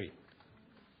number 3.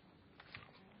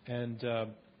 And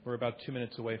we're about 2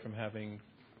 minutes away from having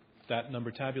that number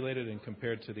tabulated and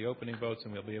compared to the opening votes,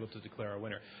 and we'll be able to declare our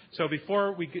winner. So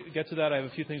before we get to that, I have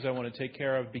a few things I want to take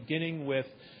care of, beginning with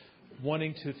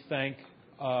wanting to thank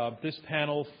this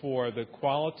panel for the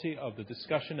quality of the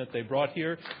discussion that they brought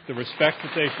here, the respect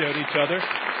that they showed each other.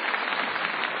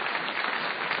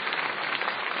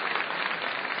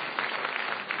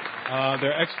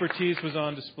 Their expertise was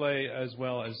on display, as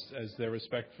well as their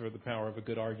respect for the power of a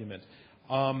good argument.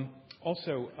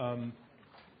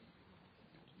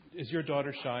 Is your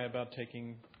daughter shy about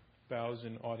taking bows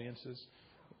in audiences?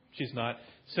 She's not.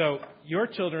 So your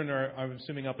children are, I'm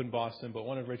assuming, up in Boston, but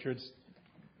one of Richard's,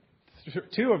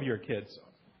 2 of your kids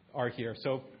are here.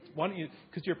 So why don't you,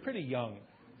 because you're pretty young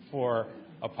for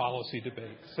a policy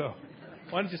debate, so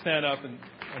why don't you stand up and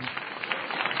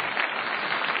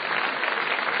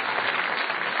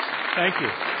thank you.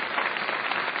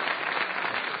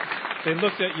 They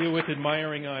looked at you with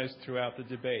admiring eyes throughout the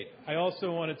debate. I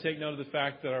also want to take note of the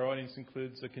fact that our audience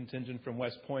includes a contingent from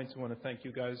West Point. So I want to thank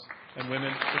you guys and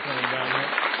women for coming down here.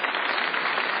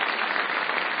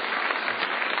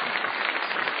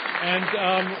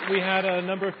 And we had a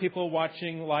number of people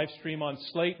watching live stream on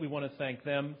Slate. We want to thank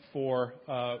them for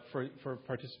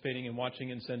participating and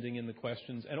watching and sending in the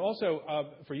questions. And also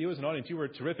for you as an audience, you were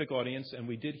a terrific audience, and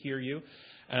we did hear you.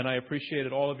 And I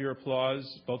appreciated all of your applause,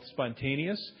 both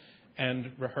spontaneous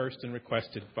and rehearsed and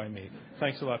requested by me.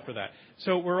 Thanks a lot for that.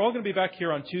 So we're all going to be back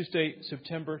here on Tuesday,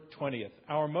 September 20th.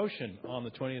 Our motion on the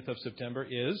 20th of September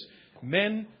is,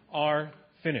 men are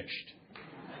finished.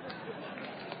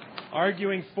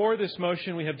 Arguing for this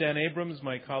motion, we have Dan Abrams,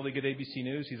 my colleague at ABC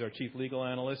News. He's our chief legal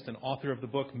analyst and author of the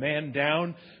book Man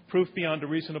Down, Proof Beyond a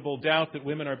Reasonable Doubt that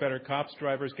Women Are Better Cops,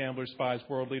 Drivers, Gamblers, Spies,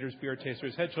 World Leaders, Beer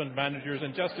Tasters, Hedge Fund Managers,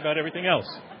 and just about everything else.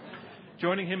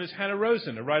 Joining him is Hannah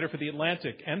Rosen, a writer for The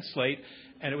Atlantic and Slate,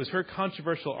 and it was her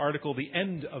controversial article, The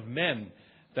End of Men,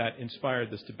 that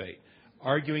inspired this debate.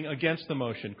 Arguing against the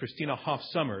motion, Christina Hoff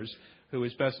Sommers, who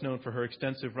is best known for her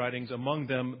extensive writings, among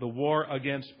them The War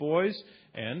Against Boys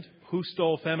and Who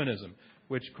Stole Feminism,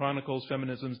 which chronicles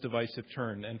feminism's divisive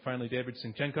turn. And finally, David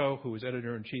Sinchenko, who is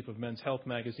editor-in-chief of Men's Health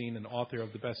magazine and author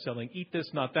of the best-selling Eat This,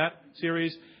 Not That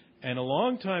series, and a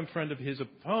longtime friend of his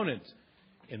opponent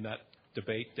in that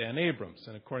debate, Dan Abrams.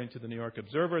 And according to the New York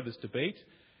Observer, this debate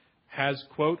has,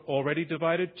 quote, already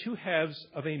divided 2 halves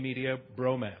of a media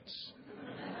bromance.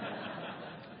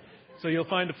 So you'll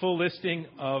find a full listing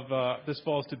of this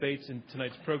fall's debates in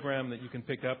tonight's program that you can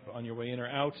pick up on your way in or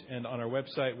out, and on our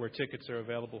website where tickets are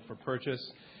available for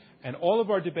purchase. And all of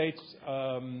our debates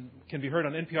can be heard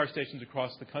on NPR stations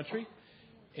across the country,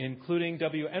 including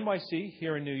WNYC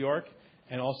here in New York,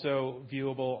 and also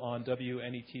viewable on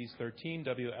WNET's 13,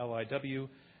 WLIW,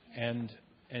 and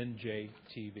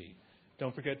NJTV.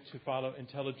 Don't forget to follow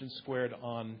Intelligence Squared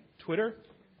on Twitter,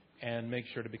 and make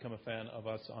sure to become a fan of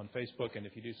us on Facebook. And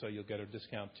if you do so, you'll get a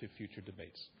discount to future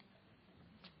debates.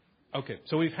 Okay,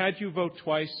 so we've had you vote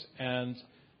twice, and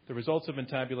The results have been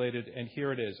tabulated, and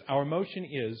here it is. Our motion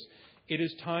is, it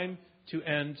is time to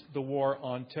end the war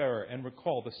on terror. And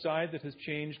recall, the side that has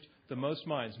changed the most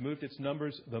minds, moved its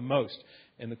numbers the most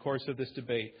in the course of this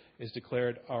debate, is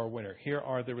declared our winner. Here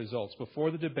are the results. Before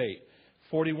the debate,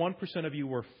 41% of you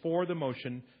were for the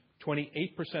motion,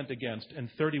 28% against, and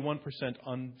 31%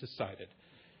 undecided.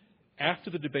 After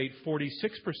the debate, 46%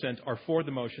 are for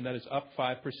the motion. That is up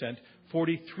 5%.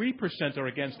 43% are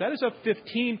against. That is up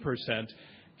 15%.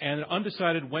 And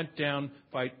undecided went down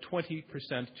by 20%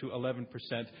 to 11%.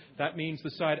 That means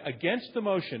the side against the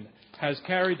motion has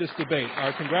carried this debate.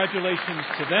 Our congratulations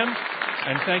to them,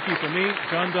 and thank you from me,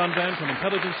 John Donvan from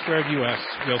Intelligence Squared U.S.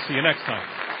 We'll see you next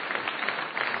time.